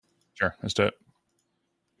Sure, let's do it.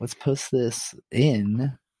 Let's post this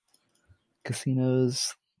in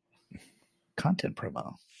Casino's content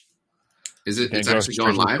promo. Is it? It's actually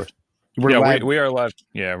going live? Yeah, live. We are live.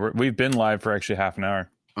 Yeah, we've been live for actually half an hour.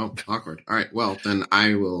 Oh, awkward. All right. Well, then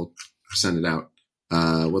I will send it out.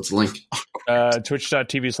 What's the link?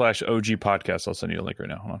 Twitch.tv/OG podcast. I'll send you a link right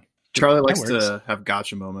now. Hold on. Charlie likes to have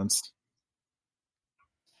gotcha moments.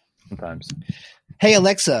 Sometimes. Hey,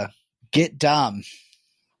 Alexa, get Dom.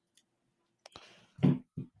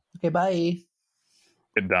 Okay, bye.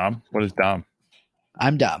 Get Dom? What is Dom?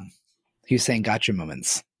 I'm Dom. He was saying gotcha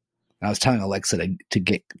moments. I was telling Alexa to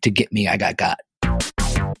get me. I got.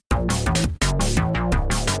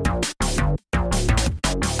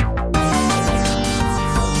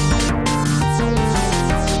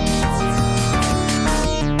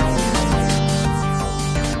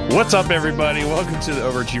 What's up, everybody? Welcome to the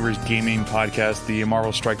Overachievers Gaming Podcast, the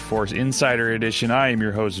Marvel Strike Force Insider Edition. I am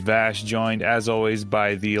your host, Vash, joined, as always,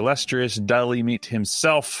 by the illustrious Dudley Meat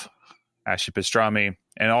himself, Ashley Pastrami,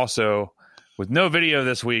 and also, with no video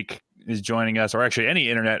this week, is joining us, or actually any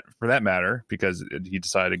internet for that matter, because he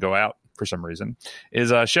decided to go out for some reason, is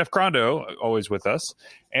Chef Crondo, always with us.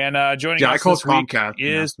 And joining us this week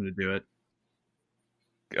is... to do it.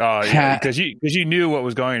 Because you knew what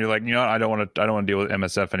was going. You're like, you know, I don't want to deal with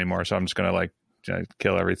MSF anymore, so I'm just going to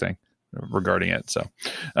kill everything regarding it. So,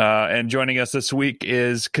 and joining us this week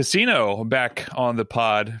is Casino, back on the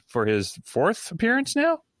pod for his fourth appearance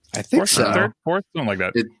now. I think so. Fourth, something like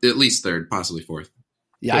that. At least third, possibly fourth.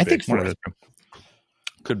 Yeah, I think fourth.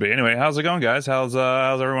 Could be. Anyway, how's it going, guys? How's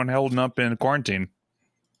everyone holding up in quarantine?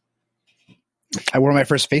 I wore my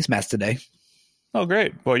first face mask today. Oh,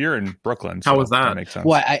 great. Well, you're in Brooklyn. So how was that? That makes sense.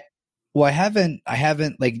 Well, I haven't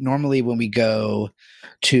like normally when we go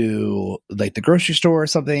to like the grocery store or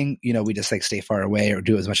something, you know, we just like stay far away or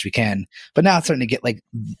do as much as we can. But now it's starting to get like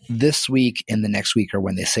this week and the next week are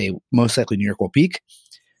when they say most likely New York will peak.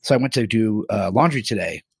 So I went to do laundry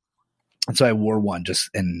today. And so I wore one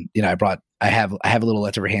and you know, I have a little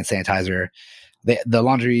leftover hand sanitizer. The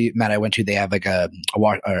laundry mat I went to, they have like a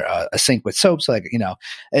sink with soap. So like, you know,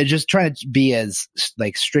 just trying to be as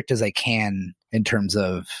like strict as I can in terms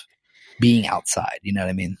of being outside. You know what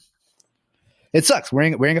I mean? It sucks.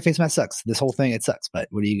 Wearing a face mask sucks. This whole thing, it sucks. But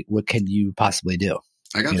what can you possibly do?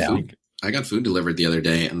 I got food delivered the other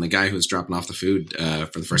day, and the guy who was dropping off the food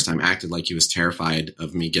for the first time acted like he was terrified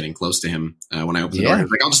of me getting close to him. When I opened the door, he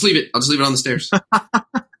was like, I'll just leave it on the stairs.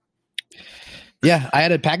 Yeah, I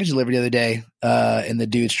had a package delivered the other day, and the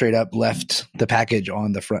dude straight up left the package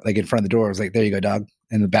on the front, like in front of the door. I was like, "There you go, dog,"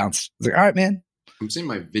 and it bounced. I was like, "All right, man." I'm seeing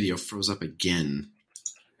my video froze up again.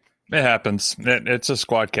 It happens. It's a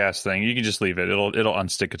Squadcast thing. You can just leave it. It'll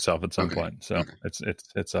unstick itself at some point. So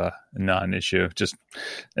it's a non-issue. Just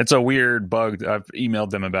it's a weird bug. I've emailed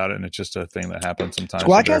them about it, and it's just a thing that happens sometimes.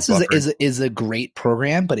 Squadcast is a great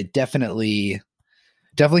program, but it definitely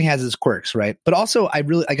has its quirks, right? But also, I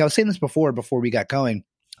really, like I was saying this before we got going,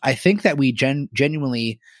 I think that we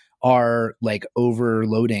genuinely are like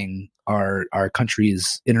overloading our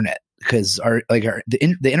country's internet because the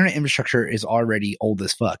internet infrastructure is already old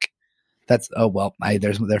as fuck. That's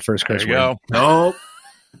there's their first curse word. Go. No,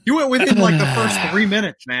 you went within like the first 3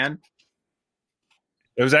 minutes, man.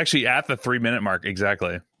 It was actually at the 3-minute mark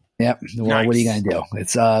exactly. Yep. Well, nice. What are you gonna do?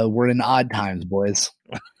 It's we're in odd times, boys.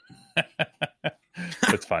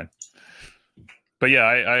 It's fine. But yeah,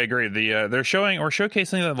 I agree. They're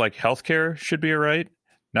showcasing that like healthcare should be right.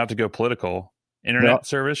 Not to go political. Internet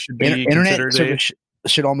service should be internet service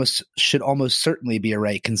should almost certainly be a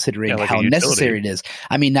right, considering how necessary it is.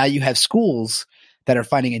 I mean, now you have schools that are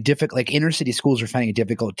finding it difficult. Like inner city schools are finding it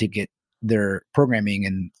difficult to get their programming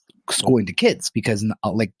and schooling to kids because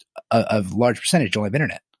like a large percentage don't have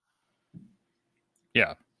internet.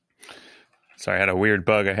 Yeah. Sorry, I had a weird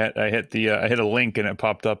bug. I hit a link and it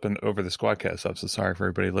popped up over the Squadcast stuff. So sorry for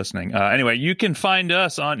everybody listening. Anyway, you can find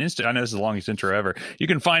us on Insta. I know this is the longest intro ever. You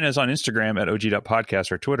can find us on Instagram at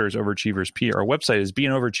og.podcast. Our Twitter is overachieversp. Our website is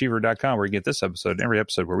beingoverachiever.com, where you get this episode and every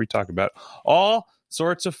episode where we talk about all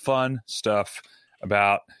sorts of fun stuff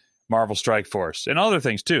about Marvel Strike Force and other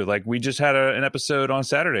things too. Like we just had an episode on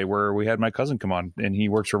Saturday where we had my cousin come on, and he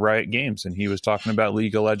works for Riot Games, and he was talking about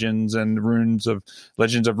League of Legends and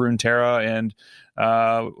Legends of Runeterra, and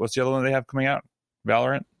what's the other one they have coming out?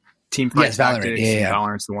 Valorant. Teamfight Tactics. Valorant. Yeah.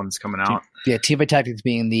 Valorant's the one that's coming out. Teamfight Tactics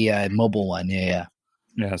being the mobile one. Yeah.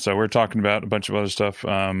 So we're talking about a bunch of other stuff.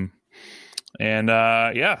 So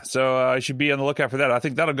I should be on the lookout for that. I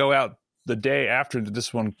think that'll go out the day after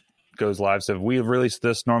this one goes live. So we release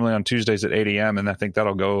this normally on Tuesdays at 8 a.m. and I think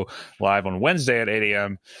that'll go live on Wednesday at 8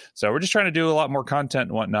 a.m. So we're just trying to do a lot more content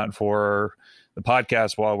and whatnot for the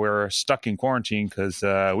podcast while we're stuck in quarantine because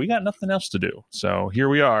we got nothing else to do. So here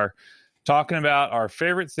we are talking about our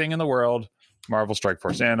favorite thing in the world, Marvel Strike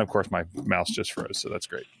Force. And of course, my mouse just froze, so that's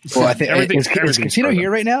great. Well, I think Everything- is everything's Casino frozen.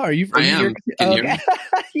 here right now? Are you? I am. here? Can you hear Okay.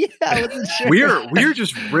 Yeah, I wasn't sure. We're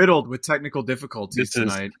just riddled with technical difficulties This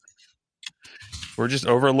is- tonight. We're just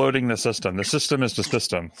overloading the system. The system is the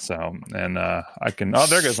system. So, and I can. Oh,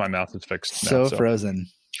 there goes my mouse. It's fixed. now, so frozen.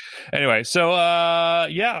 Anyway, so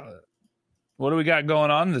yeah, what do we got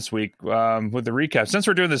going on this week with the recap? Since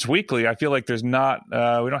we're doing this weekly, I feel like there's not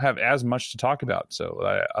we don't have as much to talk about. So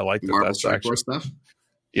I like that. Marvel That's Strike actually Force stuff.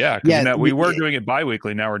 yeah. Because Yeah, we were doing it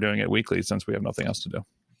bi-weekly. Now we're doing it weekly since we have nothing else to do.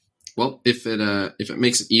 Well, if it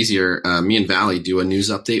makes it easier, me and Valley do a news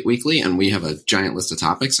update weekly, and we have a giant list of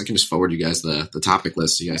topics. I can just forward you guys the topic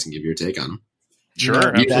list so you guys can give your take on them. Sure, you do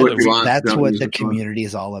what absolutely. you want. That's Don't what use the what you want. community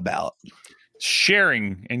is all about.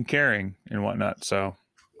 Sharing and caring and whatnot. So.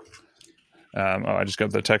 I just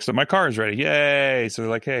got the text that my car is ready. Yay! So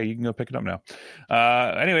they're like, "Hey, you can go pick it up now."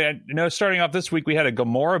 Anyway, starting off this week, we had a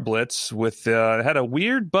Gamora Blitz with had a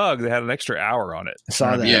weird bug that had an extra hour on it. I saw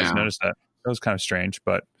I don't know if that. you guys Yeah. noticed that. That was kind of strange,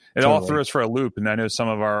 but it all Totally. threw us for a loop. And I know some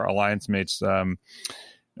of our alliance mates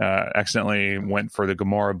accidentally went for the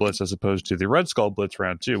Gamora Blitz as opposed to the Red Skull Blitz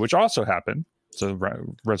round 2, which also happened. So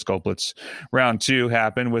Red Skull Blitz round 2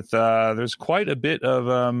 happened with there's quite a bit of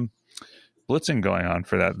blitzing going on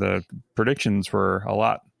for that. The predictions were a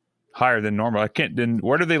lot higher than normal.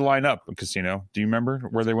 Where did they line up, Casino? Do you remember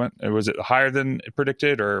where they went? Was it higher than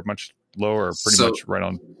predicted or much lower or pretty much right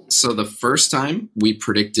on? So the first time we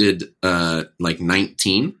predicted like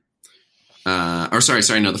 19,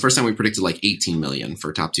 the first time we predicted like 18 million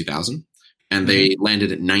for top 2000, and they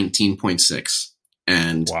landed at 19.6,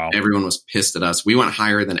 and Wow. everyone was pissed at us. We went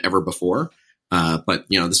higher than ever before, but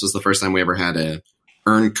this was the first time we ever had a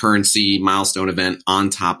earn currency milestone event on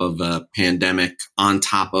top of a pandemic, on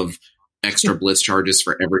top of extra blitz charges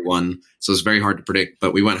for everyone. So it's very hard to predict,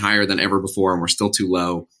 but we went higher than ever before and we're still too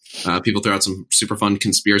low. People threw out some super fun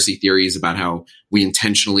conspiracy theories about how we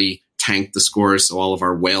intentionally tanked the scores so all of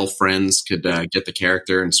our whale friends could get the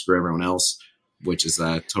character and screw everyone else, which is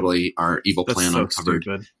totally our evil That's plan so uncovered.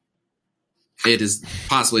 stupid. It is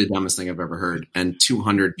possibly the dumbest thing I've ever heard. And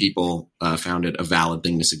 200 people found it a valid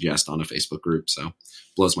thing to suggest on a Facebook group. So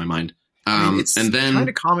blows my mind. It's and then kind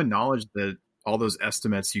of common knowledge that all those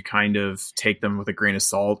estimates, you kind of take them with a grain of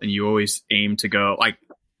salt and you always aim to go like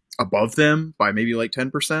above them by maybe like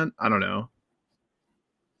 10%. I don't know.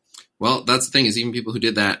 well, that's the thing is even people who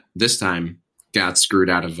did that this time got screwed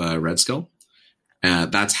out of Red Skull.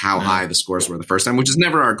 That's how high the scores were the first time, which is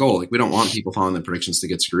never our goal. Like we don't want people following the predictions to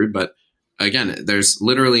get screwed, but again, there's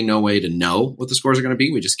literally no way to know what the scores are going to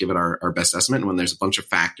be. We just give it our best estimate. And when there's a bunch of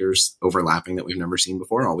factors overlapping that we've never seen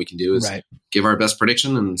before, all we can do is Right. give our best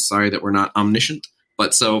prediction. And sorry that we're not omniscient.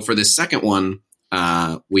 But so for this second one,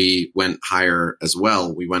 we went higher as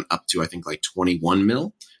well. We went up to, I think, like 21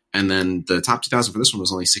 mil. And then the top 2000 for this one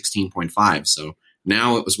was only 16.5. So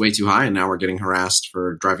now it was way too high. And now we're getting harassed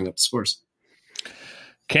for driving up the scores.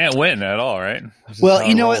 Can't win at all, right? This is Well, how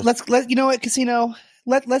you it know rolls. what? You know what, Casino?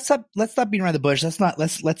 Let's stop beating around the bush.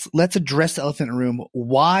 Let's address the elephant in the room.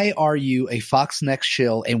 Why are you a Fox Next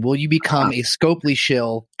shill, and will you become a Scopely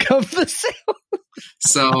shill come the sale?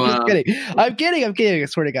 So I'm kidding. I'm kidding. I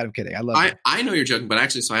swear to God, I'm kidding. I love it. I know you're joking, but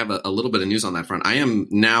actually, so I have a little bit of news on that front. I am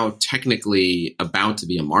now technically about to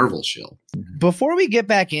be a Marvel shill. Before we get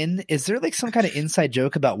back in, is there like some kind of inside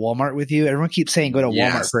joke about Walmart with you? Everyone keeps saying go to Walmart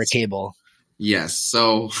Yes. for a cable. Yes.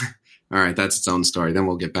 So, all right, that's its own story. Then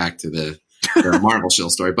we'll get back to the Marvel shill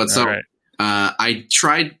story. But so All right. I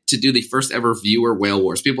tried to do the first ever viewer Whale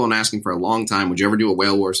Wars. People have been asking for a long time, would you ever do a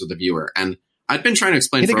Whale Wars with a viewer? And I'd been trying to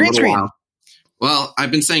explain Get a for a green little screen. while. Well, I've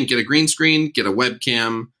been saying get a green screen, get a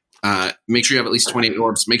webcam, make sure you have at least 28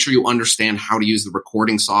 orbs, make sure you understand how to use the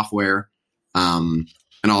recording software, and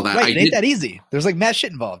all that. Right, it ain't that easy. There's like mad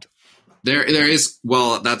shit involved. There is.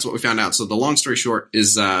 Well, that's what we found out. So the long story short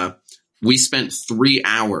is we spent 3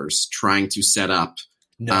 hours trying to set up.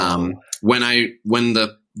 No. When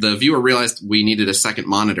the viewer realized we needed a second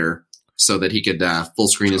monitor so that he could full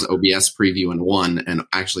screen his OBS preview in one and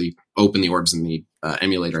actually open the orbs in the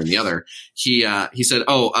emulator in the other, he said,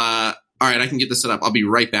 "Oh, all right, I can get this set up. I'll be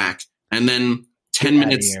right back." And then 10 Get outta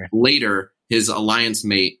minutes here. later, his alliance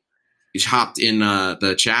mate hopped in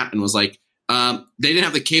the chat and was like, they didn't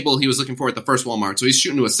have the cable he was looking for at the first Walmart, so he's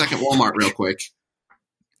shooting to a second Walmart real quick.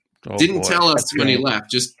 Oh, Didn't boy. tell us That's when he great.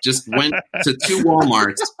 left. Just went to 2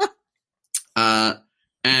 Walmarts.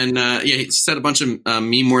 He said a bunch of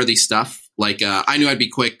meme-worthy stuff. Like, I knew I'd be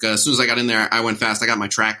quick. As soon as I got in there, I went fast. I got my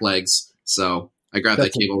track legs. So I grabbed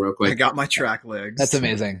That's that cable real I quick. got my track legs. That's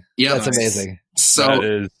amazing. Yeah, That's amazing. So that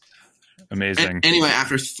is amazing. Anyway,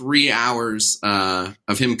 after 3 hours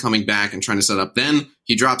of him coming back and trying to set up, then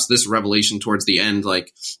he drops this revelation towards the end,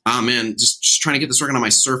 like, "Oh man, just trying to get this working on my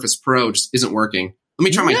Surface Pro just isn't working. Let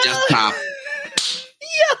me try my desktop."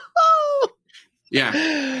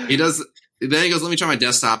 Yeah, he does. Then he goes, "Let me try my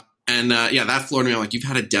desktop." And that floored me. I'm like, "You've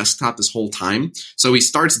had a desktop this whole time?" So he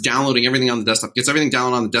starts downloading everything on the desktop, gets everything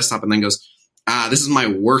downloaded on the desktop, and then goes, "This is my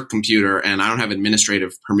work computer, and I don't have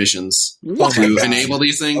administrative permissions to enable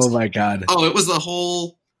these things." Oh my god! Oh, it was the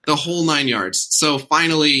whole 9 yards. So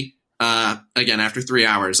finally, again, after 3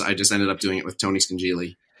 hours, I just ended up doing it with Tony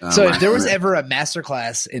Scungili. So if there was ever a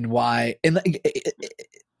masterclass in why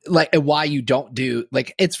you don't do,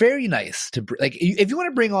 like, it's very nice to, like, if you want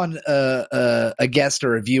to bring on a guest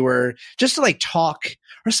or a viewer just to like talk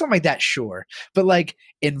or something like that, sure, but like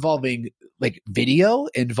involving like video,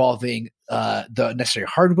 involving the necessary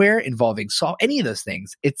hardware, involving any of those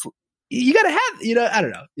things, it's, you gotta have, I don't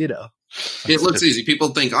know, it looks easy. People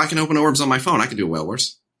think, I can open Orbs on my phone. I can do Whale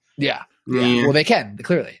Wars. Yeah. Well, they can.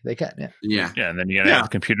 Clearly, they can. Yeah. And then you gotta have the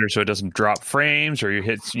computer so it doesn't drop frames, or you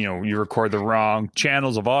hit, you record the wrong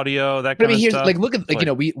channels of audio. That kind of stuff. Like, look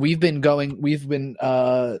at, we've been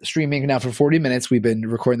streaming now for 40 minutes. We've been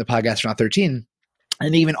recording the podcast around 13,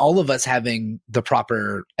 and even all of us having the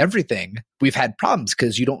proper everything, we've had problems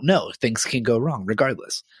because you don't know, things can go wrong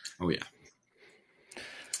regardless. Oh yeah.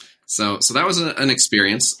 So that was an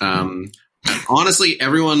experience. Honestly,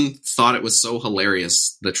 everyone thought it was so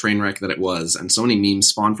hilarious, the train wreck that it was, and so many memes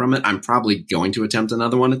spawned from it. I'm probably going to attempt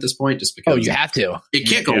another one at this point, just because. Oh, you have to. It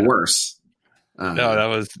can't go worse.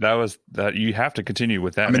 No, that was you have to continue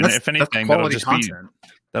with that. I mean, and if anything,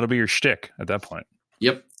 that'll be your shtick at that point.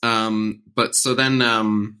 Yep. But so then,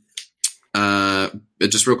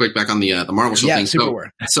 just real quick back on the Marvel show thing.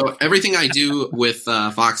 So everything I do with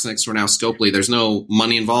Foxnix or now Scopely, there's no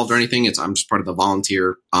money involved or anything. I'm just part of the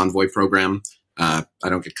volunteer envoy program. I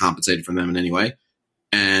don't get compensated from them in any way.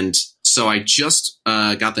 And so I just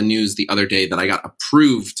got the news the other day that I got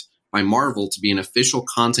approved by Marvel to be an official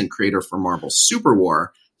content creator for Marvel Super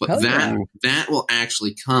War. But that will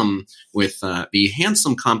actually come with the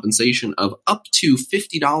handsome compensation of up to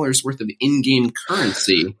 $50 worth of in-game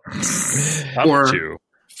currency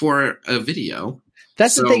for a video.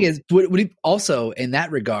 That's the thing is, also in that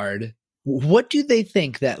regard, what do they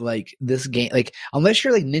think that like this game, like unless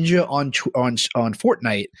you're like Ninja on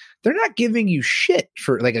Fortnite, they're not giving you shit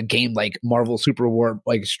for like a game like Marvel Super War,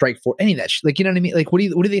 like Strike Force, any of that shit. Like, you know what I mean? Like, what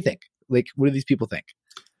do they think? Like, what do these people think?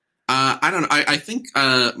 I don't know. I think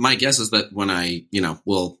my guess is that when I,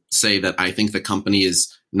 will say that I think the company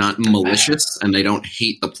is not malicious and they don't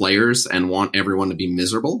hate the players and want everyone to be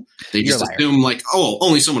miserable. They just assume like, oh,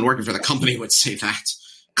 only someone working for the company would say that.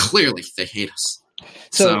 Clearly, they hate us.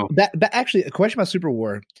 So that actually, a question about Super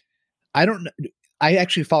War. I don't know. I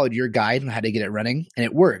actually followed your guide on how to get it running, and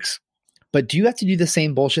it works. But do you have to do the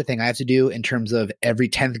same bullshit thing I have to do in terms of every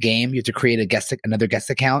 10th game, you have to create another guest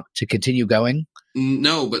account to continue going?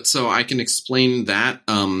 No, but so I can explain that.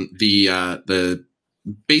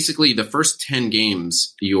 Basically the first 10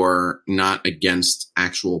 games, you're not against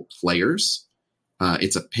actual players.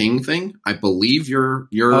 It's a ping thing. I believe you're.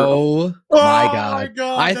 Oh my god!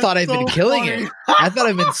 I thought I've been killing it. I thought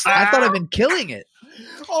I've been killing it.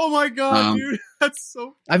 Oh my god, dude! That's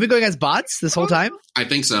so. I've been going as bots this whole time. I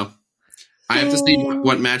think so. I have to see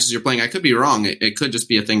what matches you're playing. I could be wrong. It could just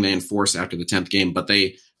be a thing they enforce after the 10th game, but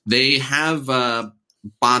they have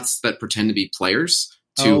bots that pretend to be players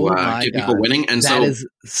to get people winning. And that is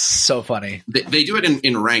so funny. They do it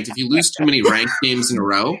in ranked. If you lose too many ranked games in a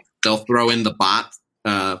row, they'll throw in the bot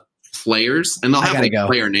players, and they'll have like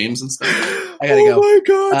player names and stuff. I gotta go. Oh my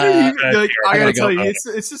god, dude. I gotta tell you,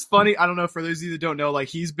 it's just funny. I don't know, for those of you that don't know, like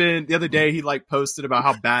he's been the other day he like posted about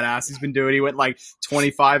how badass he's been doing. He went like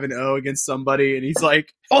 25-0 against somebody, and he's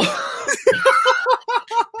like, oh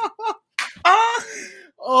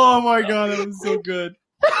my god, that was so good.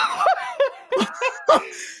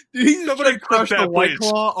 Dude, he's somebody crushed the White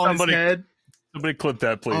Claw on his head. Somebody clip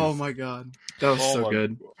that, please. Oh my god, that was so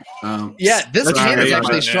good. This can is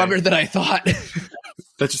actually stronger than I thought.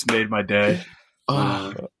 That just made my day.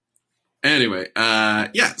 Anyway,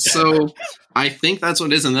 so I think that's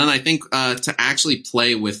what it is. And then I think to actually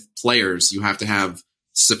play with players, you have to have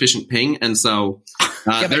sufficient ping. And so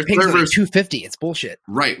their servers like 250. It's bullshit.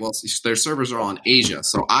 Right. Well, their servers are all in Asia.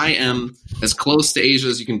 So I am as close to Asia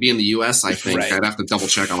as you can be in the US, I think. Right. I'd have to double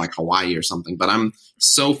check on like Hawaii or something. But I'm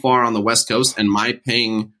so far on the West Coast, and my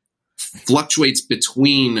ping fluctuates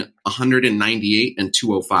between 198 and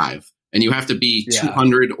 205. And you have to be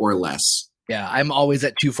 200 or less. Yeah, I'm always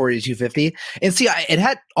at 240 to 250. And see, it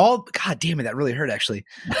had all. God damn it, that really hurt. Actually,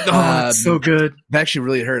 Oh, it's so good. that actually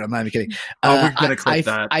really hurt. I'm not even kidding. We're gonna clip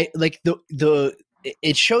that. I like the.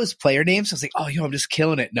 It shows player names. So I was like, oh, yo, I'm just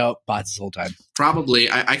killing it. No, bots this whole time.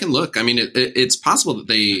 Probably. I can look. I mean, it's possible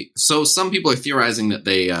that so some people are theorizing that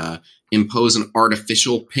they impose an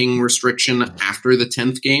artificial ping restriction after the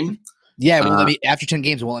 10th game. Yeah, it won't let me, after 10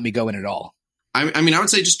 games, it won't let me go in at all. I mean, I would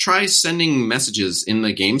say just try sending messages in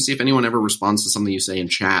the game. See if anyone ever responds to something you say in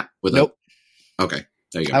chat. Nope. Okay,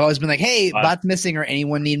 there you go. I've always been like, hey, bot's missing or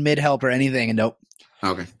anyone need mid help or anything. And nope.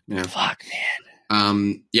 Okay, yeah. Fuck,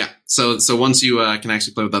 man. Yeah. So once you can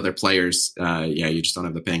actually play with other players, you just don't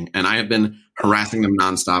have the ping. And I have been harassing them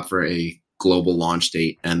nonstop for a global launch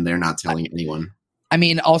date, and they're not telling anyone. I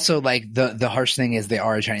mean, also like the harsh thing is they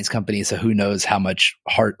are a Chinese company, so who knows how much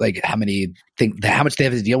how much they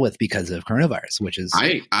have to deal with because of coronavirus, which is.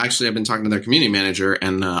 I actually have been talking to their community manager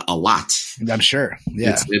and a lot. I'm sure.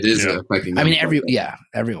 Yeah, it is affecting them. I mean,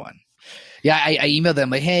 everyone. Yeah, I emailed them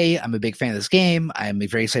like, hey, I'm a big fan of this game. I'm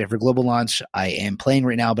very excited for global launch. I am playing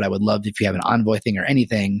right now, but I would love if you have an envoy thing or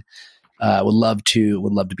anything. Would love to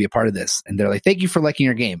be a part of this. And they're like, thank you for liking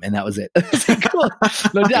your game, and that was it. Cool.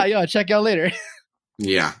 No doubt, yo, check out later.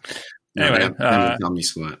 Yeah. Anyway, tell me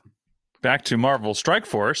squat. Back to Marvel Strike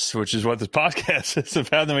Force, which is what this podcast is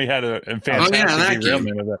about. Then we had a fantastic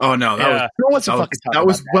derailment of that. Oh no, that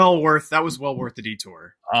was well worth the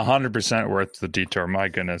detour. 100% worth the detour. My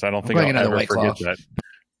goodness, I don't think I'll ever forget that.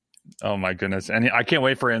 Oh my goodness, and I can't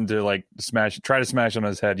wait for him to like try to smash on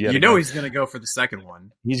his head. Yet again. He's going to go for the second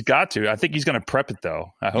one. He's got to. I think he's going to prep it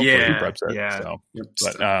though. I hope he preps it. Yeah.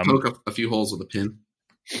 So, poke a few holes with a pin.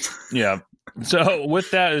 Yeah. So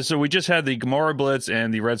with that, we just had the Gamora Blitz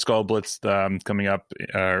and the Red Skull Blitz coming up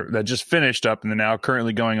that just finished up, and they're now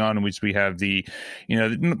currently going on. In which we have the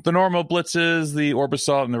normal blitzes, the Orb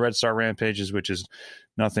Assault, and the Red Star Rampages, which is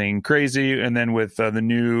nothing crazy. And then with the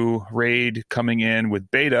new raid coming in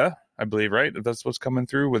with beta, I believe, right? That's what's coming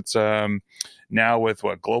through with now with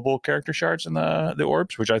global character shards and the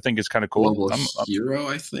orbs, which I think is kind of cool. Global Hero,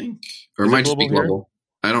 I think, or it might just be global. Hero?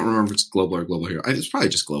 I don't remember if it's global or global hero. It's probably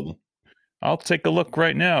just global. I'll take a look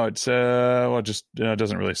right now. It's it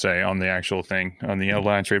doesn't really say on the actual thing on the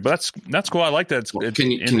line trade, but that's cool. I like that. Can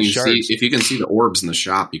you see if you can see the orbs in the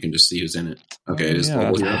shop? You can just see who's in it. Okay, it is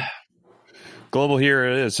global hero. Global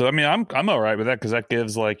hero it is. So I mean, I'm all right with that because that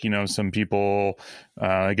gives some people.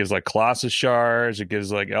 It gives Colossus shards. It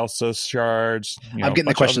gives Elsos shards. I'm getting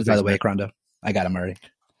the questions by the way, Crondo. I got them already.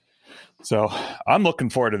 So I'm looking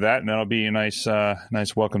forward to that, and that'll be a nice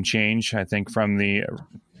welcome change, I think, from the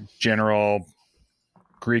general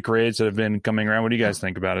Greek raids that have been coming around. What do you guys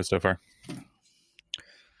think about it so far?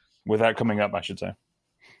 With that coming up, I should say.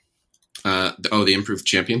 The improved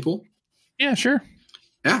champion pool? Yeah, sure.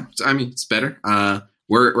 Yeah, I mean, it's better.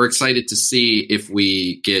 We're excited to see if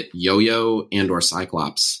we get Yo-Yo and or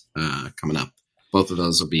Cyclops coming up. Both of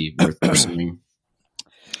those will be worth pursuing.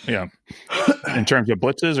 Yeah. In terms of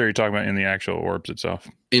blitzes, or are you talking about in the actual orbs itself?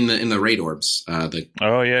 In the raid orbs. Is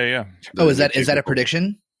that a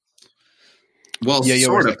prediction? Well,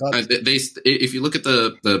 sort of. If you look at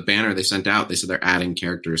the banner they sent out, they said they're adding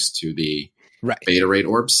characters to the beta raid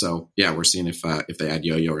orbs. So yeah, we're seeing if they add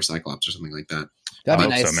Yo-Yo or Cyclops or something like that. That'd be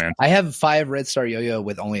nice. So, man. I have 5 red star Yo-Yo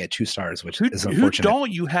with only at 2 stars, which is unfortunate. Who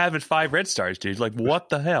don't you have at 5 red stars, dude? Like, what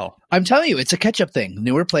the hell? I'm telling you, it's a catch-up thing.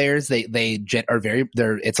 Newer players, the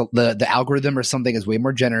algorithm or something is way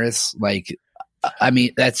more generous. Like, I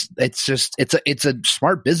mean, it's a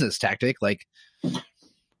smart business tactic. Like,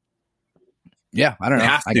 yeah, I don't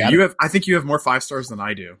know. I think you have more 5 stars than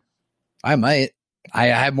I do. I might. I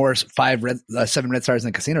have more 7 red stars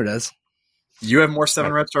than Casino does. You have more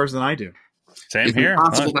 7 red stars than I do. Same here.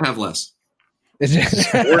 It's possible to have less. Are you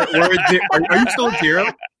still at 0?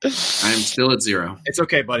 I'm still at 0. It's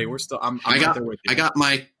okay, buddy. We're still. I got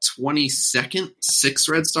my 22nd 6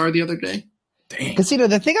 red star the other day. Dang. Casino.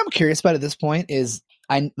 The thing I'm curious about at this point is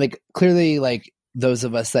clearly those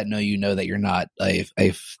of us that know that you're not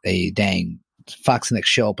a dang Foxneck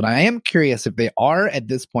shill, but I am curious if they are at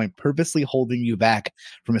this point purposely holding you back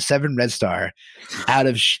from a 7 red star out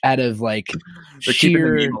of sheer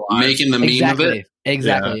making the meme of it.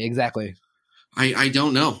 Exactly. I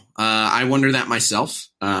don't know. I wonder that myself.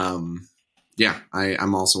 I'm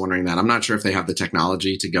also wondering that. I'm not sure if they have the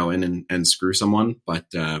technology to go in and screw someone, but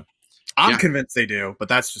I'm convinced they do. But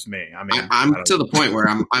that's just me. I mean, I'm to the point where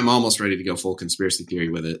I'm almost ready to go full conspiracy theory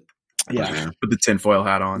with it. Yeah, put the tinfoil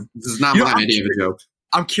hat on. This is not my idea of a joke.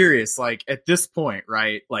 I'm curious, at this point,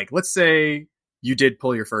 right? Let's say you did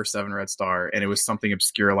pull your first 7 red star and it was something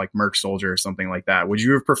obscure like Merc Soldier or something like that. Would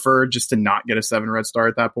you have preferred just to not get a 7 red star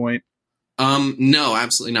at that point? No,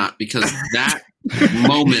 absolutely not, because that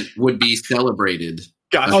moment would be celebrated.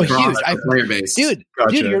 Gotcha. Oh, across huge. the player base. Dude,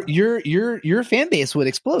 Gotcha. your fan base would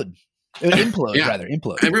explode. Implode, Yeah. rather.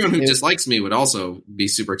 Implode. Everyone who dislikes me would also be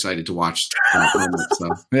super excited to watch that moment. So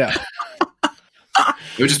Yeah.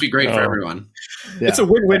 it would just be great for everyone. Yeah. It's a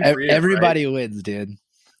win-win for you, Everybody wins, dude.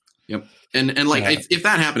 Yep. And like if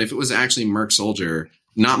that happened, if it was actually Merc Soldier,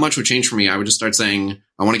 not much would change for me. I would just start saying,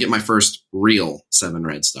 I want to get my first real 7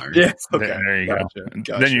 red star. right? Yeah. Okay. There you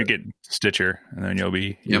go. Then you get Stitcher, and then you'll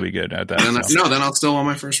be good at that. Then I'll still want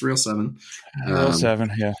my first real 7. Real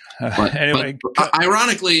 7, yeah. Anyway,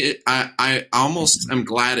 ironically, I almost am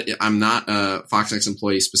glad I'm not a FoxNext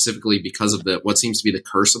employee specifically because of what seems to be the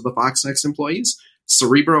curse of the FoxNext employees.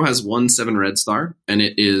 Cerebro has 1 7 red star, and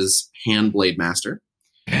it is Handblade Master.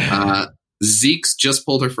 Zeke's just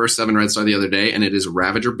pulled her first 7 red star the other day, and it is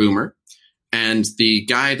Ravager Boomer. And the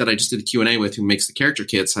guy that I just did the Q&A with who makes the character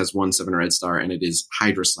kits has 1 7 red star, and it is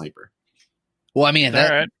Hydra Sniper. Well, I mean, all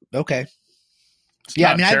right. Okay. It's Yeah, I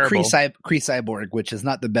not mean, I have terrible. Kree Cyborg, which is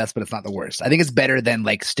not the best, but it's not the worst. I think it's better than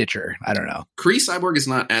like Stitcher. I don't know. Kree Cyborg is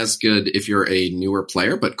not as good if you're a newer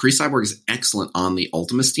player, but Kree Cyborg is excellent on the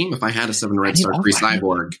Ultimus team. If I had a 7 red star Kree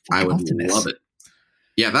Cyborg, I would love it.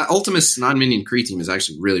 Yeah, that Ultimus non-minion Kree team is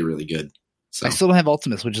actually really, really good. So. I still don't have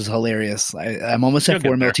Ultimus, which is hilarious. I'm almost at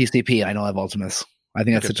 4 mil TCP, and I don't have Ultimus. I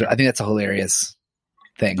think that's a hilarious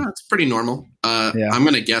thing. No, it's pretty normal. I'm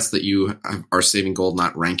going to guess that you are saving gold,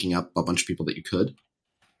 not ranking up a bunch of people that you could.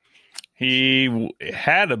 He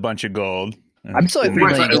had a bunch of gold. I'm still at 3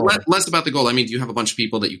 million gold. Less about the gold. I mean, do you have a bunch of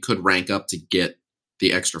people that you could rank up to get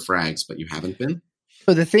the extra frags, but you haven't been?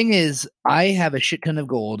 So the thing is, I have a shit ton of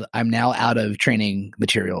gold. I'm now out of training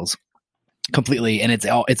materials completely, and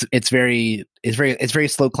it's very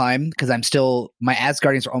slow climb because I'm still, my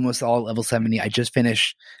Asgardians are almost all level 70. I just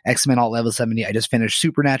finished X-Men all level 70. I just finished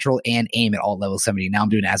Supernatural and AIM at all level 70. Now I'm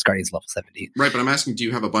doing Asgardians level 70. Right, but I'm asking, do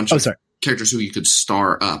you have a bunch of characters who you could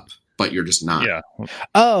star up, but you're just not? Yeah.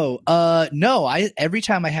 No. Every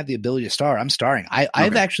time I have the ability to star, I'm starring.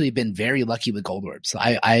 I've actually been very lucky with gold orbs.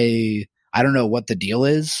 I don't know what the deal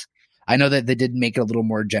is. I know that they did make it a little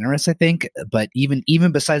more generous, I think, but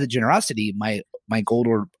even besides the generosity, my gold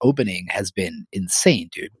orb opening has been insane,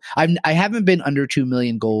 dude. I haven't been under 2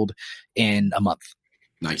 million gold in a month.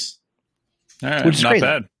 Nice. Right, which is not crazy.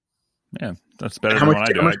 bad. Yeah, that's better How than much what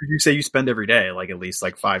I do. would you say you spend every day? Like at least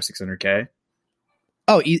like 500-600K?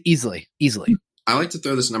 Oh, easily. I like to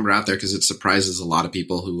throw this number out there because it surprises a lot of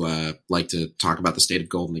people who like to talk about the state of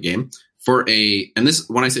gold in the game. And this,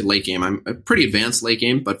 when I say late game, I'm a pretty advanced late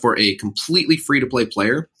game, but for a completely free to play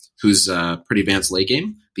player who's pretty advanced late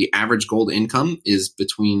game, the average gold income is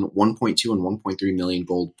between 1.2 and 1.3 million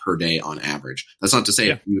gold per day on average. That's not to say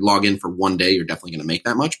if you log in for one day, you're definitely going to make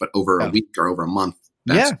that much, but over a week or over a month,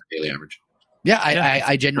 that's the daily average. Yeah,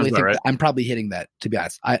 I genuinely think I'm probably hitting that, to be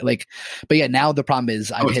honest. But yeah, now the problem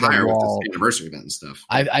is I've hit a wall. With this anniversary event and stuff.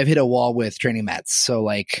 I've hit a wall with training mats, so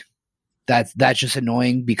like that's just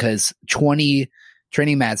annoying because 20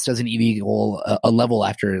 training mats doesn't even equal a level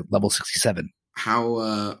after level 67.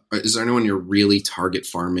 How is there anyone you're really target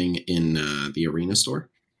farming in the arena store?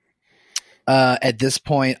 At this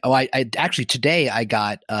point, I actually today I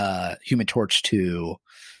got Human Torch to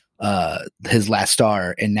his last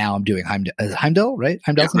star, and now I'm doing Heimdall, right?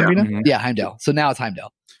 Heimdall's in the arena? Mm-hmm. Yeah, Heimdall. So now it's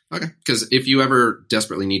Heimdall. Okay, because if you ever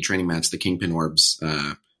desperately need training mats, the Kingpin orbs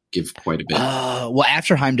give quite a bit. Well,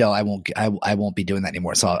 after Heimdall, I won't be doing that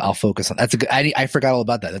anymore. So I'll focus on that's a good. I forgot all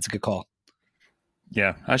about that. That's a good call.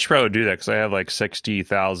 Yeah, I should probably do that because I have like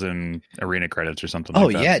 60,000 arena credits or something. Oh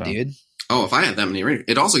like that, yeah, so. dude. Oh, if I had that many arena,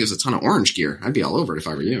 it also gives a ton of orange gear. I'd be all over it if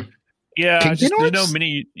I were you. Yeah, there's orbs? no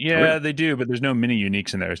mini. Yeah, they do, but there's no mini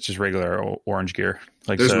uniques in there. It's just regular orange gear.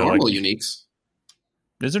 Like there's normal uniques.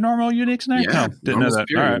 Is there normal uniques in there? Yeah, no, didn't know that.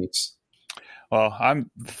 All right. Uniques. Well,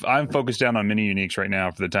 I'm focused down on mini uniques right now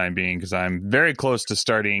for the time being because I'm very close to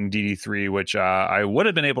starting DD3, which I would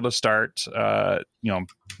have been able to start,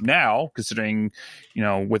 now considering,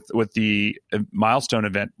 with the milestone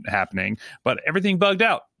event happening, but everything bugged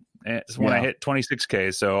out when I hit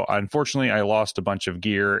 26K. So unfortunately, I lost a bunch of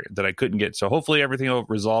gear that I couldn't get. So hopefully everything will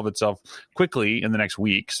resolve itself quickly in the next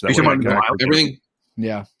week. So that everything.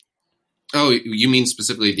 Yeah. Oh, you mean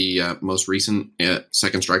specifically the most recent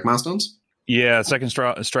second strike milestones? Yeah, second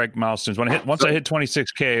strike milestones. Once I hit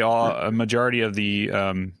 26K, a majority of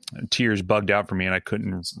the tiers bugged out for me, and I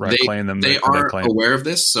couldn't claim them. They are aware of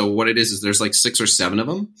this. So what it is there's like 6 or 7 of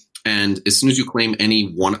them, and as soon as you claim any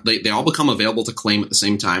one, they all become available to claim at the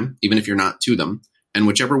same time, even if you're not to them. And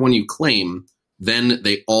whichever one you claim, then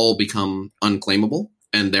they all become unclaimable.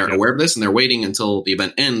 and they're aware of this, and they're waiting until the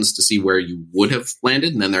event ends to see where you would have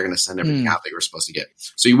landed, and then they're going to send everything out that you were supposed to get.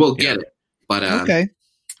 So you will get it, but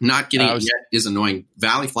not getting it yet is annoying.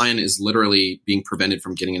 Valley Flying is literally being prevented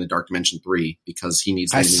from getting into Dark Dimension 3 because he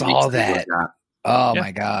needs. I saw that. Oh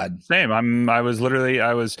my god! Same. I was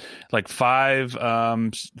like 5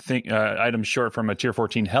 items short from a tier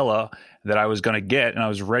 14 Hela that I was going to get, and I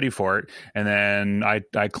was ready for it. And then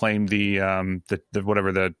I claimed the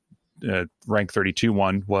whatever the rank 32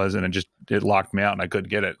 one was, and it locked me out, and I couldn't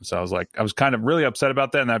get it. So I was kind of really upset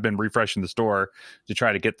about that, and I've been refreshing the store to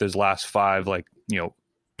try to get those last 5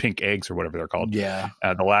 pink eggs or whatever they're called. Yeah,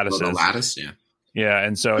 the lattices. The lattice, yeah.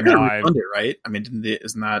 And so they're now gonna refund it, right? I mean,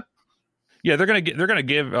 isn't that? Yeah, they're gonna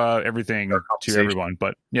give everything to everyone,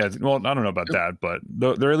 but I don't know about that, but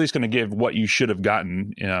they're at least gonna give what you should have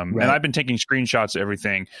gotten. And I've been taking screenshots of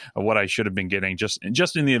everything of what I should have been getting, just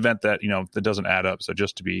in the event that that doesn't add up. So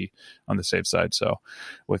just to be on the safe side. So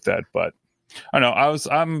with that, but I don't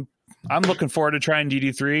know. I'm looking forward to trying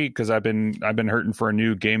DD3 because I've been hurting for a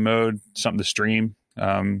new game mode, something to stream.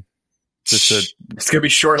 It's gonna be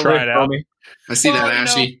short lived for me. I see that,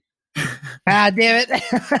 Ashy. Damn it.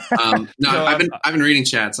 I've been reading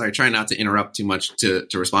chat. Sorry, try not to interrupt too much to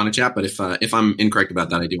respond to chat. But if I'm incorrect about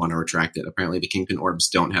that, I do want to retract it. Apparently, the Kingpin orbs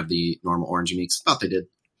don't have the normal orange uniques. Thought they did.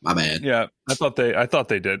 My bad. Yeah, I thought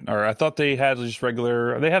they did, or I thought they had just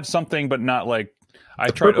regular. They have something, but not like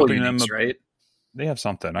I tried opening uniques, them. Right? They have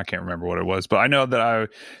something. I can't remember what it was, but I know that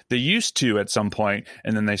they used to at some point,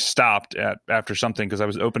 and then they stopped after something because I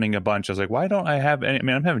was opening a bunch. I was like, why don't I have any? I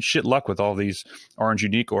mean, I'm having shit luck with all these orange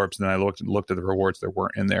unique orbs. And then I looked at the rewards that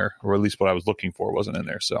weren't in there, or at least what I was looking for wasn't in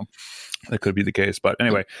there. So that could be the case. But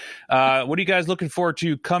anyway, what are you guys looking forward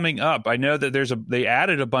to coming up? I know that they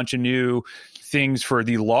added a bunch of new things for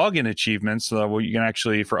the login achievements. So you can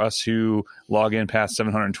actually, for us who log in past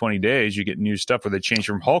 720 days, you get new stuff where they change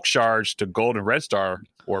from Hulk shards to gold and red star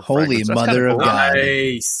or holy mother of God.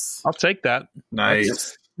 Nice. I'll take that.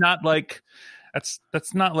 Nice.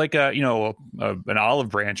 That's not like an olive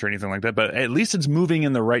branch or anything like that, but at least it's moving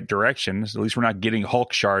in the right direction. At least we're not getting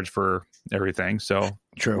Hulk shards for everything. So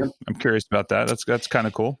true. I'm curious about that. That's kind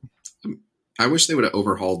of cool. I wish they would have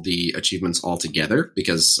overhauled the achievements altogether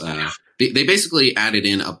because they basically added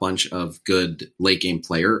in a bunch of good late game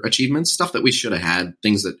player achievements, stuff that we should have had,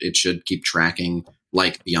 things that it should keep tracking,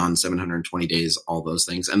 like beyond 720 days, all those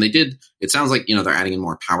things. And they did. It sounds like, they're adding in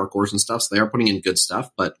more power cores and stuff. So they are putting in good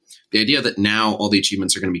stuff. But the idea that now all the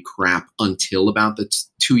achievements are going to be crap until about the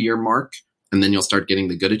 2-year mark, and then you'll start getting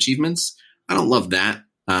the good achievements. I don't love that.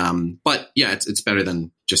 But yeah, it's better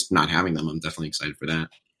than just not having them. I'm definitely excited for that.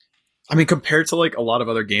 I mean, compared to like a lot of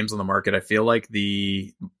other games on the market, I feel like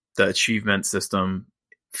the achievement system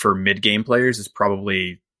for mid-game players is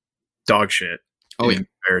probably dog shit in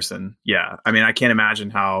comparison. Yeah. I mean, I can't imagine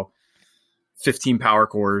how 15 power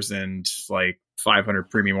cores and like 500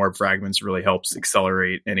 premium orb fragments really helps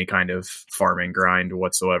accelerate any kind of farming grind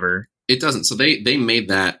whatsoever. It doesn't. So they made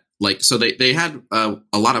that they had a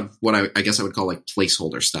lot of what I guess I would call like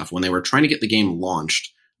placeholder stuff when they were trying to get the game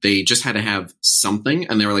launched. They just had to have something,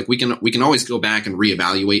 and they were like, we can always go back and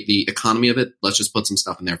reevaluate the economy of it. Let's just put some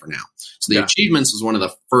stuff in there for now. So the achievements was one of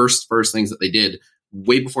the first things that they did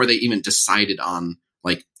way before they even decided on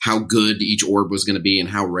like how good each orb was going to be and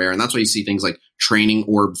how rare. And that's why you see things like training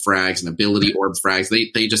orb frags and ability orb frags.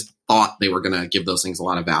 They just thought they were going to give those things a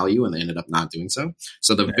lot of value, and they ended up not doing so.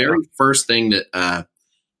 So the very first thing that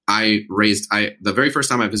the very first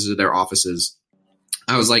time I visited their offices,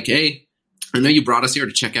 I was like, hey, I know you brought us here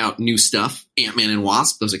to check out new stuff, Ant-Man and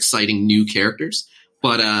Wasp, those exciting new characters.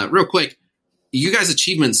 But real quick, you guys'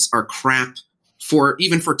 achievements are crap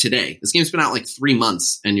even for today. This game's been out like 3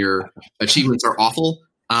 months, and your achievements are awful.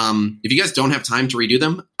 If you guys don't have time to redo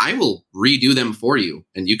them, I will redo them for you,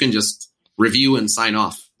 and you can just review and sign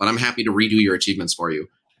off. But I'm happy to redo your achievements for you.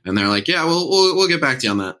 And they're like, yeah, we'll get back to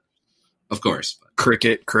you on that. Of course.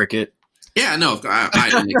 Cricket. Yeah, no,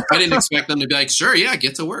 I didn't expect them to be like, sure, yeah,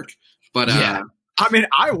 get to work. But I mean,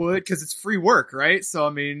 I would because it's free work, right? So I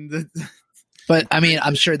mean, but I mean,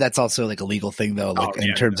 I'm sure that's also like a legal thing, though. Like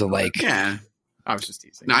in terms of like, yeah, I was just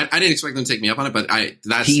teasing. No, I didn't expect them to take me up on it, but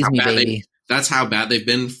that's how bad they've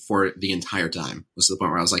been for the entire time. Was to the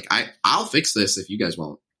point where I was like, I'll fix this if you guys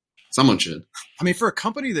won't. Someone should. I mean, for a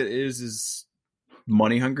company that is as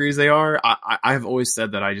money hungry as they are, I have always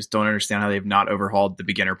said that I just don't understand how they've not overhauled the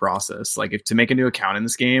beginner process. Like, if to make a new account in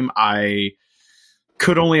this game, I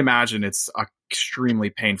could only imagine it's an extremely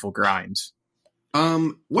painful grind.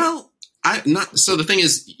 Well, so the thing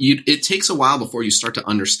is, it takes a while before you start to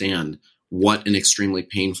understand what an extremely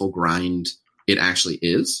painful grind it actually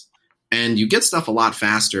is. And you get stuff a lot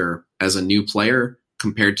faster as a new player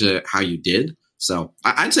compared to how you did. So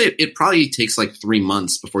I'd say it probably takes like 3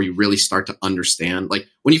 months before you really start to understand. Like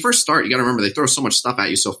when you first start, you got to remember they throw so much stuff at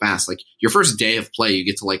you so fast. Like your first day of play, you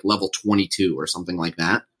get to like level 22 or something like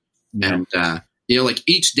that. Yeah. And, like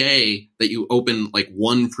each day that you open like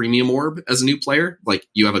one premium orb as a new player, like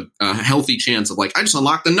you have a healthy chance of like, I just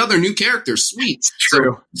unlocked another new character. Sweet.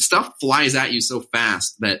 True. So stuff flies at you so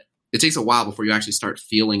fast that it takes a while before you actually start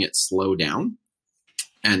feeling it slow down.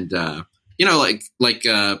 And, probably,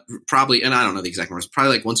 and I don't know the exact numbers,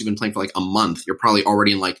 probably like once you've been playing for like a month, you're probably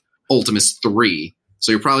already in like Ultimus 3.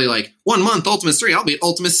 So you're probably like 1 month, Ultimus 3, I'll be at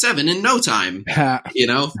Ultimus 7 in no time.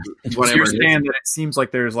 Whatever. So you're saying that it seems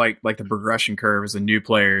like there's like the progression curve as a new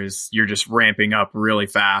player is you're just ramping up really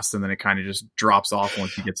fast and then it kind of just drops off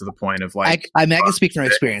once you get to the point of like. I can speak from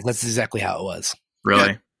experience. That's exactly how it was.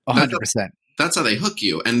 Really? Yeah, 100%. That's how they hook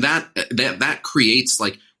you. And that creates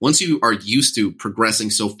like, once you are used to progressing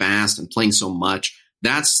so fast and playing so much,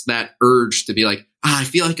 that's that urge to be like, I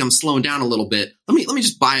feel like I'm slowing down a little bit. Let me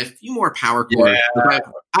just buy a few more power cores. Yeah.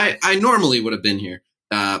 I normally would have been here.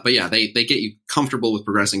 But yeah, they get you comfortable with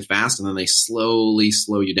progressing fast and then they slowly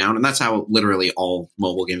slow you down. And that's how literally all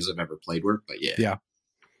mobile games I've ever played work. But yeah.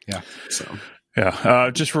 So.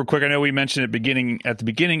 Yeah. Just real quick, I know we mentioned it at the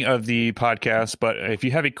beginning of the podcast, but if you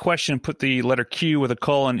have a question, put the letter Q with a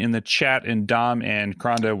colon in the chat, and Dom and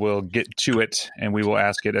Kronda will get to it, and we will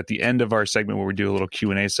ask it at the end of our segment where we do a little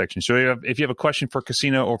Q&A section. So if you have a question for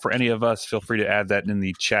Casino or for any of us, feel free to add that in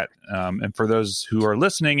the chat. And for those who are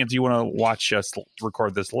listening, if you want to watch us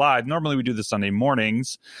record this live, normally we do this Sunday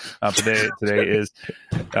mornings. Today is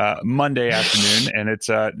Monday afternoon, and it's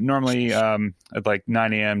normally at like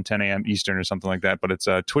 9 a.m., 10 a.m. Eastern or something like that, but it's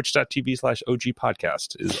twitch.tv/OG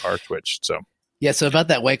podcast is our Twitch. So yeah, so about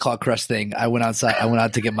that White Claw Crush thing, I went outside. I went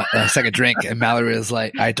out to get my second drink, and Mallory was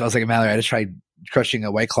like, I was like, Mallory, I just tried crushing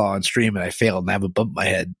a White Claw on stream and I failed, and I have a bump in my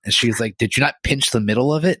head. And she's like, did you not pinch the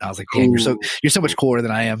middle of it? And I was like, damn, you're so much cooler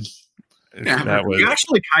than I am. Yeah, you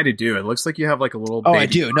actually kind of do. It looks like you have like a little. Oh, I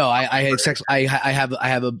do. No, I had sex. I have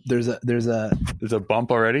a. There's a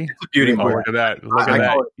bump already. It's a beauty mark. Look at that. Look at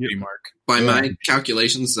that. Beauty mark. By my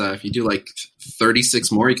calculations, if you do like 36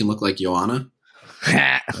 more, you can look like Joanna.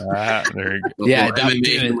 There you go. Yeah,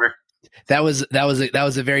 that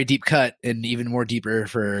was a very deep cut, and even more deeper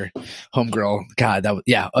for Homegirl. God, that was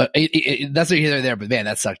that's what you hear there. But man,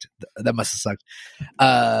 that sucked. That must have sucked.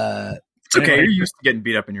 It's okay. You're used to getting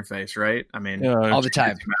beat up in your face, right? I mean, all the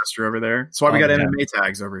time. Master over there. That's why we got MMA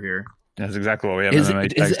tags over here. That's exactly what we have. Is it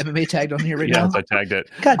MMA tagged on here right now? Yes, I tagged it.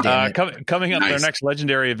 God damn it. Coming up, Our next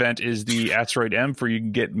legendary event is the Asteroid M, where you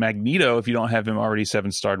can get Magneto if you don't have him already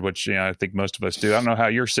 7-starred, which I think most of us do. I don't know how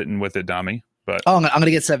you're sitting with it, Dami, but I'm going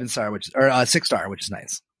to get 7-star, or 6-star, which is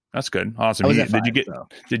nice. That's good. Awesome.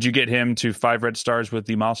 Did you get him to 5 red stars with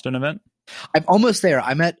the milestone event? I'm almost there.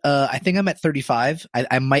 I think I'm at 35.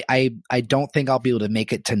 I don't think I'll be able to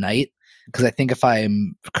make it tonight, because I think if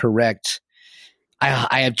I'm correct,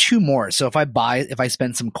 I have 2 more. So if I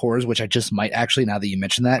spend some cores, which I just might actually, now that you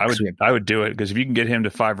mentioned that, I would do it, because if you can get him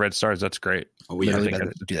to 5 red stars, that's great. Oh, we really got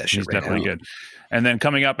to do that shit. He's definitely good. And then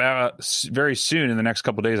coming up very soon in the next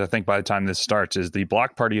couple of days, I think by the time this starts, is the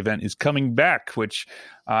Block Party event is coming back, which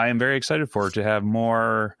I am very excited for, to have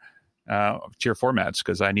more tier formats,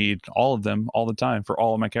 because I need all of them all the time for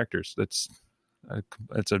all of my characters. That's a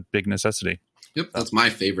big necessity. Yep, that's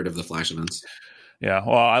my favorite of the Flash events. Yeah,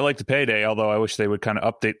 well, I like the Payday, although I wish they would kind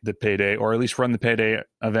of update the Payday, or at least run the Payday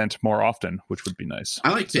event more often, which would be nice.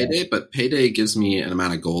 I like Payday, but Payday gives me an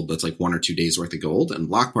amount of gold that's like 1 or 2 days worth of gold, and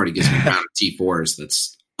Block Party gives me an amount of T4s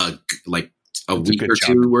that's a week or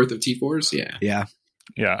 2 worth of T4s. Yeah.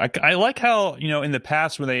 Yeah, I like how, in the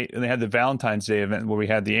past when they had the Valentine's Day event where we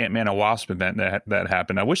had the Ant-Man and Wasp event that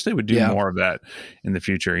happened. I wish they would do more of that in the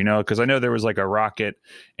future, because I know there was like a Rocket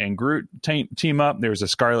and Groot team up. There was a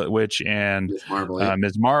Scarlet Witch and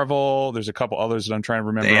Ms. Marvel. There's a couple others that I'm trying to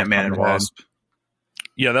remember. The Ant-Man and Wasp.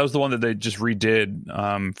 Yeah, that was the one that they just redid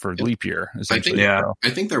for Leap Year, essentially. I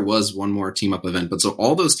think there was one more team up event, but so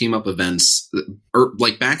all those team up events, or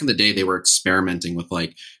like back in the day, they were experimenting with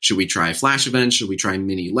like, should we try Flash events? Should we try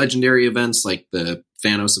mini legendary events like the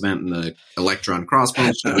Thanos event and the Electron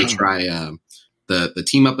Crossbones? Should we try the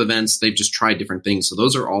team up events? They've just tried different things. So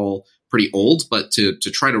those are all pretty old, but to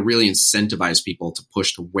try to really incentivize people to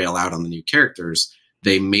push to whale out on the new characters,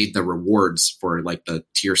 they made the rewards for like the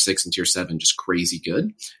tier 6 and tier 7 just crazy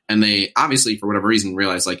good. And they obviously, for whatever reason,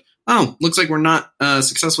 realized like, oh, looks like we're not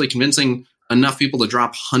successfully convincing enough people to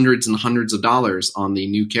drop hundreds and hundreds of dollars on the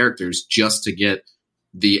new characters just to get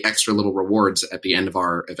the extra little rewards at the end of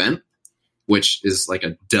our event, which is like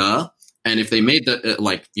a duh. And if they made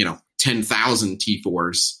the 10,000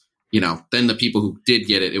 T4s then the people who did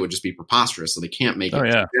get it, it would just be preposterous. So they can't make it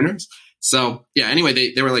yeah. dinners. So yeah,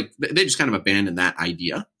 anyway, they were like, they just kind of abandoned that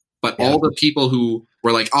idea. But all the people who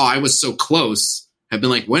were like, oh, I was so close, have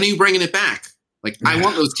been like, when are you bringing it back? Like, I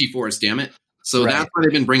want those T4s, damn it. So that's why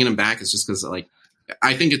they've been bringing them back. It's just because, like,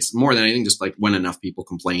 I think it's more than anything just like when enough people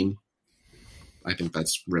complain. I think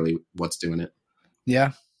that's really what's doing it.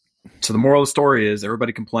 Yeah. So the moral of the story is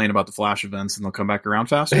everybody complain about the Flash events and they'll come back around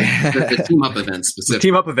faster. The team up events specifically.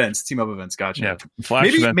 Team up events. Gotcha. Yeah,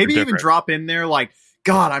 Flash maybe even drop in there like,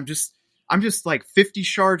 God, I'm just like 50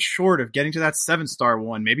 shards short of getting to that 7-star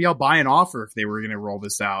one. Maybe I'll buy an offer if they were going to roll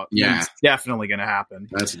this out. Yeah, it's definitely going to happen.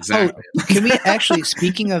 That's exactly. Can we actually,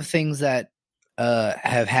 speaking of things that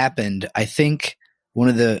have happened, I think one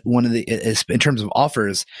of the in terms of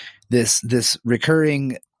offers, this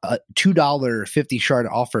recurring $2 50 shard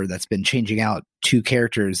offer that's been changing out 2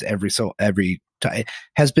 characters every time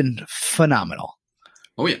has been phenomenal.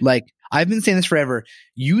 Oh yeah. Like, I've been saying this forever.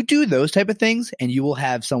 You do those type of things and you will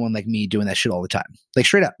have someone like me doing that shit all the time. Like,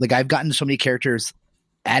 straight up. Like, I've gotten so many characters,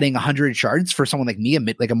 adding 100 shards for someone like me,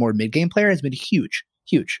 a more mid-game player, has been huge.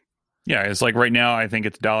 Yeah, it's like right now I think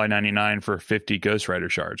it's $1.99 for 50 Ghost Rider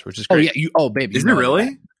shards, which is great. Oh yeah, baby. Isn't it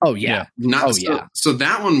really? Oh yeah. So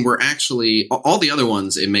that one, we're actually, all the other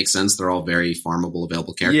ones, it makes sense. They're all very farmable,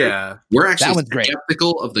 available characters. Yeah. We're actually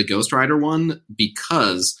skeptical of the Ghost Rider one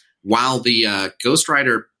because while the Ghost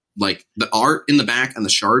Rider, like the art in the back and the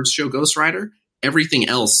shards show Ghost Rider, everything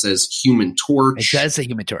else says Human Torch. It does say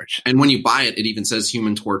Human Torch. And when you buy it, it even says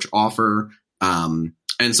Human Torch offer.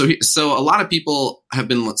 And so a lot of people have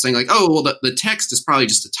been saying like, oh, well, the text is probably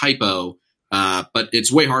just a typo, but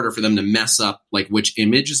it's way harder for them to mess up like which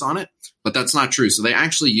image is on it. But that's not true. So they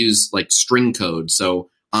actually use like string code.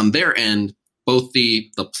 So on their end, both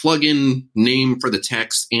the plugin name for the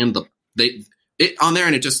text and on their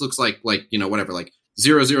end, it just looks like whatever, like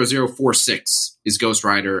 00046 is Ghost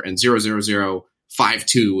Rider and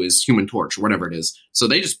 00052 is Human Torch or whatever it is. So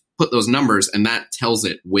they just put those numbers and that tells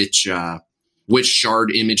it which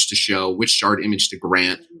shard image to show, which shard image to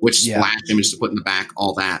grant, which splash image to put in the back,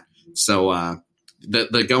 all that. So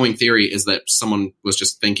the going theory is that someone was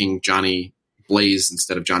just thinking Johnny Blaze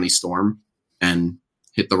instead of Johnny Storm and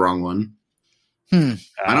hit the wrong one. I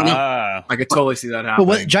don't know. I could totally see that happening.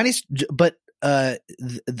 The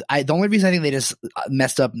only reason I think they just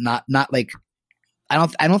messed up, not like, I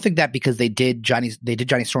don't think that because they did Johnny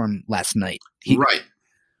Storm last night. Right.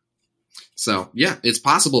 So yeah, it's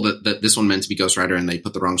possible that this one meant to be Ghost Rider and they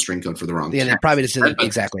put the wrong string code for the wrong. Yeah, they probably just did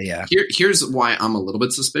exactly. Yeah. Here's why I'm a little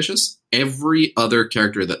bit suspicious. Every other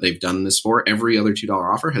character that they've done this for, every other $2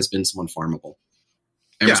 offer has been someone farmable.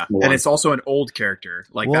 And it's also an old character.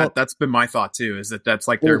 Like that's been my thought too. Is that's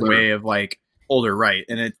like their way of like older, right?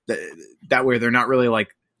 And that way they're not really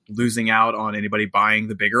like losing out on anybody buying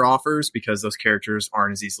the bigger offers because those characters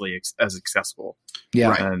aren't as easily as accessible. Yeah,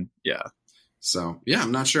 right. And yeah. So, yeah,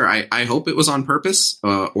 I'm not sure. I hope it was on purpose,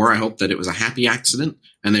 or I hope that it was a happy accident,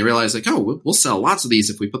 and they realized, like, oh, we'll sell lots of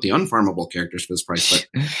these if we put the unfarmable characters for this price.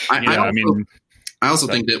 But I also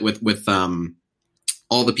think that with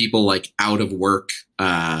all the people, like, out of work,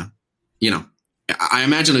 I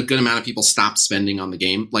imagine a good amount of people stopped spending on the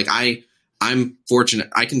game. Like, I'm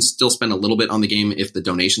fortunate. I can still spend a little bit on the game if the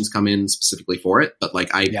donations come in specifically for it, but,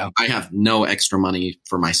 like, I have no extra money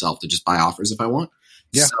for myself to just buy offers if I want.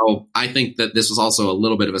 Yeah. So I think that this was also a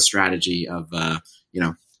little bit of a strategy of,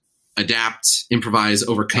 adapt, improvise,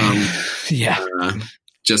 overcome.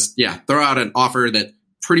 Throw out an offer that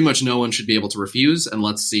pretty much no one should be able to refuse, and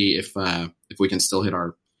let's see if we can still hit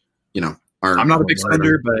our. I'm not a big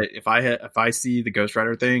spender, but if I see the Ghost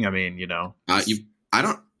Rider thing, I mean,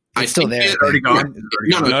 It's still there. It's already gone.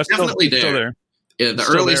 No, it's definitely there. Still there. Yeah, the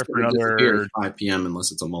earliest for another 5 p.m.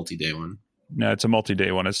 unless it's a multi-day one. No, it's a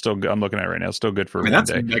multi-day one. It's still. I'm looking at it right now. It's still good for 1 day.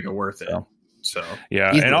 That's mega worth it. So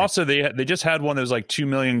yeah, and also they just had one that was like 2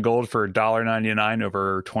 million gold for $1.99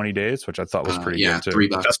 over 20 days, which I thought was pretty good too.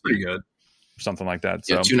 $3. That's pretty good. Something like that.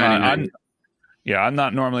 So $2.99. I'm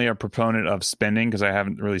not normally a proponent of spending because I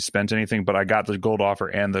haven't really spent anything, but I got the gold offer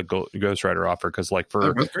and the Ghost Rider offer because like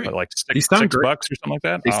for like $6 or something like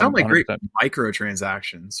that. They sound like 100%. Great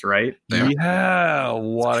microtransactions, right? Yeah,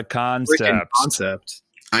 what a concept.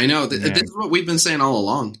 I know. This is what we've been saying all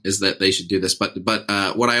along, is that they should do this. But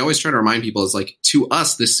what I always try to remind people is, like, to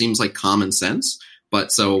us, this seems like common sense.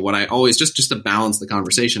 But so what I always, just to balance the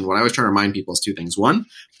conversation, what I always try to remind people is 2 things. One,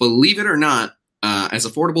 believe it or not, as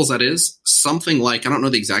affordable as that is, something like, I don't know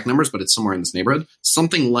the exact numbers, but it's somewhere in this neighborhood,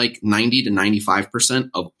 something like 90 to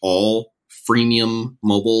 95% of all freemium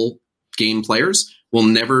mobile game players will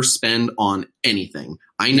never spend on anything.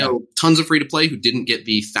 I know tons of free to play who didn't get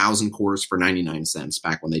the 1,000 cores for 99 cents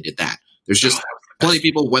back when they did that. There's just plenty of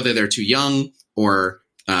people, whether they're too young or,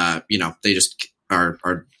 they just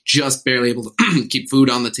are just barely able to keep food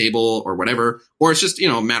on the table or whatever, or it's just,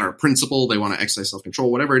 a matter of principle. They want to exercise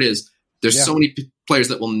self-control, whatever it is. There's so many players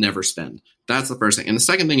that will never spend. That's the first thing. And the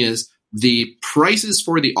second thing is the prices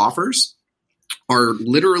for the offers are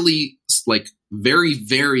literally like very,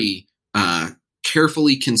 very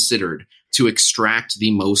carefully considered to extract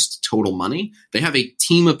the most total money. They have a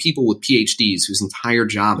team of people with PhDs whose entire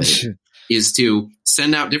job is to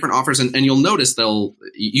send out different offers. And you'll notice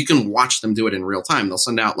you can watch them do it in real time. They'll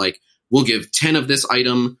send out like, we'll give 10 of this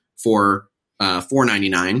item for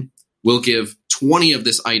 $4.99. We'll give 20 of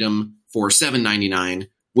this item for $7.99.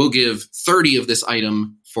 We'll give 30 of this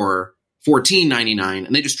item for $14.99.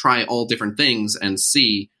 And they just try all different things and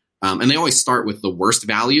see. And they always start with the worst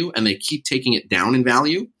value and they keep taking it down in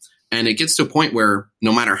value. And it gets to a point where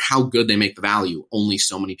no matter how good they make the value, only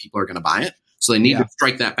so many people are going to buy it. So they need to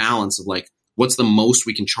strike that balance of like, what's the most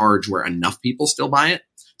we can charge where enough people still buy it?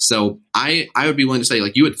 So I would be willing to say,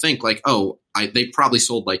 like, you would think like, they probably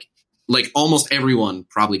sold like almost everyone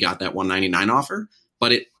probably got that $1.99 offer.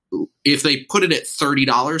 But if they put it at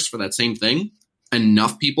 $30 for that same thing,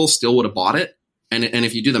 enough people still would have bought it. And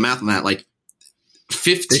if you do the math on that, like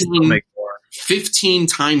 15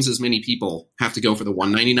 times as many people have to go for the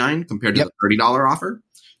 $1.99 compared to the $30 offer.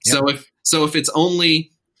 Yep. So if it's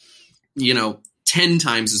only, 10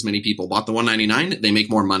 times as many people bought the $1.99, they make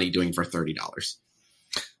more money doing it for $30.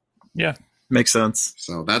 Yeah. Makes sense.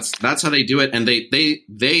 So that's how they do it. And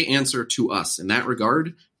they answer to us in that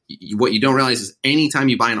regard. What you don't realize is anytime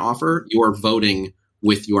you buy an offer, you are voting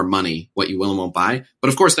with your money, what you will and won't buy. But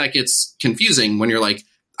of course that gets confusing when you're like,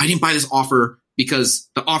 I didn't buy this offer because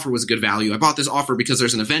the offer was a good value. I bought this offer because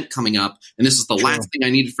there's an event coming up and this is the last thing I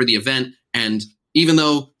needed for the event. And even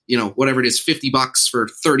though, whatever it is, $50 for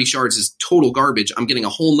 30 shards is total garbage, I'm getting a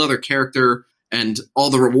whole nother character and all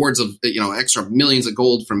the rewards of, extra millions of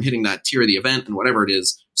gold from hitting that tier of the event and whatever it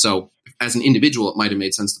is. So as an individual, it might have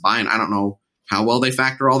made sense to buy. And I don't know how well they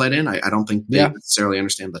factor all that in. I don't think they necessarily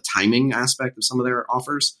understand the timing aspect of some of their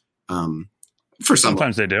offers. For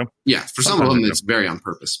sometimes they do. Yeah. For some of them, it's very on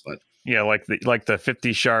purpose, but. Yeah, like the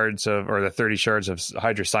 50 shards or the 30 shards of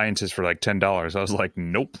Hydra Scientist for like $10. I was like,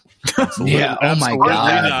 nope. Yeah. Oh my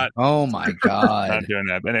god. Not. Oh my god. Not doing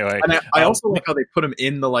that. But anyway, and I also like how they put them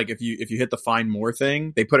in the like if you hit the find more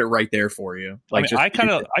thing, they put it right there for you. Like I kind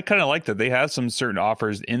of like that they have some certain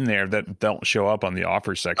offers in there that don't show up on the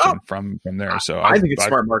offer section from there. So I think it's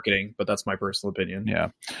smart marketing, but that's my personal opinion. Yeah.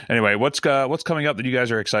 Anyway, what's coming up that you guys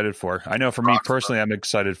are excited for? I know for me personally, I'm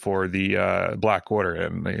excited for the Black Order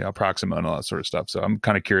and the Proxima and all that sort of stuff. So I'm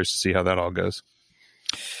kind of curious to see how that all goes.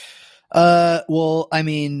 Well, I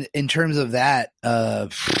mean, in terms of that, I'm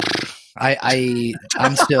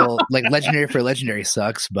still like legendary for legendary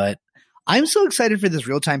sucks, but I'm so excited for this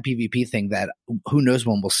real-time PvP thing that who knows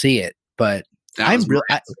when we'll see it, but I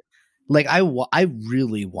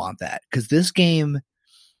really want that because this game,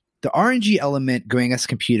 the RNG element going as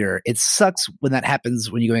computer, it sucks when that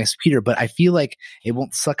happens when you go as computer, but I feel like it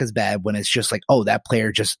won't suck as bad when it's just like, oh, that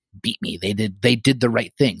player just beat me. They did the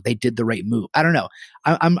right thing. They did the right move. I don't know.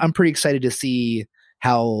 I'm pretty excited to see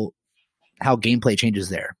how gameplay changes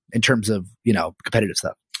there in terms of, competitive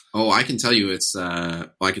stuff. Oh, I can tell you I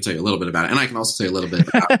can tell you a little bit about it. And I can also tell you a little bit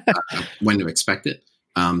about when to expect it.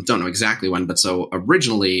 Don't know exactly when, but so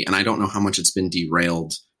originally, and I don't know how much it's been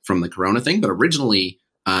derailed from the Corona thing, but originally,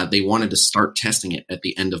 they wanted to start testing it at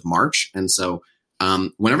the end of March. And so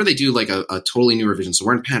whenever they do like a totally new revision, so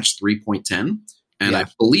we're in patch 3.10, and I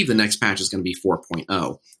believe the next patch is going to be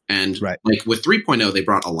 4.0. And like with 3.0, they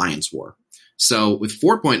brought Alliance War. So with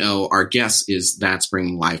 4.0, our guess is that's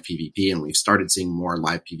bringing live PvP, and we've started seeing more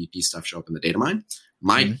live PvP stuff show up in the data mine.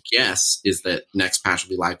 My guess is that next patch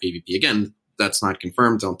will be live PvP. Again, that's not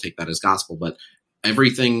confirmed. Don't take that as gospel, but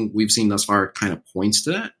everything we've seen thus far kind of points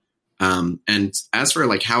to that. And as for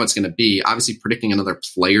like how it's going to be, obviously predicting another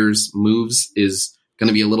player's moves is going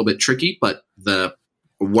to be a little bit tricky, but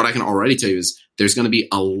what I can already tell you is there's going to be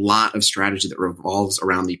a lot of strategy that revolves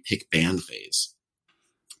around the pick ban phase.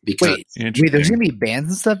 Because wait, there's going to be bans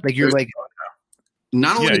and stuff? Like you're like,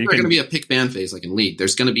 not only is there going to be a pick ban phase like in League,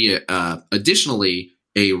 there's going to be additionally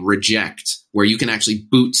a reject where you can actually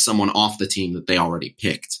boot someone off the team that they already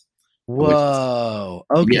picked. Whoa.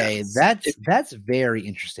 Okay, that's very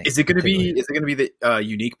interesting. Is it going to be the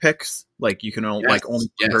unique picks? Like you can only only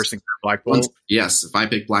one person can Black Bolt? Yes, if I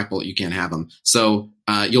pick Black Bolt, you can't have them. So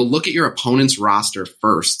you'll look at your opponent's roster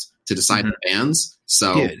first to decide the bans.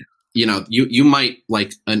 So you might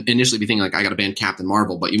like initially be thinking like, I got to ban Captain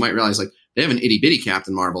Marvel, but you might realize like they have an itty bitty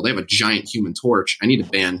Captain Marvel. They have a giant Human Torch. I need to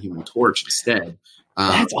ban Human Torch instead.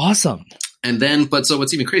 That's awesome. And then, so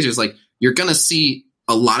what's even crazier is like, you're going to see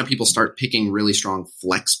a lot of people start picking really strong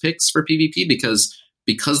flex picks for PvP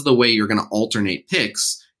because of the way you're going to alternate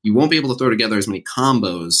picks, you won't be able to throw together as many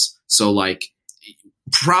combos. So like,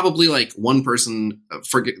 probably like one person,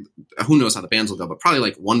 forget who knows how the bans will go, but probably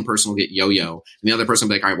like one person will get Yo-Yo and the other person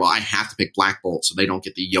will be like, all right, well, I have to pick Black Bolt so they don't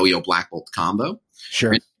get the Yo-Yo Black Bolt combo.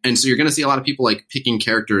 Sure. And so you're going to see a lot of people like picking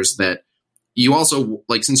characters that you also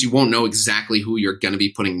like, since you won't know exactly who you're going to be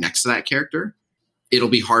putting next to that character, it'll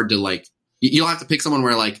be hard to like, you'll have to pick someone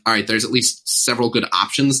where like, all right, there's at least several good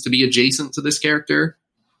options to be adjacent to this character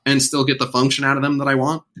and still get the function out of them that I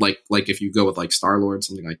want. Like if you go with like Star-Lord,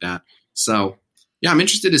 something like that. So yeah, I'm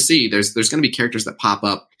interested to see. There's going to be characters that pop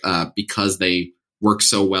up because they work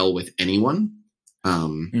so well with anyone.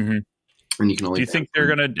 And you can only. Do you think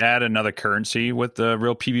they're going to add another currency with the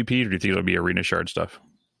real PvP, or do you think it'll be arena shard stuff?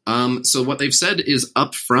 So what they've said is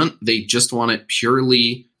up front, they just want it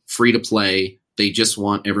purely free to play. They just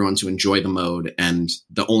want everyone to enjoy the mode, and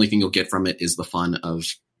the only thing you'll get from it is the fun of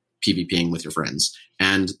PvPing with your friends.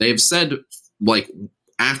 And they've said, like,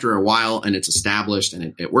 after a while and it's established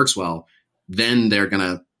and it works well, then they're going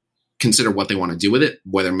to consider what they want to do with it,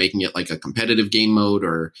 whether making it like a competitive game mode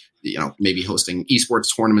or, maybe hosting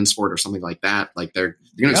esports tournaments for it or something like that. Like they're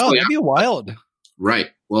going to that'd be wild. Right.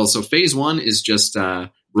 Well, so phase one is just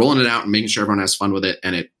rolling it out and making sure everyone has fun with it.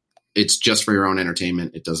 And it's just for your own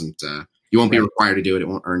entertainment. It doesn't, you won't be required to do it. It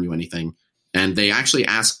won't earn you anything. And they actually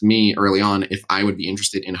asked me early on if I would be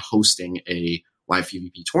interested in hosting a live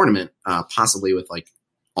PvP tournament, possibly with like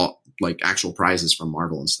actual prizes from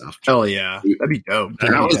Marvel and stuff. Hell yeah. That'd be dope.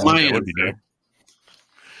 That was my answer.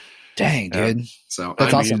 Dang, dude. So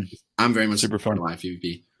that's awesome. I'm very much super fun live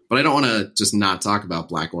PvP, but I don't want to just not talk about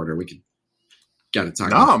Black Order. We got to talk.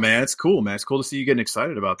 No, man, it's cool, man. It's cool to see you getting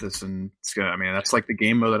excited about this, and it's good. I mean, that's like the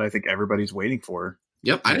game mode that I think everybody's waiting for.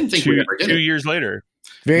 Yep, I didn't think we ever get 2 years later.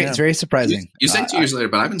 It's very surprising. You say 2 years later,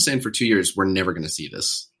 but I've been saying for 2 years we're never going to see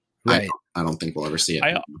this. Right. I don't think we'll ever see it.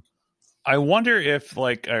 I wonder if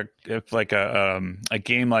a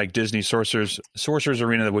game like Disney Sorcerer's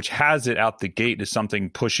Arena, which has it out the gate, is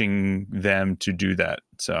something pushing them to do that.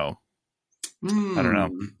 So I don't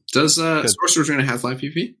know. Does Sorcerer's Arena have live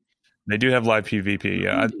PvP? They do have live PvP,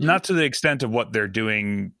 yeah. Not to the extent of what they're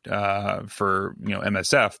doing for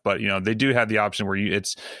MSF, but they do have the option where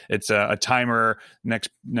it's a timer. Next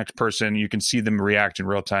person, you can see them react in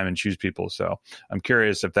real time and choose people. So I'm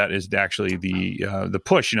curious if that is actually the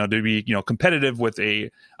push, to be competitive with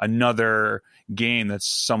another game that's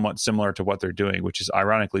somewhat similar to what they're doing, which is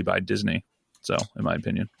ironically by Disney. So in my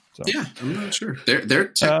opinion. So. Yeah, I'm not sure. They're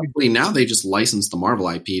technically now they just licensed the Marvel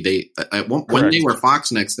IP. They when they were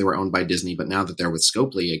Fox Next, they were owned by Disney, but now that they're with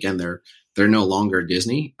Scopely again, they're no longer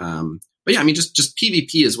Disney. But yeah, I mean, just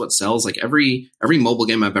PvP is what sells. Like every mobile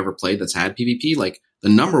game I've ever played that's had PvP, like the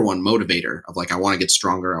number one motivator of like I want to get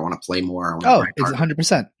stronger, I want to play more. It's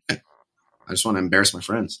 100%. I just want to embarrass my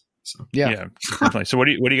friends. So yeah, definitely. So what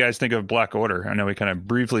do you guys think of Black Order? I know we kind of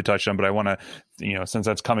briefly touched on, but I want to, since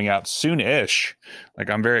that's coming out soon-ish,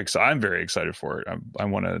 like I'm very excited for it. I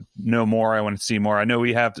want to know more. I want to see more. I know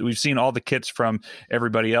we've seen all the kits from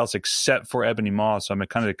everybody else except for Ebony Maw, so I'm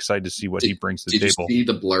kind of excited to see what he brings to the table. Did you see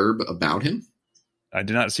the blurb about him? I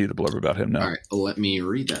did not see the blurb about him. No. All right, well, let me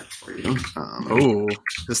read that for you. Is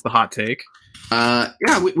this the hot take?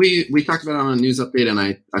 Yeah, we talked about it on a news update, and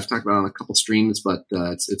I've talked about it on a couple streams. But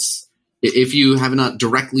it's if you have not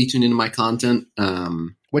directly tuned into my content,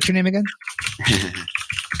 what's your name again?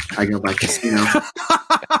 I go by Casino.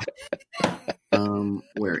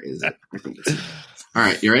 Where is it? I think it's all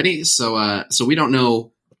right. You ready? So we don't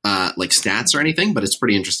know like stats or anything, but it's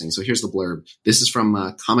pretty interesting. So here's the blurb. This is from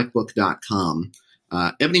comicbook.com.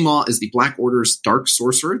 Ebony Maw is the Black Order's dark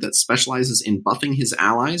sorcerer that specializes in buffing his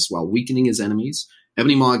allies while weakening his enemies.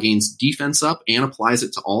 Ebony Maw gains defense up and applies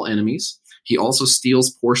it to all enemies. He also steals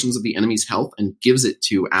portions of the enemy's health and gives it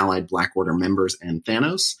to allied Black Order members and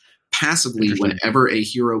Thanos. Passively, whenever a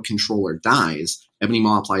hero controller dies, Ebony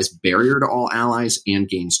Maw applies barrier to all allies and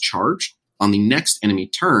gains charge. On the next enemy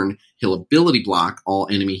turn, he'll ability block all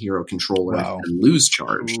enemy hero controllers and lose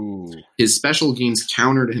charge. Ooh. His special gains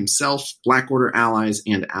counter to himself, Black Order allies,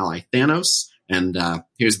 and ally Thanos. And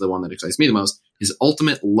here's the one that excites me the most. His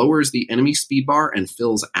ultimate lowers the enemy speed bar and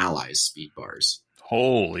fills allies' speed bars.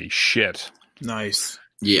 Holy shit. Nice.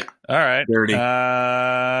 Yeah. All right. Dirty.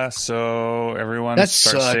 So everyone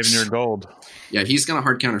start saving your gold. Yeah, he's going to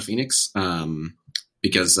hard counter Phoenix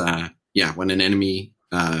because, when an enemy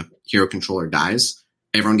hero controller dies,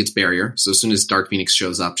 everyone gets barrier. So as soon as Dark Phoenix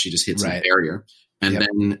shows up, she just hits the barrier. And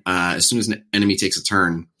then as soon as an enemy takes a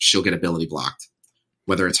turn, she'll get ability blocked.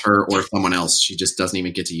 Whether it's her or someone else, she just doesn't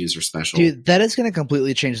even get to use her special. Dude, that is going to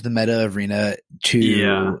completely change the meta of Arena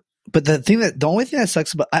to But the only thing that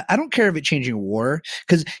sucks about I don't care if it's changing war,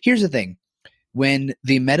 because here's the thing. When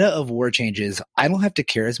the meta of war changes, I don't have to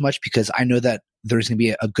care as much because I know that there's going to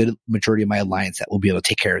be a good majority of my alliance that will be able to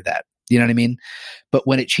take care of that. You know what I mean? But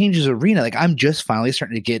when it changes Arena, like I'm just finally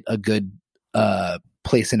starting to get a good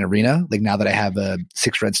place in Arena. Like now that I have a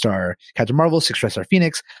 6 red star Captain Marvel, 6 red star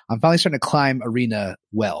Phoenix, I'm finally starting to climb Arena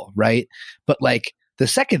well, right? But like the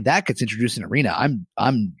second that gets introduced in Arena,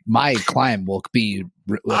 my climb will be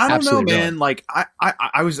I don't know, man. Like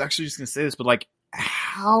I was actually just gonna say this, but like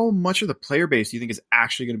how much of the player base do you think is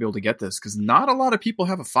actually going to be able to get this? Because not a lot of people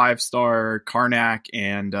have a 5-star Karnak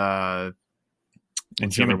and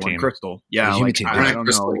Human Team. Crystal. Yeah, Human Team. I don't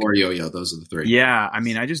Crystal or Yo-Yo. Those are the 3. Yeah, I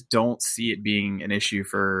mean, I just don't see it being an issue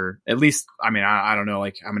for at least. I mean, I don't know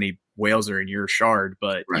like how many whales are in your shard,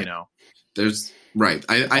 but you know, there's I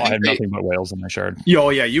have nothing but whales in my shard. Oh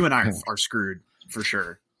yeah, you and I are screwed for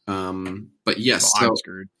sure. But yes, I'm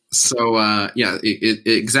screwed. So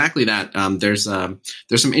exactly that. There's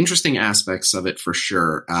some interesting aspects of it for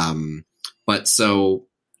sure. But so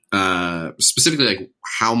specifically, like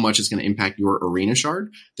how much it's going to impact your Arena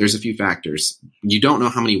shard. There's a few factors. You don't know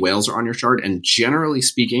how many whales are on your shard, and generally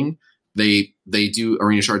speaking, they do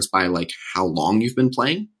Arena shards by like how long you've been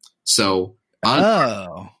playing. So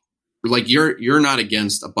like you're not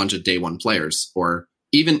against a bunch of day one players, or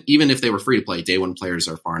even if they were free to play, day one players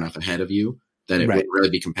are far enough ahead of you that it would really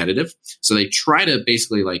be competitive. So they try to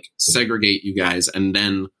basically like segregate you guys and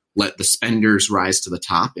then let the spenders rise to the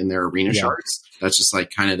top in their Arena shards. That's just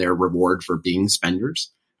like kind of their reward for being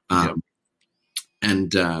spenders. So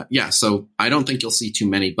I don't think you'll see too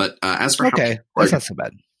many, but as for that's not so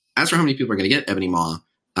bad. As for how many people are going to get Ebony Maw,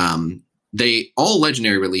 all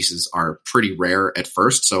legendary releases are pretty rare at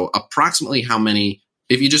first. So approximately how many,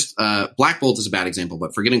 if you just, Black Bolt is a bad example,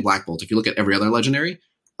 but forgetting Black Bolt, if you look at every other legendary,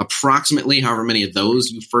 approximately however many of those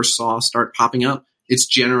you first saw start popping up, it's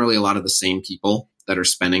generally a lot of the same people that are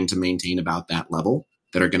spending to maintain about that level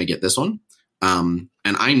that are going to get this one. And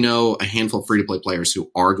I know a handful of free-to-play players who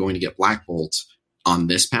are going to get Black Bolt on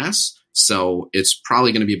this pass. So it's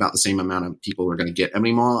probably going to be about the same amount of people who are going to get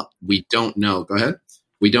Ebony Maw. We don't know. Go ahead.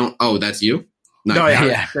 We don't. Oh, that's you? No,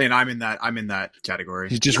 yeah. Saying I'm in that category.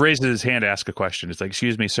 He just raises his hand to ask a question. It's like,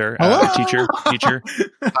 excuse me, sir. Teacher.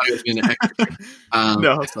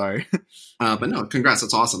 No, sorry. But no, congrats.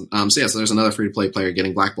 That's awesome. So there's another free-to-play player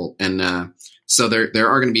getting Black Bolt. And so there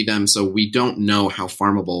are going to be them. So we don't know how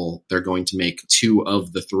farmable they're going to make 2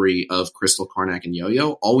 of the 3 of Crystal, Karnak, and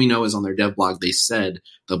Yo-Yo. All we know is on their dev blog, they said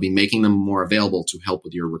they'll be making them more available to help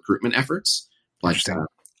with your recruitment efforts. But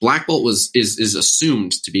Black Bolt is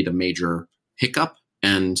assumed to be the major hiccup,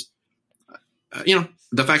 and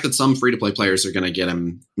the fact that some free-to-play players are going to get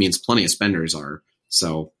him means plenty of spenders are.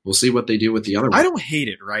 So we'll see what they do with the other one. I don't hate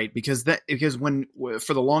it, right? Because when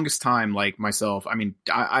for the longest time, like myself, I mean,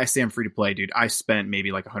 I say I'm free to play, dude. I spent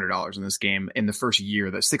maybe like $100 in this game in the first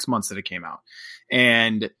year, the 6 months that it came out,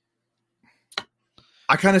 and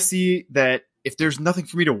I kind of see that if there's nothing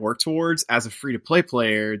for me to work towards as a free to play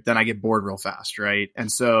player, then I get bored real fast, right?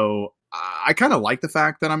 And so I kind of like the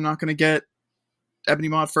fact that I'm not going to get Ebony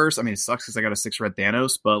Maw first. I mean, it sucks because I got a 6 red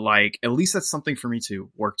Thanos, but like at least that's something for me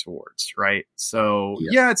to work towards, right? So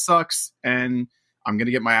yeah it sucks, and I'm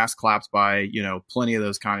gonna get my ass clapped by plenty of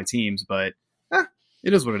those kind of teams, but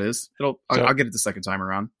it is what it is. I'll get it the second time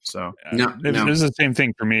around. So this is the same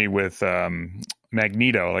thing for me with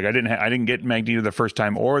Magneto. Like I didn't get Magneto the first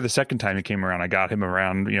time or the second time he came around. I got him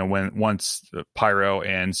around once Pyro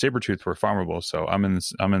and Sabretooth were farmable. So I'm in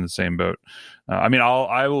the same boat. I mean,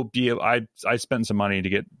 I spent some money to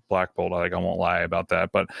get Black Bolt. I won't lie about that,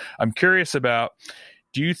 but I'm curious about.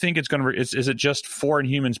 Do you think it's going to? Is it just 4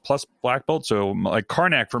 Inhumans plus Black Bolt? So like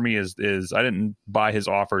Karnak for me is I didn't buy his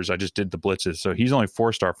offers. I just did the blitzes. So he's only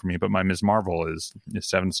 4-star for me, but my Ms. Marvel is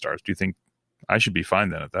 7 stars. Do you think I should be fine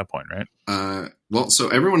then at that point, right? Well, so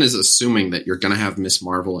everyone is assuming that you're going to have Ms.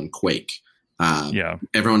 Marvel and Quake.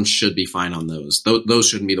 Everyone should be fine on those. Those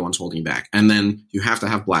shouldn't be the ones holding you back. And then you have to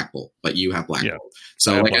have Black Bolt, but you have Black Bolt.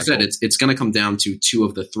 So like I said, it's going to come down to 2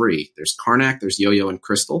 of the 3. There's Karnak, there's Yo-Yo, and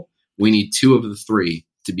Crystal. We need 2 of the 3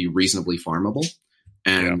 to be reasonably farmable.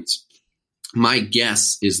 And my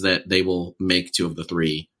guess is that they will make 2 of the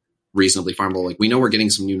 3 reasonably farmable. Like we know we're getting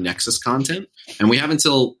some new Nexus content, and we have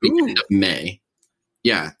until the end of May.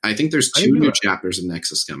 Yeah, I think there's 2 new chapters of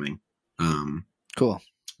Nexus coming. Cool.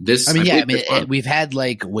 This, we've had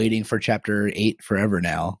like waiting for chapter 8 forever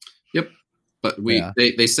now. Yep. But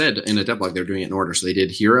they said in a devlog they're doing it in order. So they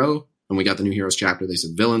did Hero, and we got the new Heroes chapter. They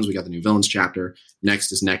said Villains, we got the new Villains chapter.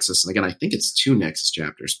 Next is Nexus, and again, I think it's 2 Nexus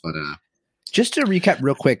chapters. But just to recap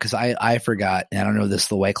real quick, because I forgot, and I don't know if this is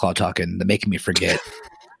the White Claw talking, that making me forget.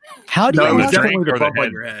 How do you unlock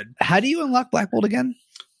your head? How do you unlock Black Bolt again?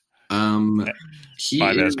 5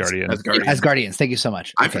 Asgardians. Asgardians. Thank you so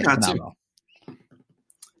much. I forgot to.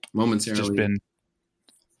 Momentarily.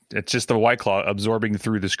 It's just the White Claw absorbing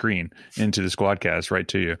through the screen into the Squadcast right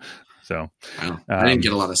to you. So I didn't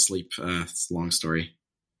get a lot of sleep. It's a long story.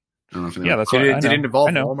 I don't know if that's did it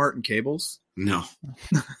involve Walmart and cables? No.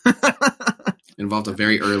 It involved a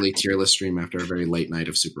very early tier list stream after a very late night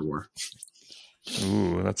of Super War.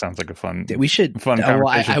 Ooh, that sounds like a fun. We should fun.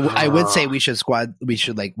 I would say we should squad. We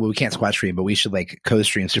should we can't squad stream, but we should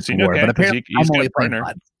co-stream Super War. But apparently, I'm only playing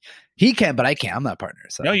VOD. He can, but I can't. I'm not a partner.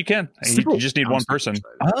 So. No, you can. You just need one person.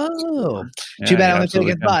 Oh, too bad I only play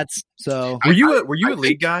against bots. So were you a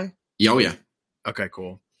league guy? Oh yeah. Okay,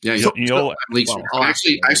 cool. Yeah, I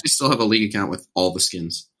actually still have a league account with all the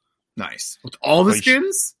skins. Nice. With all the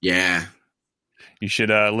skins? Yeah. You should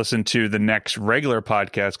listen to the next regular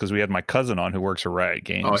podcast because we had my cousin on who works for Riot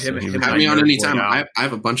Games. Oh, have me on anytime. I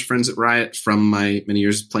have a bunch of friends at Riot from my many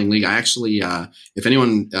years playing League. I actually, if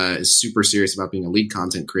anyone is super serious about being a League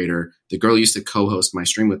content creator, the girl who used to co-host my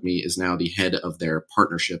stream with me is now the head of their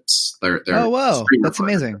partnerships. Oh, wow. That's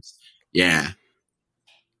amazing. Yeah.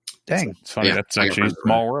 Dang. It's funny. Yeah, that's actually a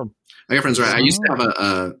small world. I got friends Riot. I used to have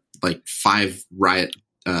a 5 Riot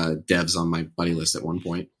devs on my buddy list at one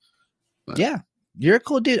point. But. Yeah. You're a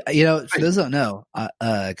cool dude. For those who don't know,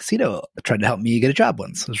 Casino tried to help me get a job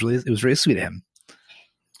once. It was really sweet of him.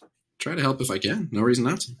 Try to help if I can. No reason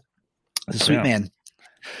not to. Sweet man.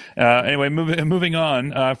 Anyway, moving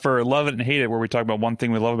on for Love It and Hate It, where we talk about one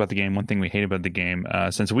thing we love about the game, one thing we hate about the game.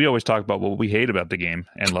 Since we always talk about what we hate about the game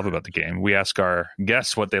and love about the game, we ask our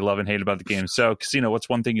guests what they love and hate about the game. So, Casino, what's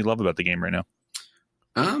one thing you love about the game right now?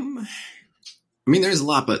 There's a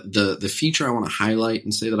lot, but the feature I want to highlight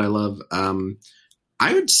and say that I love,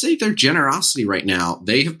 I would say their generosity right now.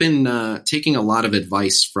 They have been taking a lot of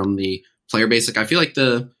advice from the player base. I feel like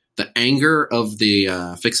the anger of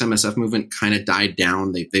the Fix MSF movement kind of died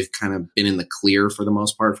down. They've kind of been in the clear for the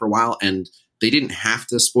most part for a while, and they didn't have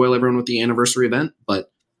to spoil everyone with the anniversary event,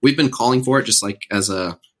 but we've been calling for it just as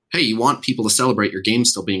hey, you want people to celebrate your game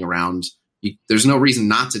still being around. There's no reason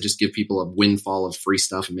not to just give people a windfall of free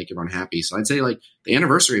stuff and make everyone happy. So I'd say the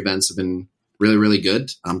anniversary events have been really, really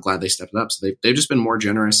good. I'm glad they stepped it up. So they've just been more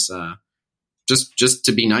generous, just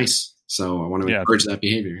to be nice. So I want to encourage that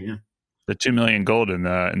behavior. Yeah. The 2 million gold in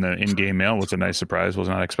the in-game mail was a nice surprise. Was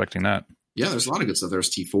not expecting that. Yeah, there's a lot of good stuff. There's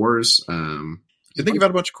T4s. You think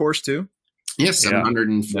about a bunch of cores too? Yeah,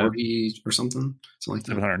 740 or something like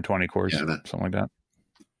that. 720 cores, something like that.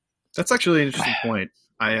 That's actually an interesting point.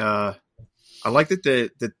 I like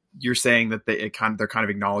that you're saying that they're kind of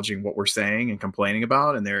acknowledging what we're saying and complaining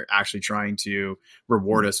about, and they're actually trying to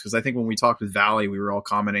reward us. Because I think when we talked with Valley, we were all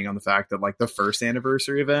commenting on the fact that the first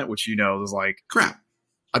anniversary event, which was crap.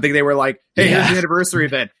 I think they were like, hey, here's the anniversary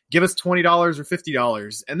event. Give us $20 or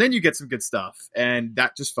 $50, and then you get some good stuff. And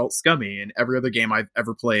that just felt scummy. And every other game I've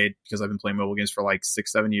ever played, because I've been playing mobile games for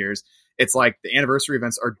 6-7 years, it's the anniversary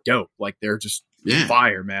events are dope. They're just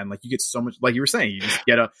fire, man. You get so much, like you were saying, you just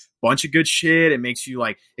get a bunch of good shit. It makes you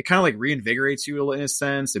it kind of reinvigorates you in a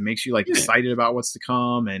sense. It makes you excited about what's to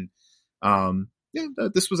come. And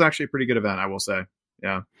this was actually a pretty good event, I will say.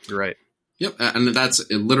 Yeah, you're right. Yep, and that's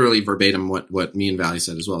literally verbatim what me and Valley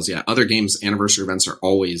said as well. Is other games anniversary events are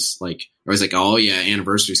always oh yeah,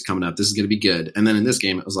 anniversary's coming up. This is going to be good. And then in this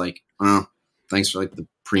game, it was oh, thanks for the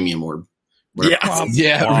premium orb. Yeah.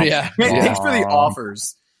 Thanks for the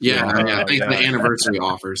offers. Yeah, thanks for the anniversary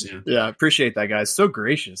offers. Yeah, yeah, appreciate that, guys. So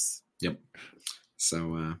gracious. Yep.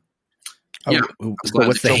 So, so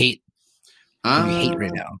what's the hate? What do you hate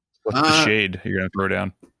right now? What's the shade you're going to throw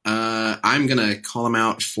down? I'm going to call him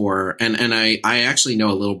out for, and I actually know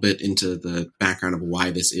a little bit into the background of why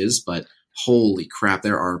this is, but holy crap,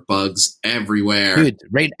 there are bugs everywhere. Dude,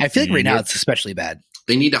 I feel like right now it's especially bad.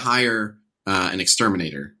 They need to hire an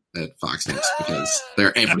exterminator at Fox News because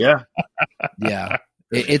they're everywhere. Yeah.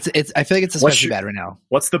 It's I feel like it's especially bad right now.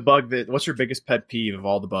 What's your biggest pet peeve of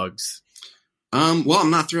all the bugs? Well,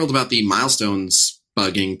 I'm not thrilled about the milestones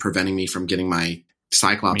bugging, preventing me from getting my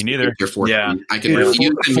Cyclops. Me neither. Yeah, I could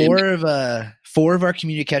four of our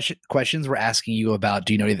community questions were asking you about.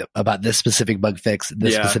 Do you know about this specific bug fix?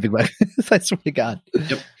 Specific bug. I swear to God.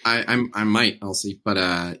 Yep, I might. I'll see. But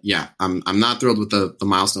I'm not thrilled with the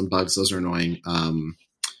milestone bugs. Those are annoying.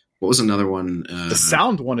 What was another one? The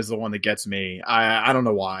sound one is the one that gets me. I don't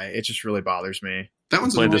know why. It just really bothers me. That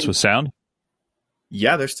one's played this with sound.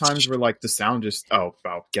 Yeah, there's times where like the sound just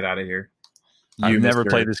get out of here. I've never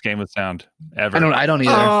played this game with sound ever. I don't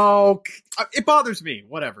either. Oh, it bothers me.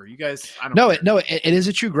 Whatever, you guys. I don't. No, it is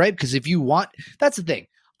a true gripe because if you want, that's the thing.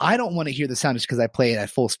 I don't want to hear the sound just because I play it at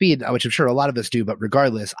full speed, which I'm sure a lot of us do. But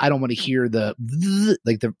regardless, I don't want to hear the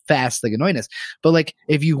fast annoyingness. But like,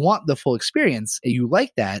 if you want the full experience and you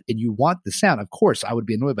like that and you want the sound, of course, I would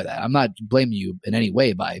be annoyed by that. I'm not blaming you in any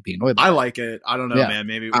way by being annoyed by I that. like it. I don't know, man.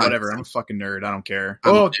 Maybe whatever. I'm a fucking nerd. I don't care.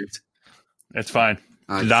 It's fine.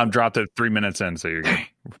 Dom dropped it 3 minutes in, so you're good.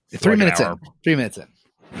 3 minutes in. 3 minutes in.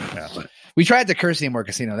 Yeah. We tried to curse anymore,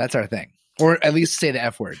 Casino. That's our thing. Or at least say the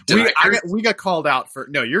F word. We got called out for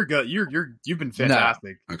no. You're good. You've been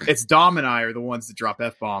fantastic. No. Okay. It's Dom and I are the ones that drop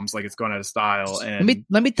F-bombs like it's going out of style. And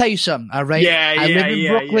let me tell you something. All right. I live in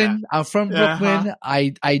Brooklyn. I'm from Brooklyn.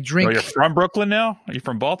 I drink. Oh, you're from Brooklyn now? Are you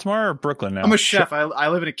from Baltimore or Brooklyn now? I'm a chef. I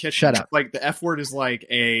live in a kitchen. Shut up. Like the F word is like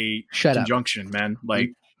a conjunction, man. Like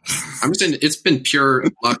I'm just saying it's been pure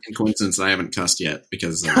luck and coincidence that I haven't cussed yet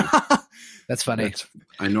because that's funny.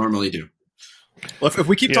 I normally do. Well, if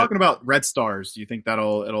we keep talking about red stars, do you think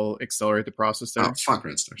it'll accelerate the process there? Oh, fuck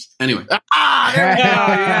red stars. Anyway. There we go.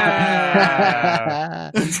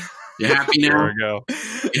 Yeah. You happy now? There we go.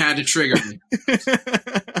 You had to trigger me.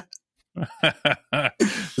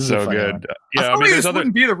 So good. I mean, this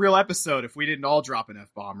wouldn't be the real episode if we didn't all drop an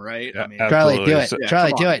F-bomb, right? Yeah, I mean, Charlie, do it.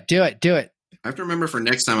 Charlie, do it. I have to remember for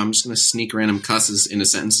next time, I'm just going to sneak random cusses into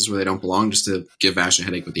sentences where they don't belong just to give Vash a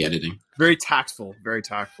headache with the editing. Very tactful. Very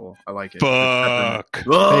tactful. I like it. Fuck. There you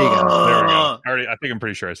go. There we go. I think I'm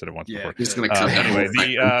pretty sure I said it once before. He's going to cut that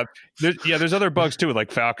anyway, there's other bugs too,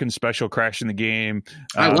 like Falcon special crashing the game.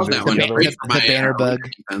 I love that one. The banner bug.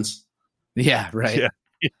 Defense. Yeah, right.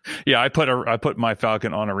 Yeah. I put my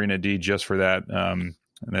Falcon on Arena D just for that. And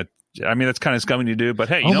that. I mean, that's kind of scummy to do, but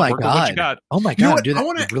hey, work with what you got. Oh my God. I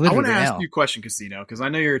want to ask you a question, Casino, because I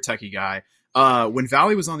know you're a techie guy. When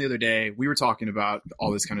Valley was on the other day, we were talking about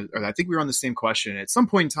all this or I think we were on the same question. At some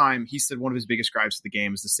point in time, he said one of his biggest gripes of the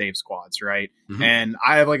game is the save squads, right? Mm-hmm. And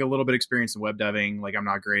I have like a little bit of experience in web deving. Like I'm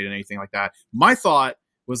not great at anything like that. My thought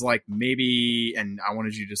was like maybe, and I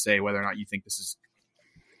wanted you to say whether or not you think this is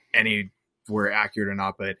anywhere accurate or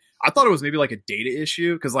not, but I thought it was maybe like a data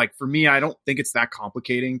issue because like for me, I don't think it's that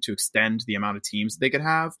complicating to extend the amount of teams they could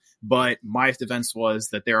have. But my defense was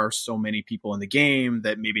that there are so many people in the game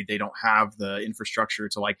that maybe they don't have the infrastructure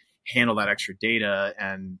to like handle that extra data.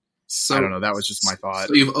 And so I don't know. That was just my thought.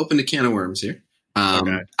 So you've opened a can of worms here.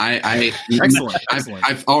 Okay. Excellent.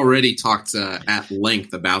 I've already talked at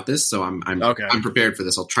length about this, so I'm prepared for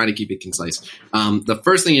this. I'll try to keep it concise. The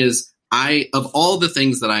first thing is, of all the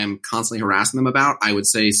things that I am constantly harassing them about, I would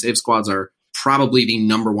say save squads are probably the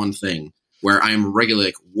number one thing where I am regularly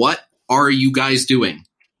like, what are you guys doing?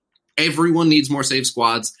 Everyone needs more save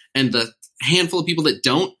squads, and the handful of people that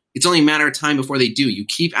don't, it's only a matter of time before they do. You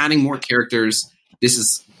keep adding more characters. This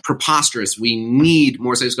is preposterous. We need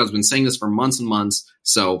more save squads. I've been saying this for months and months,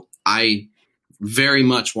 so I very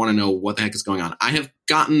much want to know what the heck is going on. I have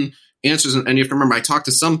gotten answers, and you have to remember, I talked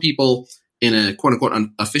to some people in a quote-unquote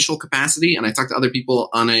official capacity, and I talked to other people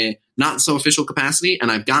on a not-so-official capacity,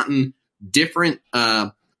 and I've gotten different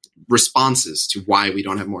responses to why we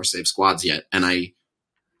don't have more save squads yet. And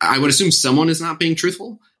I would assume someone is not being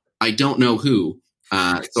truthful. I don't know who.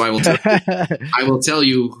 So I will tell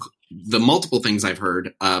you the multiple things I've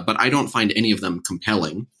heard, but I don't find any of them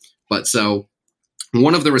compelling. But so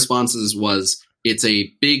one of the responses was, it's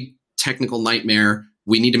a big technical nightmare.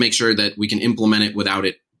 We need to make sure that we can implement it without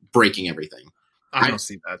it breaking everything. I don't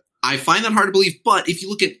see that. I find that hard to believe, but if you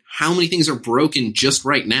look at how many things are broken just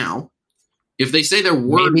right now, if they say they're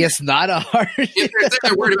worried, maybe it's not a hard. If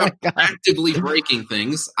they're worried about actively breaking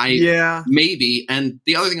things, maybe. And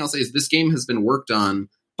the other thing I'll say is this game has been worked on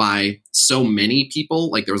by so many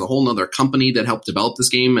people. Like there was a whole nother company that helped develop this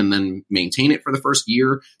game and then maintain it for the first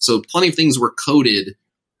year. So plenty of things were coded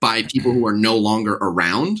by people who are no longer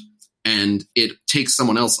around. And it takes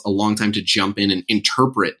someone else a long time to jump in and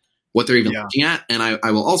interpret what they're even looking at. And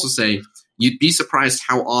I will also say, you'd be surprised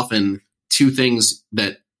how often two things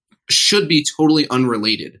that should be totally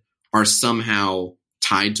unrelated are somehow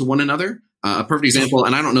tied to one another. A perfect example,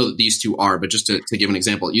 and I don't know that these two are, but just to give an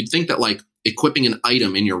example, you'd think that like equipping an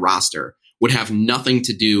item in your roster would have nothing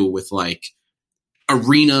to do with like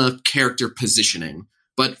arena character positioning.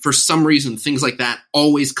 But for some reason, things like that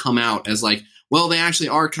always come out as like, well, they actually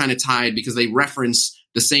are kind of tied because they reference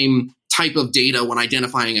the same type of data when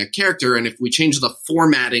identifying a character. And if we change the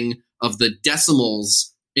formatting of the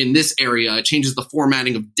decimals in this area, it changes the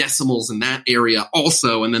formatting of decimals in that area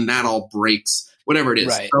also. And then that all breaks, whatever it is.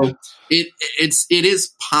 Right. So it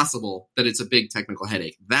is possible that it's a big technical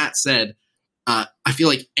headache. That said, I feel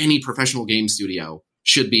like any professional game studio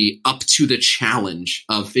should be up to the challenge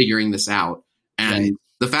of figuring this out. And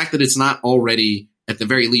the fact that it's not already, at the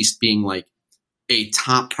very least, being like a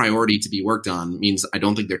top priority to be worked on means I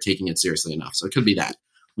don't think they're taking it seriously enough. So it could be that.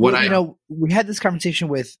 We had this conversation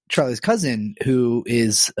with Charlie's cousin, who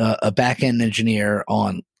is a back-end engineer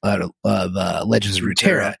on Legends of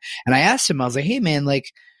Runeterra. And I asked him, I was like, hey man,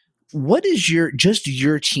 like, what is your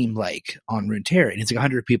team like on Runeterra? And it's like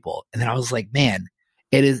 100 people. And then I was like, man,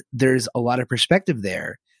 there's a lot of perspective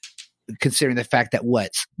there, considering the fact that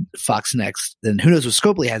Foxnext, and who knows what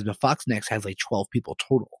Scopely has, but Foxnext has like 12 people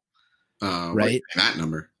total. Right? That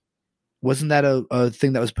number. Wasn't that a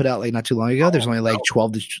thing that was put out like not too long ago? There's only like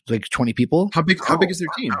 12 to like 20 people. How big is their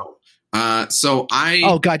team?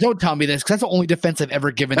 Oh God, don't tell me this, because that's the only defense I've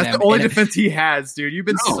ever given them. That's the only defense he has, dude. You've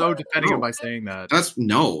been so defending him by saying that.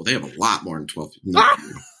 They have a lot more than 12 people.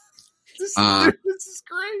 This is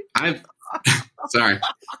great. Sorry.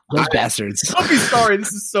 Those bastards. Don't be sorry.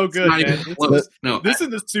 This is so good, man. This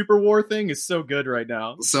and the Super War thing is so good right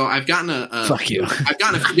now. So I've gotten fuck you. I've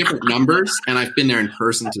gotten a few different numbers, and I've been there in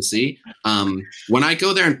person to see. When I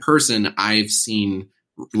go there in person, I've seen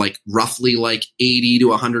like roughly like 80 to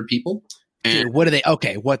 100 people. And dude, what are they?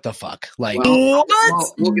 Okay, what the fuck? Like, what?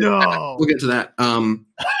 We'll get to that.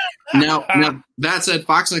 Now that said,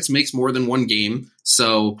 Foxnext makes more than one game,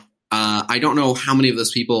 so I don't know how many of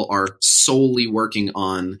those people are solely working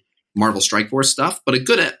on Marvel Strike Force stuff, but a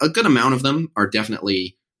good amount of them are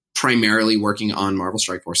definitely primarily working on Marvel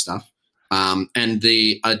Strike Force stuff. And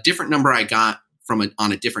a different number I got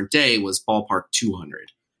on a different day was ballpark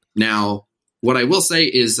 200. Now, what I will say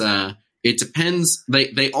is it depends.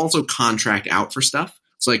 They also contract out for stuff.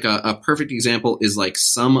 So like a perfect example is like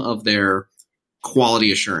some of their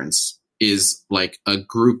quality assurance is like a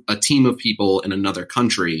team of people in another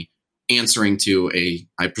country answering to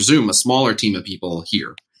I presume, a smaller team of people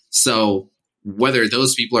here. So whether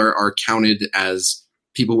those people are counted as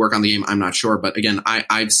people who work on the game, I'm not sure. But again,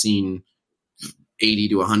 I've seen 80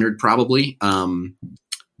 to 100 probably.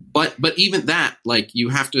 But even that, like, you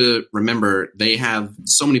have to remember they have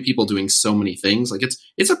so many people doing so many things. Like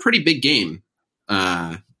it's a pretty big game.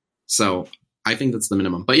 So I think that's the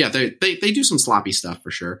minimum. But yeah, they do some sloppy stuff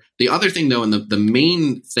for sure. The other thing though, and the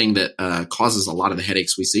main thing that causes a lot of the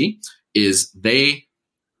headaches we see is they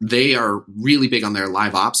are really big on their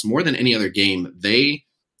live ops more than any other game. They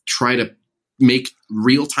try to make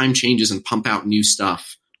real-time changes and pump out new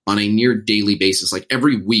stuff on a near daily basis. Like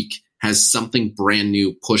every week has something brand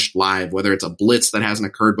new pushed live, whether it's a blitz that hasn't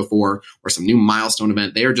occurred before or some new milestone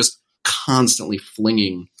event. They are just constantly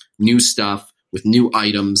flinging new stuff with new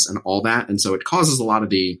items and all that. And so it causes a lot of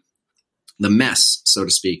the mess, so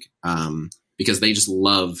to speak, because they just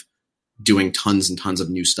love doing tons and tons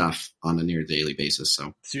of new stuff on a near daily basis.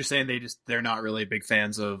 So you're saying they're not really big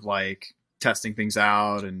fans of like testing things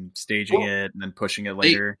out and staging it and then pushing it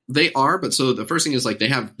later. They are, but so the first thing is like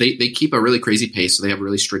they keep a really crazy pace, so they have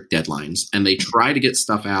really strict deadlines and they try to get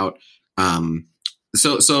stuff out.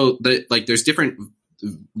 So there's different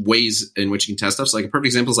ways in which you can test stuff. So like a perfect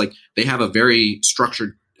example is like they have a very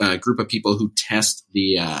structured group of people who test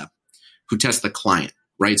the client.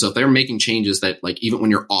 Right. So if they're making changes that like even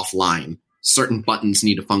when you're offline, certain buttons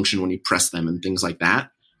need to function when you press them and things like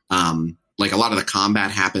that. Like a lot of the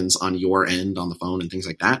combat happens on your end on the phone and things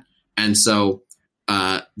like that. And so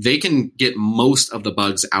they can get most of the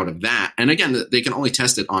bugs out of that. And again, they can only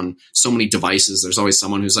test it on so many devices. There's always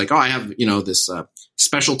someone who's like, oh, I have, this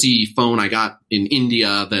specialty phone I got in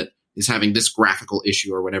India that is having this graphical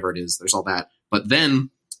issue or whatever it is. There's all that. But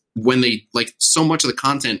then when they like so much of the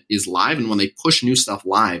content is live and when they push new stuff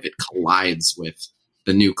live, it collides with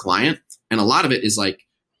the new client. And a lot of it is like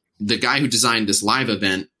the guy who designed this live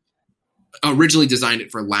event originally designed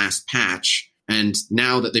it for last patch. And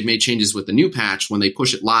now that they've made changes with the new patch, when they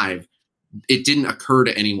push it live, it didn't occur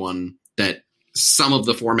to anyone that some of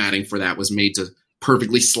the formatting for that was made to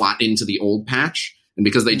perfectly slot into the old patch. And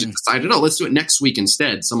because they just decided, let's do it next week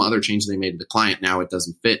instead, some other change they made to the client, now it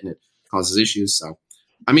doesn't fit and it causes issues. So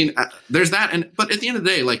I mean, there's that, but at the end of the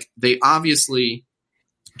day, like they obviously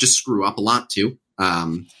just screw up a lot too.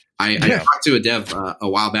 I talked to a dev a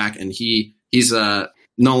while back, and he's no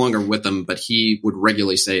longer with them, but he would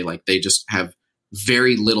regularly say like they just have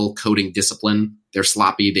very little coding discipline. They're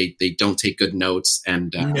sloppy. They don't take good notes,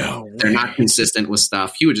 and they're not consistent with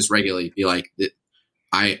stuff. He would just regularly be like,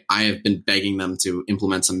 I have been begging them to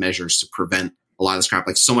implement some measures to prevent a lot of this crap.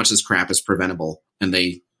 Like so much of this crap is preventable, and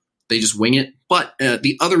they just wing it. But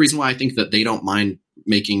the other reason why I think that they don't mind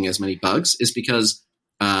making as many bugs is because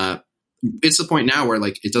it's the point now where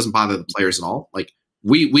like it doesn't bother the players at all. Like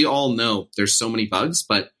we all know there's so many bugs,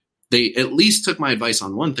 but they at least took my advice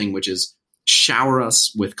on one thing, which is shower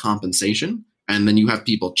us with compensation. And then you have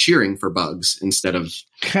people cheering for bugs instead of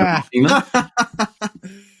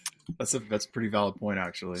That's a pretty valid point,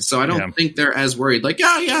 actually. So I don't think they're as worried. Like,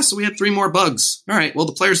 so we had 3 more bugs. All right, well,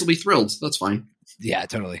 the players will be thrilled. That's fine. Yeah,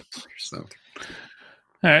 totally. So, all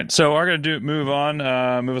right. So we're going to move on.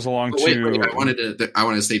 Move us along wait, I wanted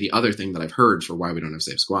to say the other thing that I've heard for why we don't have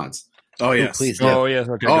safe squads. Oh yes, please. Yeah. Oh yes.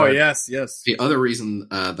 Okay. Oh yes. The other reason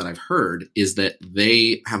that I've heard is that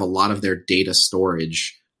they have a lot of their data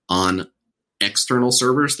storage on external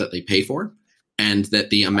servers that they pay for. And that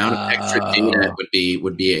the amount of extra data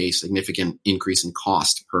would be a significant increase in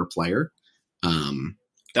cost per player.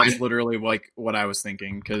 That's literally like what I was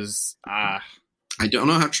thinking, because I don't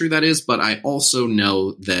know how true that is, but I also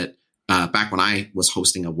know that back when I was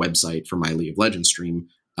hosting a website for my League of Legends stream,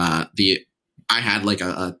 I had like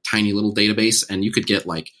a tiny little database, and you could get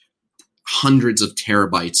like hundreds of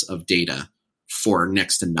terabytes of data for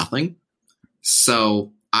next to nothing.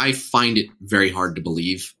 So I find it very hard to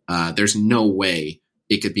believe. There's no way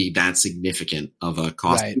it could be that significant of a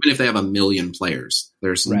cost, even if they have 1 million players.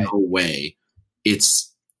 There's no way.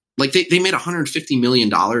 It's like they made $150 million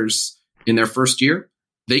in their first year.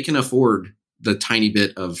 They can afford the tiny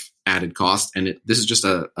bit of added cost, and this is just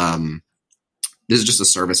a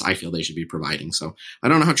service I feel they should be providing. So I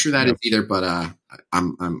don't know how true that is either, but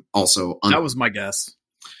I'm also that was my guess.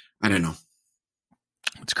 I don't know.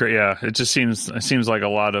 It's great. Yeah, it seems like a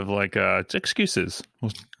lot of like excuses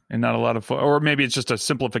and not a lot of, or maybe it's just a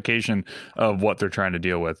simplification of what they're trying to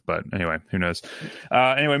deal with. But anyway, who knows?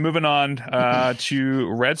 Anyway, moving on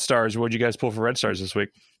to Red Stars. What did you guys pull for Red Stars this week?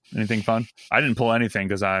 Anything fun? I didn't pull anything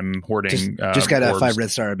because I'm hoarding. Just got a 5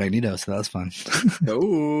 Red Star Magneto, so that was fun.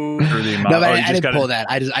 Oh, no, but I didn't pull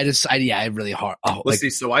that. I really hard. Oh, let's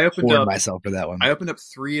see. So I opened up myself for that one. I opened up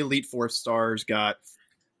 3 Elite 4 stars, got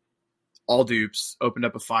all dupes, opened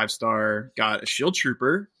up a 5-star, got a Shield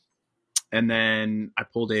Trooper, and then I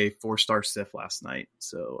pulled a 4-star Sith last night.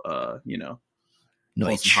 So,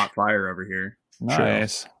 pulling some hot fire over here.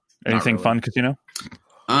 Nice. Anything fun, Casino?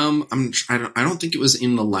 I don't think it was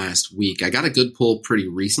in the last week. I got a good pull pretty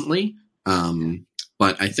recently,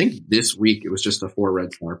 but I think this week it was just a 4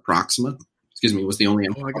 Red Star Proxima. Excuse me, was the only.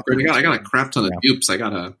 I got a crap ton of dupes. I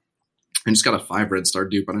just got a 5 Red Star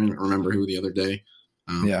dupe. I don't even remember who the other day.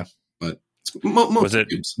 But was it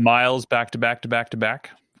dupes. Miles back to back to back to back?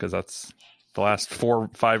 Because that's the last 4,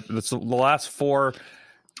 5. That's the last 4,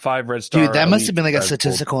 5 Red Star. Dude, that must have been like a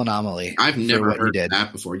statistical anomaly. I've never heard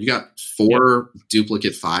that before. You got 4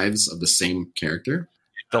 duplicate 5s of the same character.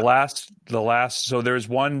 The last. So there's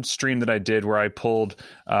one stream that I did where I pulled.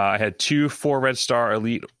 I had 2 4 Red Star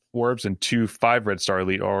Elite orbs and 2 5 Red Star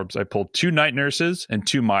Elite orbs. I pulled 2 Night Nurses and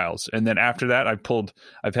 2 Miles, and then after that,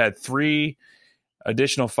 I've had 3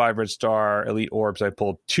 additional 5 Red Star Elite orbs. I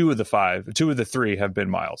pulled 2 of the 5. 2 of the 3 have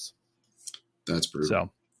been Miles. That's brutal.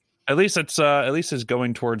 So at least it's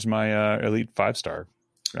going towards my Elite 5-star.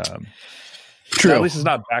 True. At least it's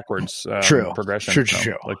not backwards progression.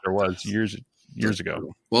 True. Like there was years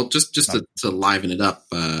ago. Well, just to liven it up,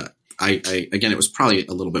 I again, it was probably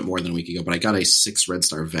a little bit more than a week ago, but I got a 6 Red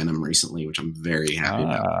Star Venom recently, which I'm very happy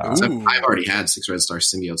about. So I've already had 6 Red Star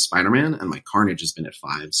Symbiote Spider-Man, and my Carnage has been at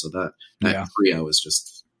 5. So that trio is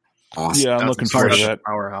just awesome. Yeah, I'm looking forward to that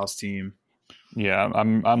powerhouse team. Yeah,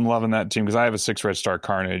 I'm loving that team because I have a 6 Red Star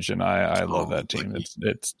Carnage, and I love that team.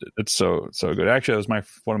 It's so good. Actually, it was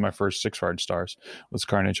one of my first 6 Red Stars was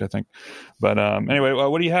Carnage, I think. But anyway,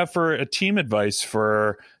 what do you have for a team advice,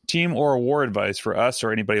 for team or war advice for us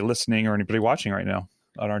or anybody listening or anybody watching right now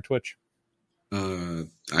on our Twitch? I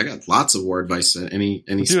got lots of war advice. Any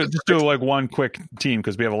just do like one quick team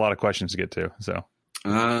because we have a lot of questions to get to. So,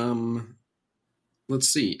 let's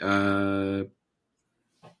see.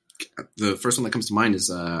 The first one that comes to mind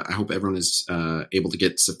is I hope everyone is able to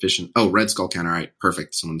get sufficient. Oh, Red Skull counter. All right,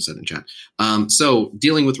 perfect. Someone said in chat. So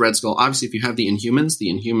dealing with Red Skull, obviously, if you have the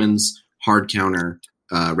Inhumans hard counter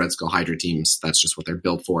Red Skull Hydra teams. That's just what they're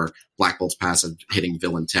built for. Black Bolt's passive hitting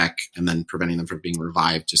villain tech and then preventing them from being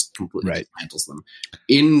revived just completely dismantles them.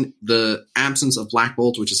 In the absence of Black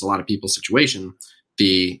Bolt, which is a lot of people's situation,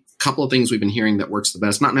 the couple of things we've been hearing that works the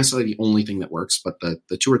best, not necessarily the only thing that works, but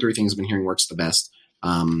the 2 or 3 things I've been hearing works the best.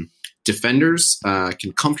 Defenders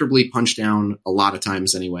can comfortably punch down a lot of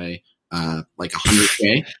times anyway, like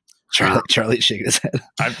 100K. Charlie's shaking his head.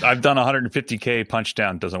 I've done 150K punch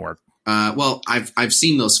down, doesn't work. Well, I've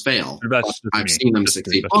seen those fail. I've seen them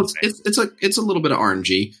succeed. Well, it's a little bit of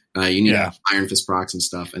RNG. You need Iron Fist procs and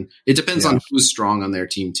stuff, and it depends on who's strong on their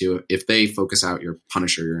team too. If they focus out your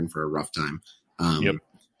Punisher, you're in for a rough time.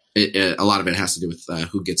 A lot of it has to do with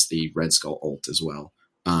who gets the Red Skull ult as well.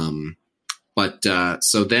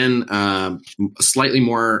 So then slightly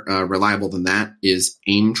more reliable than that is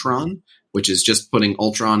Aimtron, which is just putting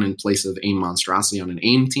Ultron in place of AIM Monstrosity on an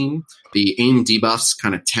AIM team. The AIM debuffs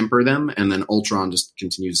kind of temper them, and then Ultron just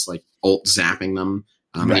continues like ult zapping them.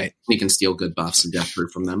 Right. He can steal good buffs and death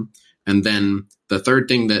proof from them. And then the third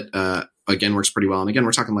thing that again works pretty well, and again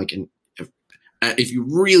we're talking like if you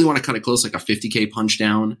really want to cut it close, like a 50k punch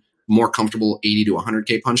down, more comfortable 80 to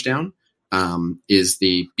 100k punch down, is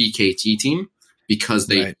the BKT team, because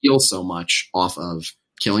they heal so much off of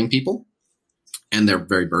killing people, and they're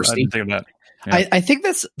very bursty. I didn't think of that. Yeah. I think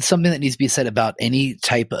that's something that needs to be said about any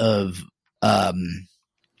type of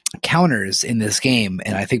counters in this game,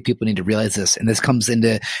 and I think people need to realize this. And this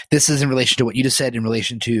is in relation to what you just said, in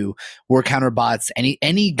relation to war counter bots.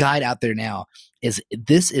 Any guide out there now is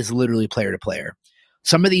literally player to player.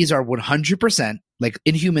 Some of these are 100%. Like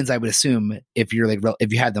Inhumans, I would assume if you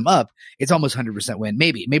had them up, it's almost 100% win.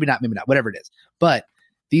 Maybe not, whatever it is. But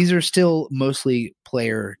these are still mostly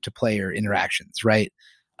player to player interactions, right?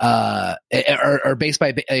 Or based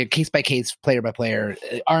by case by case, player by player.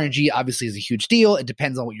 RNG obviously is a huge deal. It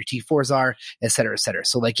depends on what your T4s are, et cetera, et cetera.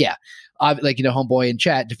 So homeboy in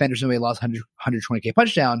chat, Defenders Nobody lost 120k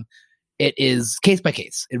punch down. It is case by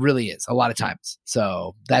case. It really is a lot of times.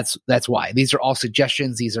 So that's why these are all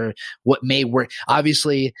suggestions. These are what may work.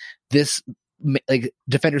 Obviously, this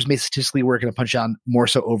defenders may statistically work in a punch down more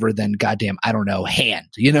so over than goddamn, I don't know, hand.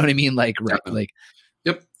 You know what I mean? Like, right. Like,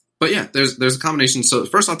 yep. But yeah, there's a combination. So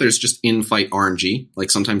first off, there's just in-fight RNG.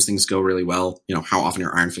 Like sometimes things go really well. You know, how often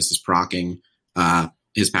your Iron Fist is proccing,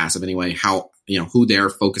 his passive anyway, how, who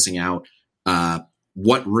they're focusing out,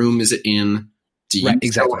 what room is it in? Do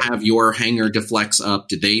you still have your hanger deflects up?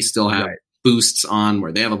 Do they still have boosts on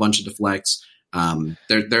where they have a bunch of deflects?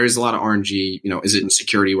 There is a lot of RNG. Is it in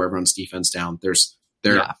security where everyone's defense down? There's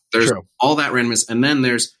all that randomness, and then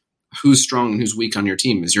there's who's strong and who's weak on your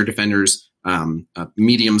team. Is your defenders a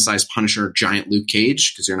medium-sized Punisher, giant Luke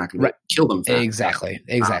Cage? Because you're not going to kill them fast.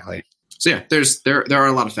 Exactly. So yeah, there are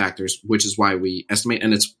a lot of factors, which is why we estimate,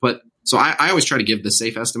 so I always try to give the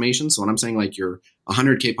safe estimation. So when I'm saying like your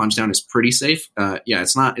 100k punch down is pretty safe,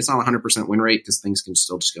 it's not 100% win rate because things can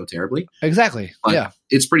still just go terribly. Exactly. But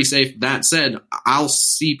it's pretty safe. That said, I'll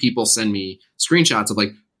see people send me screenshots of like,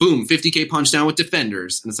 boom, 50k punch down with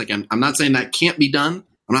defenders, and it's like I'm not saying that can't be done.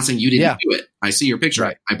 I'm not saying you didn't do it. I see your picture.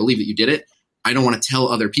 Right. I believe that you did it. I don't want to tell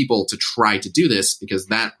other people to try to do this because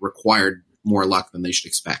that required more luck than they should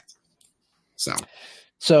expect. So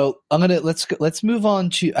let's move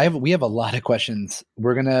on to we have a lot of questions.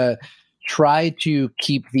 We're gonna try to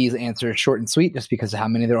keep these answers short and sweet just because of how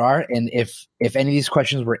many there are. And if any of these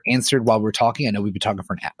questions were answered while we're talking, I know we've been talking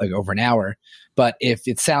for over an hour, but if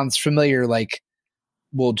it sounds familiar, like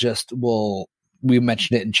we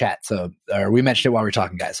mentioned it in chat. Or we mentioned it while we're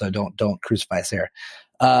talking, guys. So don't crucify us here.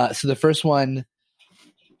 So the first one,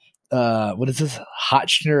 what is this?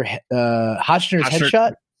 Hotchner's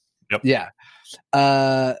headshot. Yep. Yeah.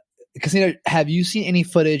 Casino, have you seen any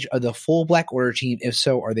footage of the full Black Order team? If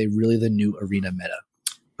so, are they really the new arena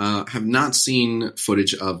meta? Have not seen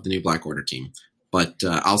footage of the new Black Order team, but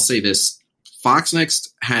I'll say this: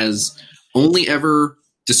 Foxnext has only ever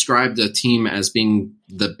described a team as being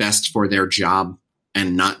the best for their job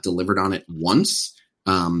and not delivered on it once.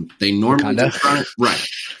 They normally deliver on it, right?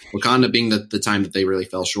 Wakanda being the time that they really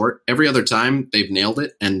fell short. Every other time they've nailed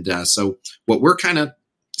it, and so what we're kind of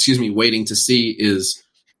waiting to see is,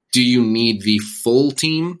 do you need the full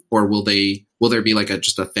team, or will there be like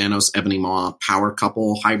just a Thanos Ebony Maw power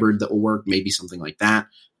couple hybrid that will work? Maybe something like that.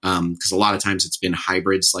 Because a lot of times it's been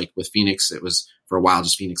hybrids, like with Phoenix, it was for a while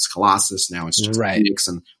just Phoenix Colossus. Now it's just Phoenix,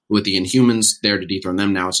 and with the Inhumans there to dethrone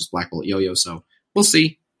them, now it's just Black Bolt Yo-Yo. So we'll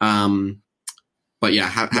see. But yeah,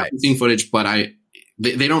 haven't seen footage, but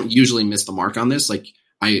they don't usually miss the mark on this. Like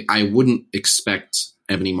I wouldn't expect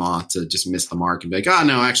Ebony Maw to just miss the mark and be like, oh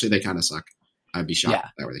no, actually they kind of suck. I'd be shocked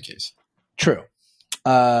if that were the case. True.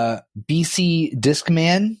 BC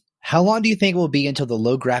Discman, how long do you think it will be until the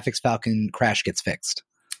low graphics Falcon crash gets fixed?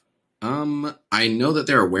 I know that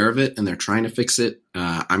they're aware of it and they're trying to fix it.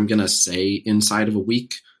 I'm going to say inside of a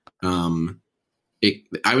week. I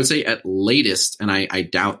would say at latest, and I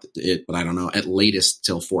doubt it, but I don't know, at latest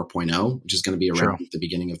till 4.0, which is going to be around the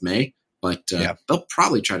beginning of May. But they'll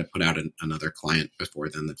probably try to put out another client before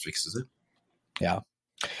then that fixes it. Yeah.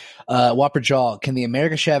 Whopper Jaw, can the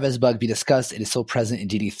America Chavez bug be discussed? It is still present in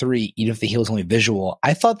DD3, even if the heal is only visual.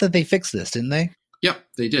 I thought that they fixed this, didn't they? Yep,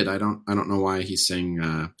 they did. I don't know why he's saying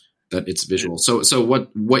that it's visual. So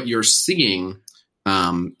what you're seeing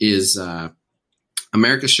is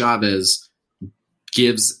America Chavez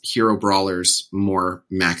gives hero brawlers more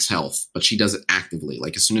max health, but she does it actively.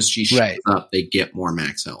 Like as soon as she shows up, they get more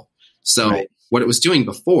max health. So what it was doing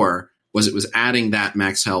before was it was adding that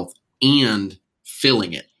max health and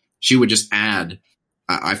filling it. She would just add,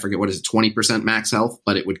 I forget what is it, 20% max health,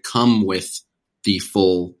 but it would come with the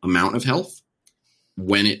full amount of health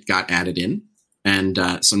when it got added in. And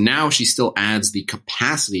so now she still adds the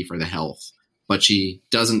capacity for the health, but she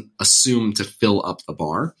doesn't assume to fill up the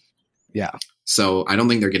bar. Yeah. So I don't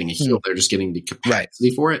think they're getting a heal. They're just getting the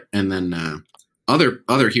capacity for it. And then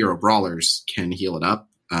other hero brawlers can heal it up.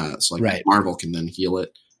 So like Marvel can then heal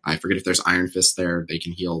it. I forget if there's Iron Fist there. They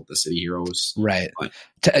can heal the city heroes. Right.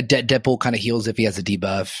 Deadpool kind of heals if he has a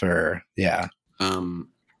debuff or,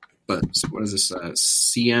 But what is this?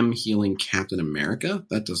 CM healing Captain America?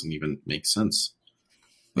 That doesn't even make sense.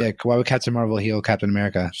 But why would Captain Marvel heal Captain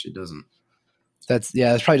America? She doesn't. That's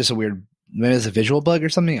probably just a weird, maybe it's a visual bug or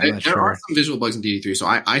something. I'm not sure. There are some visual bugs in DD3. So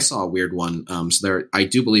I saw a weird one. I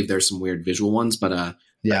do believe there's some weird visual ones, but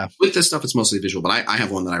with this stuff, it's mostly visual. But I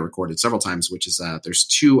have one that I recorded several times, which is there's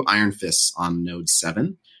 2 Iron Fists on node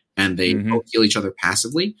 7, and they both heal each other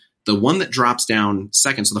passively. The one that drops down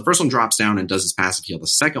second, so the first one drops down and does his passive heal. The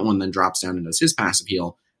second one then drops down and does his passive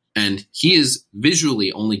heal. And he is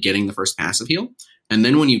visually only getting the first passive heal. And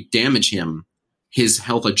then when you damage him, his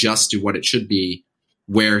health adjusts to what it should be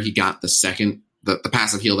where he got the second, the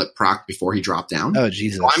passive heal that procced before he dropped down. Oh,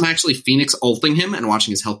 Jesus. So I'm actually Phoenix ulting him and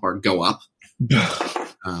watching his health bar go up.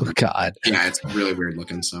 God. Yeah, it's really weird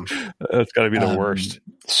looking. So that's got to be the worst.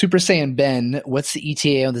 Super Saiyan Ben, what's the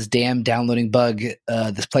ETA on this damn downloading bug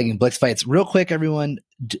that's plaguing Blitz fights? Real quick, everyone.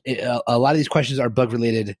 A lot of these questions are bug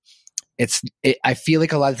related. I feel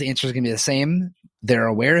like a lot of the answers are going to be the same. They're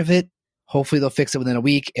aware of it. Hopefully, they'll fix it within a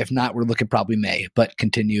week. If not, we're looking probably May. But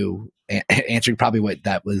continue answering probably what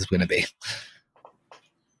that was going to be.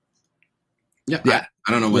 Yeah.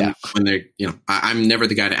 I don't know when they're, I'm never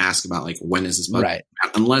the guy to ask about like, when is this bug? Right.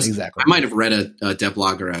 Unless I might have read a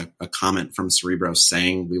devlog or a comment from Cerebro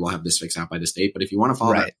saying we will have this fixed out by this date. But if you want to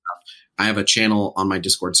follow that stuff, I have a channel on my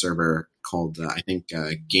Discord server called, I think,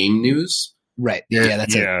 Game News. Right. Yeah,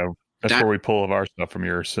 that's it. That's where we pull of our stuff from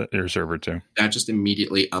your server too. That just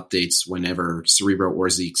immediately updates whenever Cerebro or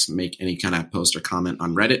Zeeks make any kind of post or comment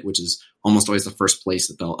on Reddit, which is almost always the first place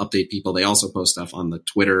that they'll update people. They also post stuff on the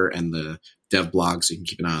Twitter and the dev blog, so you can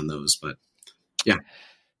keep an eye on those. But yeah.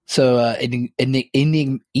 So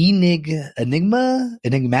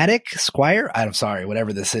Enigmatic Squire? I'm sorry,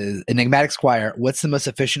 whatever this is. Enigmatic Squire, what's the most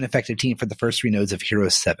efficient, effective team for the first 3 nodes of Hero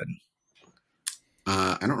 7?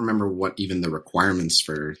 I don't remember what even the requirements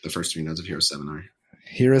for the first 3 nodes of Hero 7 are.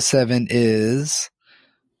 Hero 7 is...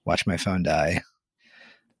 Watch my phone die.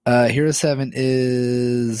 Hero 7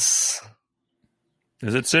 is...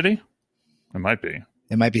 Is it city? It might be.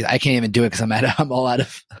 It might be. I can't even do it because I'm all out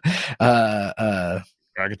of... I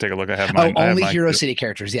could take a look. I have mine. Only Hero City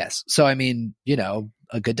characters, yes. So, I mean,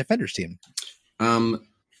 a good Defenders team.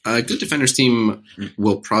 A good Defenders team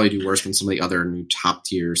will probably do worse than some of the other new top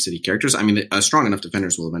tier city characters. I mean, strong enough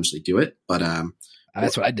Defenders will eventually do it, but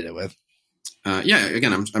that's what I did it with.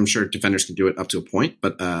 Again, I'm sure Defenders can do it up to a point,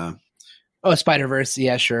 but Spider-Verse,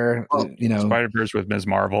 yeah, sure. Well, Spider-Verse with Ms.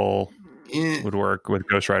 Marvel would work, with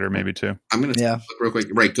Ghost Rider maybe too. I'm going to look real quick.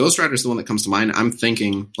 Right, Ghost Rider is the one that comes to mind. I'm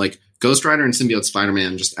thinking like Ghost Rider and Symbiote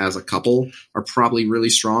Spider-Man just as a couple are probably really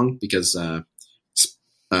strong because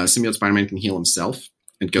Symbiote Spider-Man can heal himself.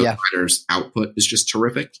 And Ghost Rider's output is just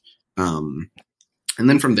terrific. And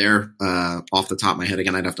then from there, off the top of my head,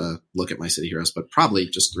 again, I'd have to look at my city heroes, but probably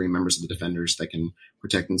just 3 members of the Defenders that can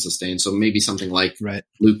protect and sustain. So maybe something like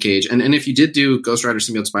Luke Cage. And if you did do Ghost Rider,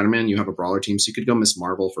 Symbiote Spider-Man, you have a brawler team, so you could go Miss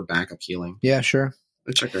Marvel for backup healing. Yeah, sure.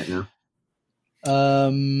 Let's check right now.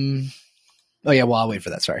 I'll wait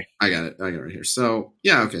for that. Sorry. I got it right here. So,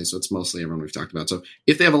 okay. So it's mostly everyone we've talked about. So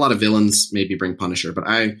if they have a lot of villains, maybe bring Punisher. But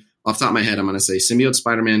off the top of my head, I'm going to say Symbiote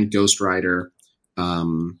Spider-Man, Ghost Rider,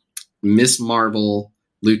 Miss Marvel,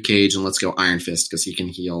 Luke Cage, and let's go Iron Fist because he can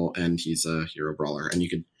heal and he's a hero brawler. And you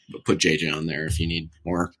could put JJ on there if you need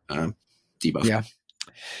more debuff. Yeah.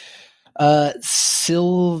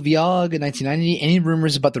 Sylviog in 1990. Any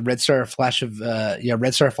rumors about the Red Star Flash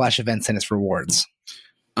events and its rewards?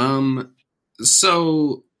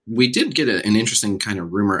 So we did get an interesting kind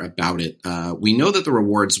of rumor about it. We know that the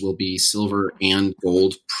rewards will be silver and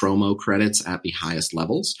gold promo credits at the highest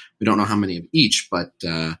levels. We don't know how many of each, but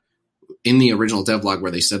in the original devlog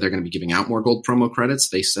where they said they're going to be giving out more gold promo credits,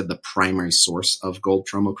 they said the primary source of gold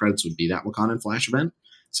promo credits would be that Wakandan Flash event.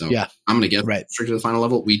 So I'm going to get straight to the final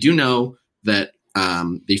level. We do know that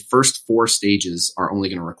the first 4 stages are only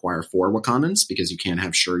going to require 4 Wakandans because you can't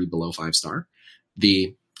have Shuri below 5-star.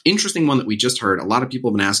 The interesting one that we just heard. A lot of people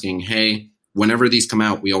have been asking, hey, whenever these come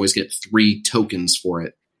out, we always get 3 tokens for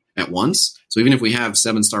it at once. So even if we have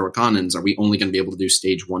 7-star Wakandans, are we only going to be able to do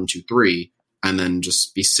stage 1, 2, 3, and then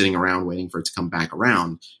just be sitting around waiting for it to come back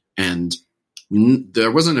around? And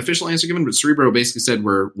there wasn't an official answer given, but Cerebro basically said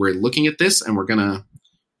we're looking at this and we're gonna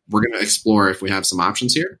explore if we have some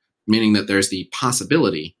options here, meaning that there's the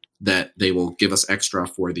possibility that they will give us extra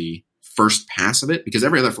for the first pass of it, because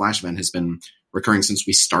every other Flash event has been recurring since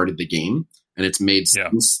we started the game, and it's made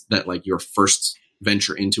sense that like your first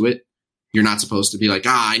venture into it, you're not supposed to be like,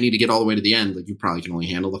 I need to get all the way to the end. Like you probably can only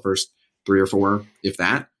handle the first 3 or 4, if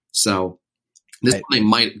that. So this one, they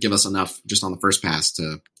might give us enough just on the first pass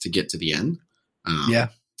to get to the end.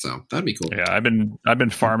 So that'd be cool. Yeah, I've been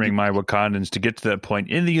farming my Wakandans to get to that point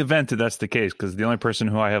in the event that that's the case, because the only person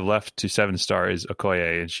who I have left to 7-star is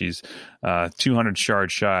Okoye, and she's 200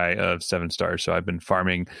 shards shy of 7 stars. So I've been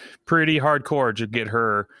farming pretty hardcore to get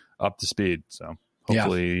her up to speed. So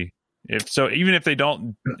hopefully, even if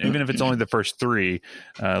it's only the first 3,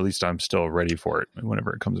 at least I'm still ready for it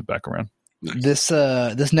whenever it comes back around. Nice.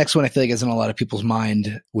 This next one I feel like is in a lot of people's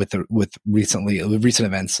mind with recent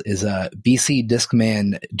events is BC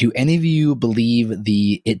Discman. Do any of you believe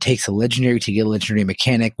it takes a legendary to get a legendary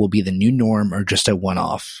mechanic will be the new norm, or just a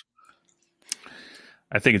one-off?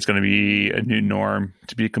 I think it's going to be a new norm,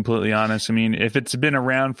 to be completely honest. I mean, if the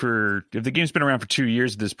game's been around for 2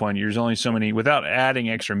 years at this point, there's only so many, without adding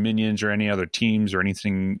extra minions or any other teams or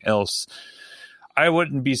anything else, I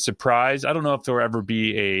wouldn't be surprised. I don't know if there'll ever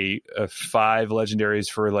be a 5 legendaries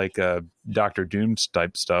for like a Doctor Doom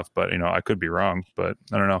type stuff, but I could be wrong. But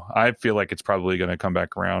I don't know. I feel like it's probably going to come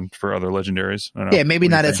back around for other legendaries. I don't know. Yeah, maybe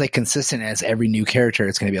not as like consistent as every new character.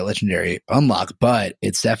 It's going to be a legendary unlock, but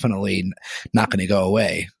it's definitely not going to go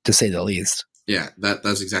away, to say the least. Yeah,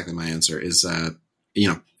 that's exactly my answer. Is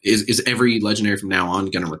every legendary from now on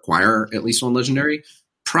going to require at least 1 legendary?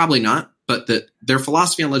 Probably not. But their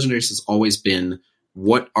philosophy on legendaries has always been,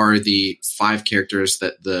 what are the 5 characters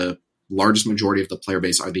that the largest majority of the player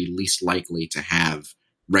base are the least likely to have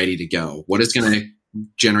ready to go? What is going to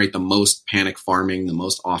generate the most panic farming, the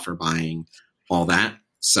most offer buying, all that?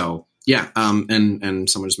 So yeah, and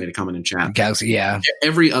someone just made a comment in chat. Galaxy, yeah.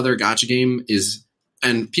 Every other gacha game is,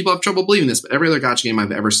 and people have trouble believing this, but every other gacha game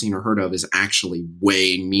I've ever seen or heard of is actually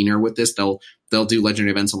way meaner with this. They'll do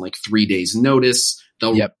legendary events on like 3 days notice.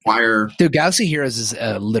 They'll require. Dude, Galaxy Heroes is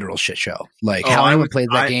a literal shit show. Like how anyone plays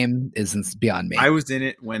that game is beyond me. I was in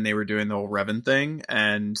it when they were doing the whole Revan thing,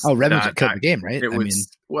 and Revan killed the game, right?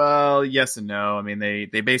 Well, yes and no. I mean,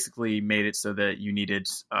 they basically made it so that you needed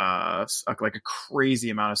like a crazy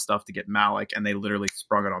amount of stuff to get Malik, and they literally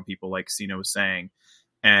sprung it on people, like Cena was saying.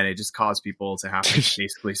 And it just caused people to have to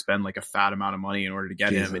basically spend like a fat amount of money in order to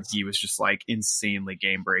get him. And he was just like insanely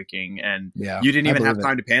game breaking. And you didn't even have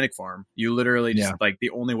time to panic farm. You literally just like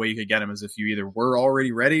the only way you could get him is if you either were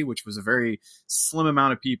already ready, which was a very slim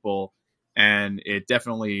amount of people. And it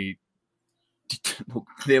definitely,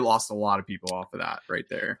 they lost a lot of people off of that right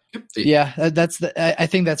there. Yeah, I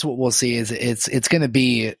think that's what we'll see is it's going to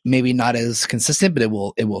be maybe not as consistent, but it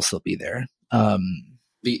will still be there.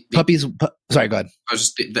 Puppies. Sorry, go ahead. I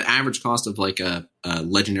was just the average cost of like a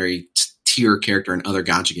legendary tier character in other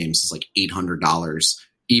gacha games is like $800.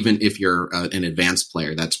 Even if you're an advanced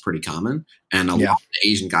player, that's pretty common. And a lot of the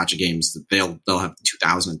Asian gacha games, they'll have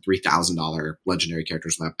 $2,000 and $3,000 legendary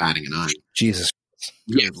characters without batting an eye. Jesus.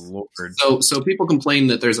 Yes. Lord. So people complain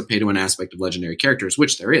that there's a pay to win aspect of legendary characters,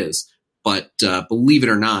 which there is. But believe it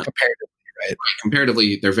or not,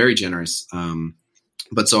 comparatively, they're very generous.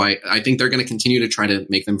 But so I think they're going to continue to try to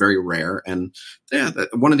make them very rare. And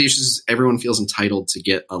one of the issues is everyone feels entitled to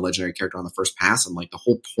get a legendary character on the first pass. And like the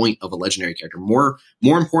whole point of a legendary character, more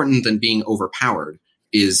important than being overpowered,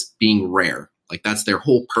 is being rare. Like that's their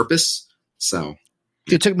whole purpose. So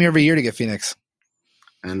it took me over a year to get Phoenix.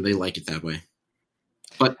 And they like it that way.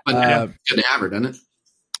 But good to have her, doesn't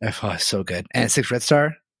it? Oh, so good. And 6 red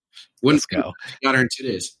star. Let's go. Got her in 2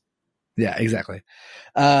 days. Yeah, exactly.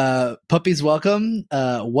 Puppies, welcome.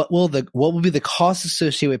 What will be the cost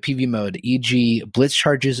associated with PV mode, e.g. blitz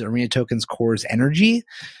charges, arena tokens, cores, energy?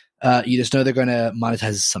 You just know they're going to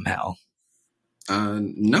monetize it somehow.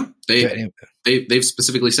 No, they've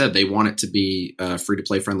specifically said they want it to be a free to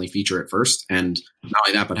play friendly feature at first, and not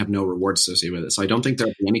only that, but have no rewards associated with it. So I don't think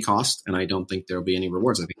there'll be any cost, and I don't think there'll be any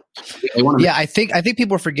rewards. I think they want to. Yeah, I think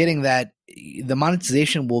people are forgetting that the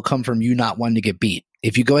monetization will come from you not wanting to get beat.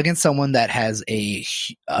 If you go against someone that has a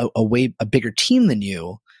bigger team than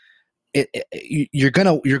you, you're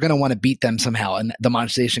gonna want to beat them somehow, and the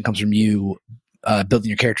monetization comes from you building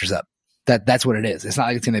your characters up. That's what it is. It's not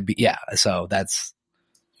like it's going to be, So that's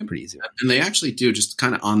pretty easy one. And they actually do, just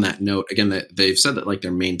kind of on that note, again, that they've said that like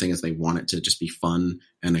their main thing is they want it to just be fun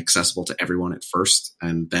and accessible to everyone at first,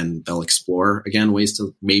 and then they'll explore again ways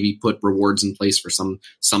to maybe put rewards in place for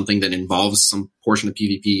something that involves some portion of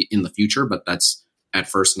PvP in the future, but that's at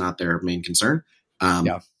first not their main concern.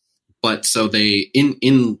 But so they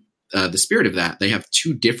in the spirit of that, they have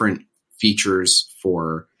two different features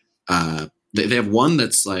for they have one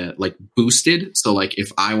that's like boosted. So like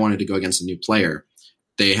if I wanted to go against a new player,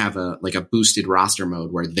 they have a boosted roster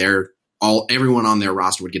mode where everyone on their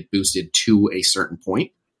roster would get boosted to a certain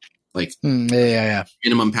point, like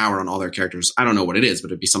minimum power on all their characters. I don't know what it is, but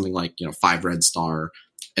it'd be something like 5 red star,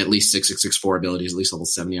 at least 6/6/6/4 abilities, at least level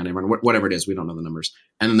 70 on everyone, whatever it is. We don't know the numbers.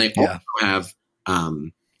 And then they also have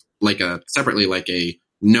separately a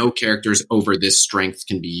no characters over this strength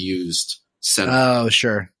can be used set up. Oh,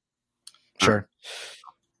 sure.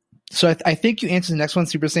 So I think you answered the next one.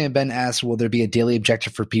 Super Saiyan Ben asked, will there be a daily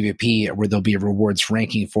objective for PvP or will there be a rewards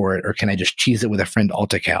ranking for it, or can I just cheese it with a friend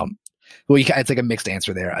alt account? Well, it's like a mixed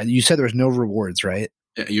answer there. You said there was no rewards, right?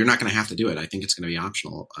 You're not going to have to do it. I think it's going to be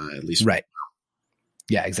optional, at least. Right.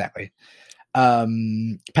 Yeah, exactly.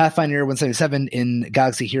 Pathfinder 177 in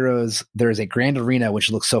Galaxy Heroes, there is a grand arena which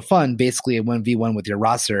looks so fun. Basically, a 1v1 with your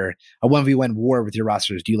roster, a 1v1 war with your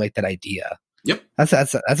rosters. Do you like that idea? Yep,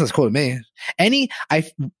 that's cool to me.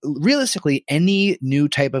 Realistically, any new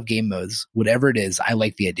type of game modes, whatever it is, I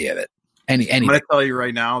like the idea of it. I'm going to tell you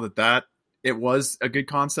right now that it was a good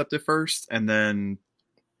concept at first, and then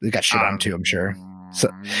it got shit on too, I'm sure. So,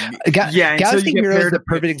 Galaxy Heroes is the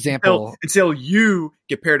perfect example. Until you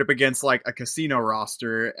get paired up against like a casino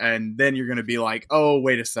roster, and then you're going to be like, "Oh,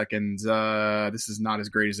 wait a second, this is not as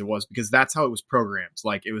great as it was," because that's how it was programmed.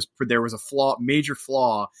 Like there was a major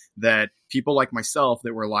flaw that people like myself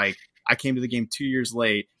that were like, I came to the game 2 years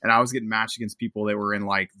late, and I was getting matched against people that were in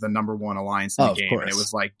like the number 1 alliance in the game, and it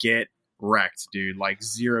was like, get wrecked, dude! Like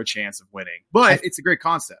 0 chance of winning. But it's a great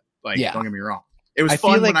concept. Like, don't get me wrong. It was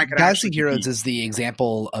fun when I could Galaxy Heroes is the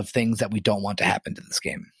example of things that we don't want to happen to this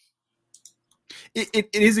game. It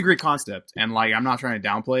is a great concept, and like I'm not trying to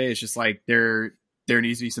downplay it. It's just like there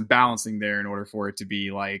needs to be some balancing there in order for it to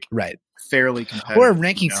be like fairly competitive, or a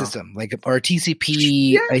ranking system, like or a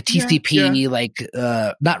TCP, like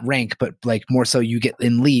not rank, but like more so you get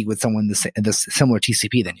in league with someone the similar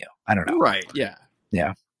TCP than you. I don't know. Right? Yeah.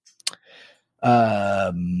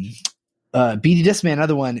 BD Discman,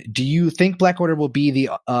 another one. Do you think Black Order will be the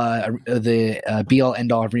be all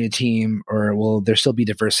end all arena team, or will there still be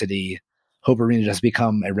diversity? Hope Arena just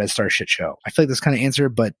become a Red Star shit show. I feel like this kind of answer,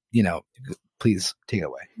 but please take it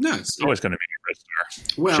away. No, it's always going to be a Red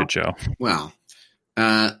Star shit show. Well,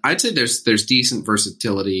 I'd say there's decent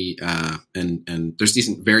versatility and there's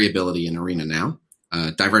decent variability in Arena now.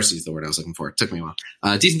 Diversity is the word I was looking for. It took me a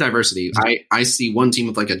while. Decent diversity. I see one team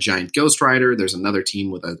with like a giant Ghost Rider. There's another team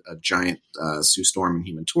with a giant Sue Storm and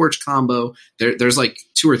Human Torch combo. There's like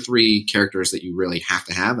 2 or 3 characters that you really have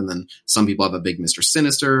to have. And then some people have a big Mr.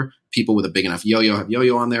 Sinister. People with a big enough Yo-Yo have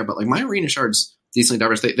Yo-Yo on there. But like my Arena Shard's decently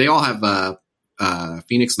diverse. They all have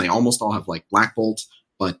Phoenix, and they almost all have like Black Bolt.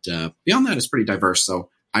 But beyond that, it's pretty diverse. So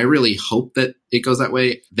I really hope that it goes that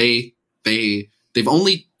way. They've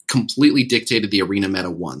only completely dictated the arena meta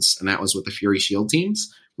once, and that was with the Fury Shield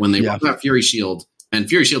teams when they brought out Fury Shield. And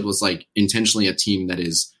Fury Shield was like intentionally a team that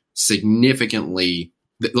is significantly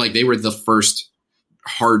like they were the first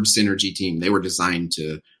hard synergy team. They were designed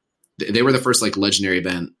to. They were the first like legendary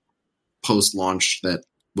event post launch that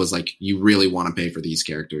was like you really want to pay for these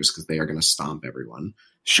characters because they are going to stomp everyone.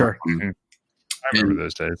 Sure. I remember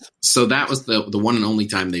those days. So that was the one and only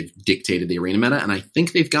time they've dictated the arena meta, and I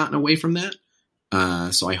think they've gotten away from that.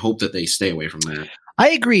 So I hope that they stay away from that. I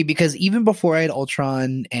agree, because even before I had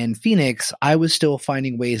Ultron and Phoenix, I was still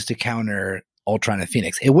finding ways to counter Ultron and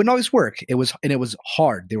Phoenix. It wouldn't always work. It was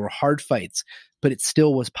hard. They were hard fights, but it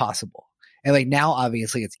still was possible. And like now,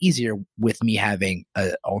 obviously, it's easier with me having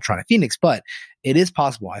Ultron and Phoenix, but it is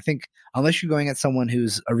possible. I think unless you're going at someone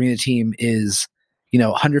whose arena team is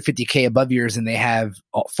 150K above yours and they have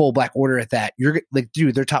full Black Order at that, you're like,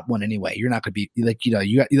 dude, they're top 1 anyway. You're not going to be like,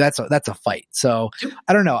 that's a fight. So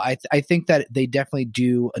I don't know. I think that they definitely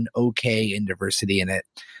do an okay in diversity in it,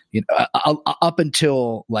 up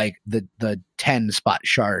until like the 10 spot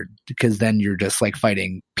shard, because then you're just like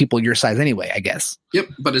fighting people your size anyway, I guess. Yep.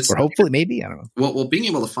 But it's, or hopefully maybe, I don't know. Well, being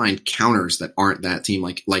able to find counters that aren't that team,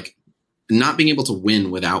 like not being able to win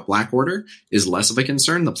without Black Order is less of a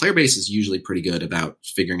concern. The player base is usually pretty good about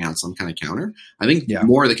figuring out some kind of counter. I think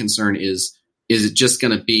more of the concern is it just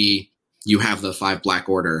going to be you have the 5 Black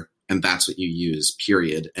Order and that's what you use,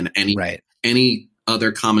 period. And any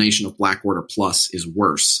other combination of Black Order plus is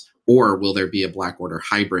worse. Or will there be a Black Order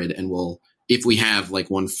hybrid? And if we have like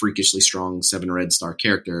one freakishly strong 7 Red Star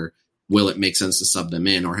character, will it make sense to sub them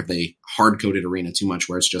in? Or have they hard-coded Arena too much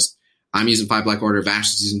where it's just, I'm using 5 Black Order,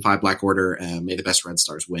 Vash is using 5 Black Order, may the best Red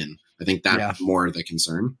Stars win? I think that's more the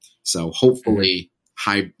concern. So hopefully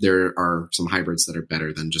there are some hybrids that are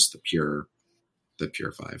better than just the pure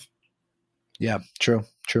 5. Yeah, true.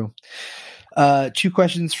 2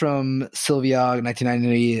 questions from Sylvia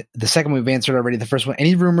 1990. The second one we've answered already. The first one,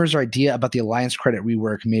 any rumors or idea about the Alliance credit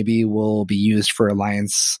rework maybe will be used for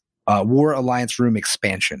War Alliance room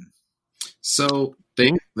expansion? So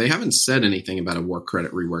they haven't said anything about a War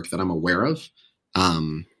credit rework that I'm aware of.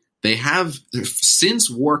 They have, since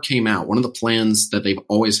War came out, one of the plans that they've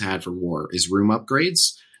always had for War is room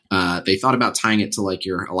upgrades. They thought about tying it to like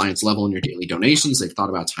your Alliance level and your daily donations. They've thought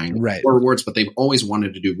about tying it to War rewards, but they've always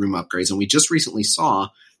wanted to do room upgrades. And we just recently saw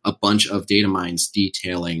a bunch of data mines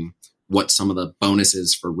detailing what some of the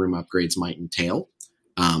bonuses for room upgrades might entail.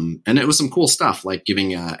 And it was some cool stuff, like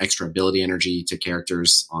giving extra ability energy to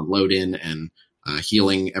characters on load-in and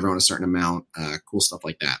healing everyone a certain amount, cool stuff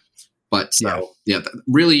like that. But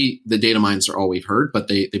really the data mines are all we've heard, but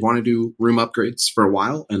they want to do room upgrades for a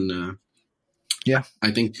while. And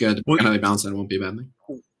I think depending on how they balance that, it won't be a bad thing.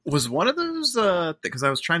 Was one of those, because I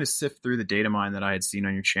was trying to sift through the data mine that I had seen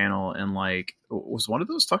on your channel, and like, was one of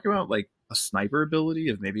those talking about like a sniper ability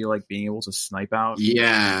of maybe like being able to snipe out?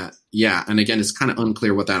 Yeah. And again, it's kind of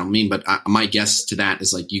unclear what that'll mean, but my guess to that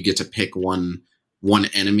is like you get to pick one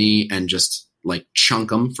enemy and just like chunk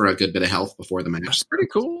them for a good bit of health before the match. That's pretty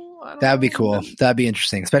cool. That'd be cool. That'd be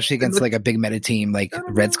interesting, especially against like a big meta team like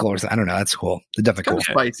Red Skull or something. I don't know. That's cool. They're definitely cool.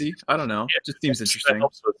 Spicy. I don't know. It just seems interesting.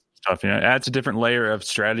 Stuff, it adds a different layer of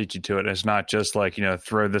strategy to it. It's not just like,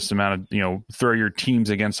 throw this amount of, throw your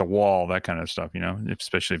teams against a wall, that kind of stuff,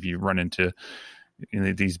 especially if you run into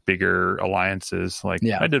these bigger alliances. Like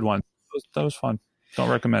I did one. That was fun.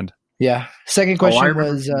 Don't recommend. Yeah. Second question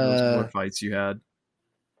was what fights you had.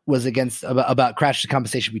 Was against about crash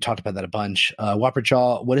compensation. We talked about that a bunch. Whopper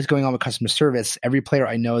Jaw, what is going on with customer service? Every player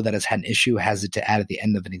I know that has had an issue has it to add at the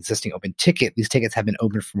end of an existing open ticket. These tickets have been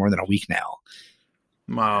open for more than a week now.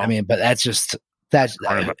 Wow. I mean, but it's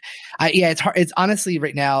hard. It's honestly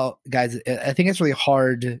right now, guys, I think it's really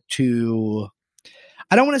hard to,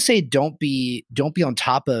 I don't want to say don't be on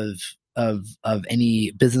top of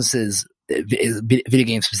any businesses, video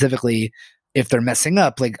games specifically, if they're messing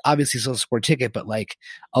up. Like obviously social support ticket, but like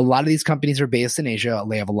a lot of these companies are based in Asia.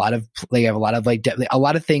 They have a lot of like a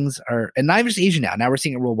lot of things are, and not even just Asia now we're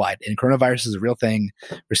seeing it worldwide, and coronavirus is a real thing.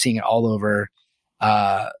 We're seeing it all over.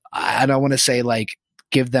 I don't want to say like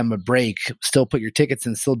give them a break, still put your tickets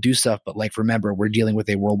in, still do stuff, but like remember we're dealing with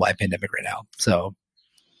a worldwide pandemic right now. So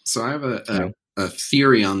I have a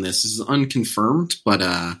theory on this. This is unconfirmed, but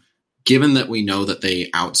given that we know that they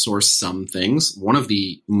outsource some things, one of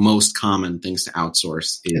the most common things to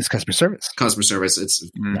outsource is customer service. Customer service. It's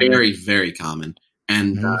very, very common.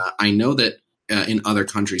 And I know that in other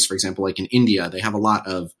countries, for example, like in India, they have a lot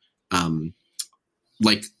of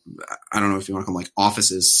like, I don't know if you want to call them like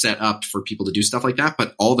offices set up for people to do stuff like that,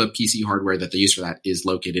 but all the PC hardware that they use for that is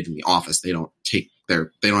located in the office. They don't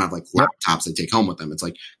have like laptops they take home with them. It's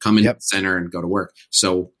like come in the center and go to work.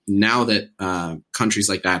 So now that countries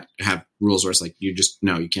like that have rules where it's like, you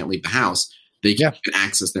can't leave the house, they can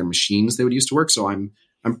access their machines they would use to work. So I'm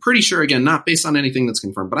pretty sure, again, not based on anything that's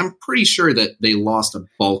confirmed, but I'm pretty sure that they lost a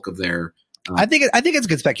bulk of their, I think it's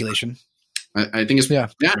good speculation. I think it's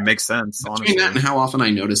it makes sense. Between honestly, that and how often I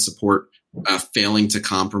notice support failing to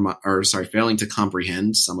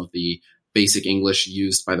comprehend some of the basic English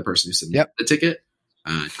used by the person who submitted the ticket,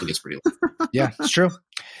 I think it's pretty low. Yeah, it's true.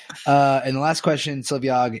 And the last question,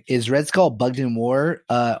 Sylviag, is Red Skull bugged in War?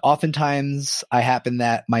 Oftentimes I happen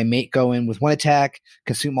that my mate go in with one attack,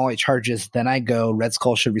 consume all 8 charges, then I go. Red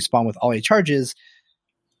Skull should respond with all 8 charges.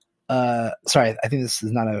 Sorry, I think this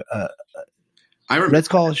is not I remember Red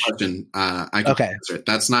Skull. Question. I can answer it.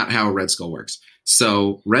 That's not how Red Skull works.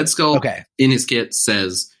 So Red Skull in his kit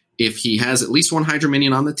says if he has at least 1 Hydra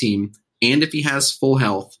minion on the team, and if he has full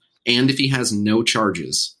health, and if he has no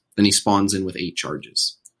charges, then he spawns in with 8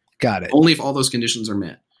 charges. Got it. Only if all those conditions are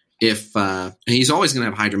met. And he's always going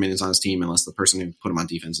to have Hydra minions on his team unless the person who put him on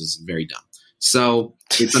defense is very dumb. So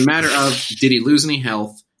it's a matter of did he lose any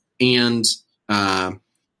health, and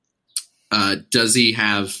does he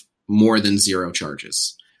have more than 0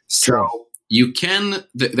 charges? So you can,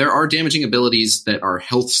 there are damaging abilities that are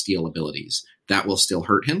health steal abilities that will still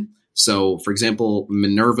hurt him. So for example,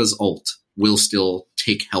 Minerva's ult will still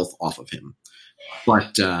take health off of him,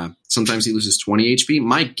 but sometimes he loses 20 HP.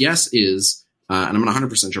 My guess is, and I'm not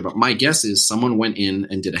 100% sure, but my guess is someone went in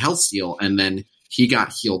and did a health steal, and then he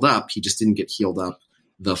got healed up. He just didn't get healed up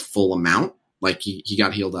the full amount. Like he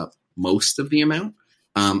got healed up most of the amount.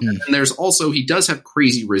 And then there's also, he does have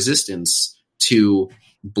crazy resistance to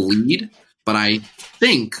bleed, but I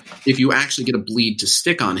think if you actually get a bleed to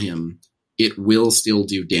stick on him, it will still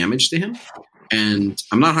do damage to him. And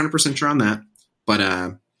I'm not 100% sure on that, but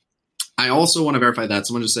I also want to verify that.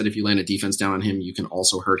 Someone just said if you land a defense down on him, you can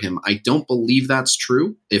also hurt him. I don't believe that's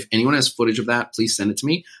true. If anyone has footage of that, please send it to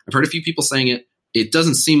me. I've heard a few people saying it. It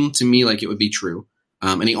doesn't seem to me like it would be true.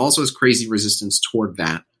 And he also has crazy resistance toward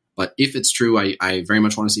that. But if it's true, I very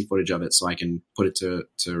much want to see footage of it so I can put it to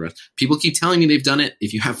rest. People keep telling me they've done it.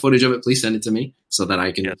 If you have footage of it, please send it to me so that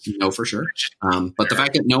I can know for sure. But the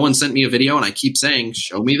fact that no one sent me a video and I keep saying,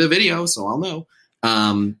 show me the video so I'll know.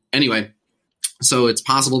 Anyway, so it's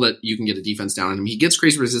possible that you can get a defense down on him. He gets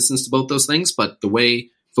crazy resistance to both those things, but the way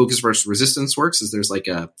focus versus resistance works is there's like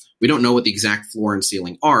we don't know what the exact floor and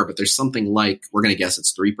ceiling are, but there's something like, we're going to guess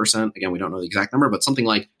it's 3%. Again, we don't know the exact number, but something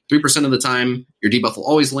like 3% of the time your debuff will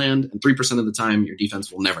always land, and 3% of the time your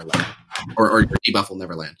defense will never land, or your debuff will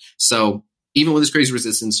never land. So even with his crazy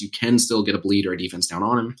resistance, you can still get a bleed or a defense down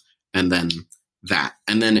on him, and then that.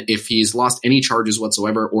 And then if he's lost any charges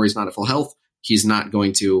whatsoever, or he's not at full health, he's not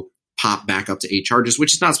going to pop back up to 8 charges,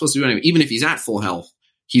 which he's not supposed to do anyway. Even if he's at full health,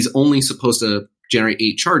 he's only supposed to generate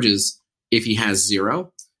 8 charges if he has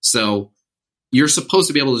 0. So you're supposed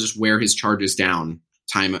to be able to just wear his charges down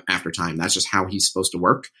time after time. That's just how he's supposed to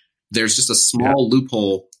work. There's just a small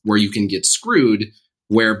loophole where you can get screwed,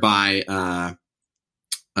 whereby what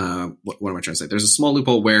am I trying to say? There's a small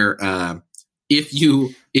loophole where if you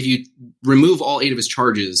remove all 8 of his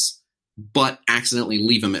charges but accidentally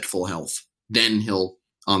leave him at full health, then he'll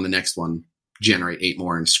on the next one generate 8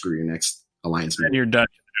 more and screw your next alliance. Then you're done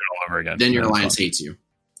all over again. Then your alliance hates you.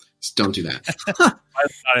 Just don't do that. I'm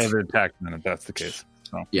not able to attack then if that's the case.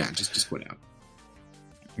 So. Yeah, just quit out.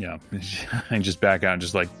 Yeah, and just back out and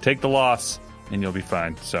just like take the loss and you'll be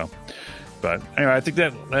fine. So, but anyway, I think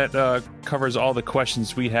that covers all the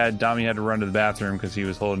questions we had. Dami had to run to the bathroom because he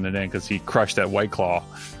was holding it in because he crushed that White Claw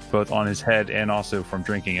both on his head and also from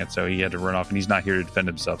drinking it. So he had to run off, and he's not here to defend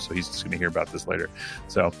himself. So he's just going to hear about this later.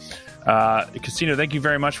 So, Casino, thank you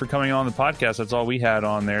very much for coming on the podcast. That's all we had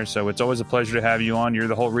on there. So it's always a pleasure to have you on. You're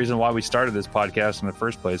the whole reason why we started this podcast in the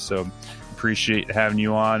first place. So appreciate having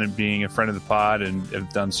you on and being a friend of the pod, and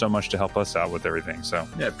have done so much to help us out with everything. So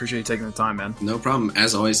yeah, appreciate you taking the time, man. No problem.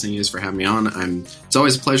 As always, thank you guys for having me on. It's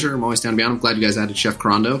always a pleasure. I'm always down to be on. I'm glad you guys added Chef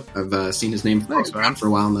Corondo. I've seen his name around for a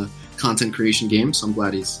while in the content creation game, so I'm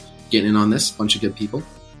glad he's getting in on this. Bunch of good people.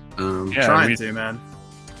 Trying to, man.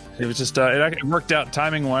 It was just it worked out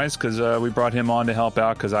timing wise because we brought him on to help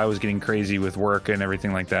out because I was getting crazy with work and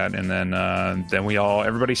everything like that, and then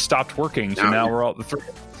everybody stopped working, so now we're all the three of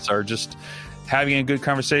us are just having a good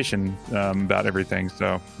conversation about everything.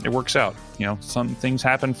 So it works out. You know, some things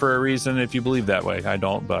happen for a reason. If you believe that way, I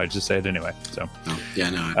don't, but I just say it anyway. So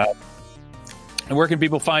and where can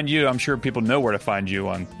people find you? I'm sure people know where to find you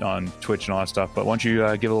on Twitch and all that stuff, but why don't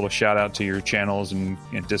you give a little shout out to your channels and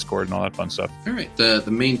Discord and all that fun stuff? All right. The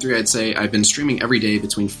main 3 I'd say, I've been streaming every day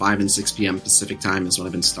between 5 and 6 p.m. Pacific time is when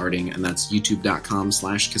I've been starting, and that's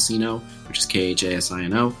youtube.com/casino, which is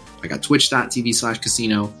KHASINO. I got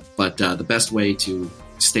twitch.tv/casino, but the best way to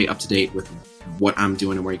stay up to date with what I'm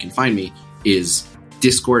doing and where you can find me is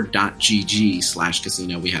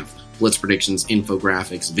discord.gg/casino. We have blitz predictions,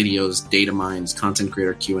 infographics, videos, data mines, content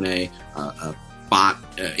creator Q&A, a bot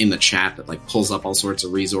in the chat that like pulls up all sorts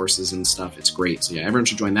of resources and stuff. It's great. So yeah, everyone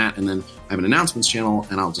should join that. And then I have an announcements channel,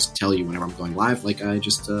 and I'll just tell you whenever I'm going live, like I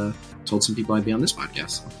just told some people I'd be on this podcast.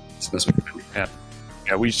 So it's the best way to find me.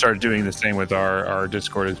 Yeah, we started doing the same with our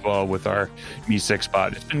Discord as well with our Me6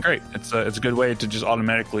 bot. It's been great. It's a good way to just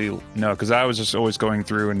automatically know, because I was just always going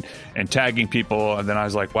through and tagging people, and then I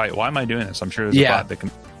was like, why am I doing this? I'm sure there's a bot that can.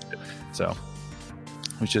 So,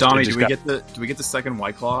 Donnie, do we get the second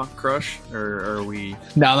White Claw crush, or are we?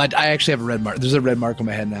 No, I actually have a red mark. There's a red mark on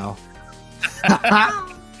my head now.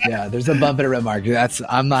 Yeah, there's a bump and a red mark. I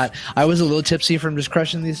was a little tipsy from just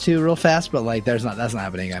crushing these two real fast, but like that's not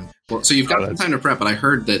happening again. Well, so you've got some time to prep, but I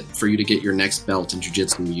heard that for you to get your next belt in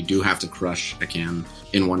jiu-jitsu, you do have to crush a can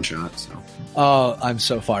in one shot. So. Oh, I'm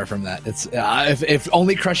so far from that. It's if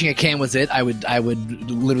only crushing a can was it, I would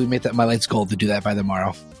literally make that my life's goal to do that by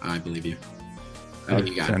tomorrow. I believe you. I think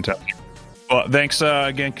you got it. Well, thanks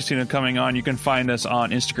again, Casino, coming on. You can find us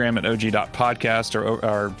on Instagram at og.podcast.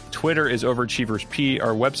 Our Twitter is overachieversp.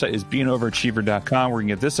 Our website is beingoverachiever.com, where you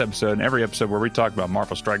can get this episode and every episode where we talk about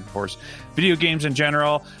Marvel Strike Force, video games in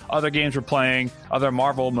general, other games we're playing, other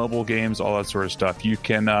Marvel mobile games, all that sort of stuff. You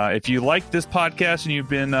can, if you like this podcast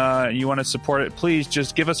and you want to support it, please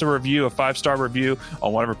just give us a review, a 5-star review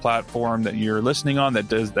on whatever platform that you're listening on.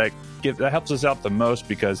 That helps us out the most,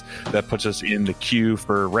 because that puts us in the queue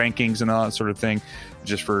for rankings and all that sort of thing,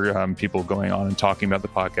 just for people going on and talking about the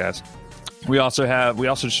podcast. We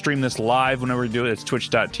also stream this live whenever we do it. It's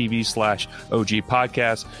twitch.tv/OG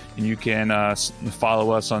podcast, and you can follow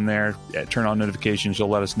us on there. Turn on notifications. You'll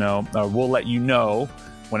let us know. We'll let you know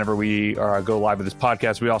whenever we go live with this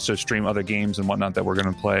podcast. We also stream other games and whatnot that we're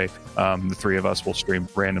going to play. The three of us will stream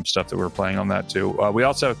random stuff that we're playing on that too. We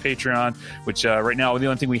also have a Patreon, which right now, the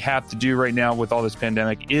only thing we have to do right now with all this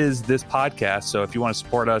pandemic is this podcast. So if you want to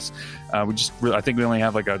support us, I think we only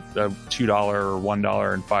have like a $2 or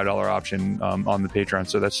 $1 and $5 option on the Patreon.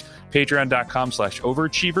 So that's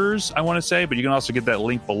patreon.com/overachievers, I want to say, but you can also get that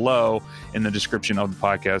link below in the description of the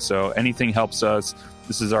podcast. So anything helps us.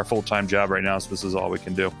 This is our full-time job right now, so this is all we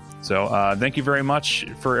can do. So thank you very much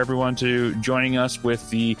for everyone to joining us with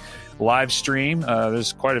the live stream.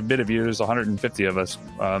 There's quite a bit of you. There's 150 of us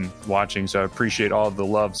watching, so I appreciate all of the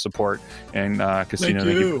love, support, and Casino.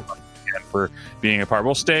 Thank you for being a part.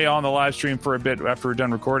 We'll stay on the live stream for a bit after we're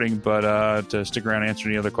done recording, but to stick around and answer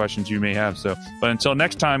any other questions you may have. But until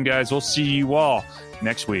next time, guys, we'll see you all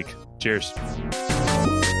next week. Cheers.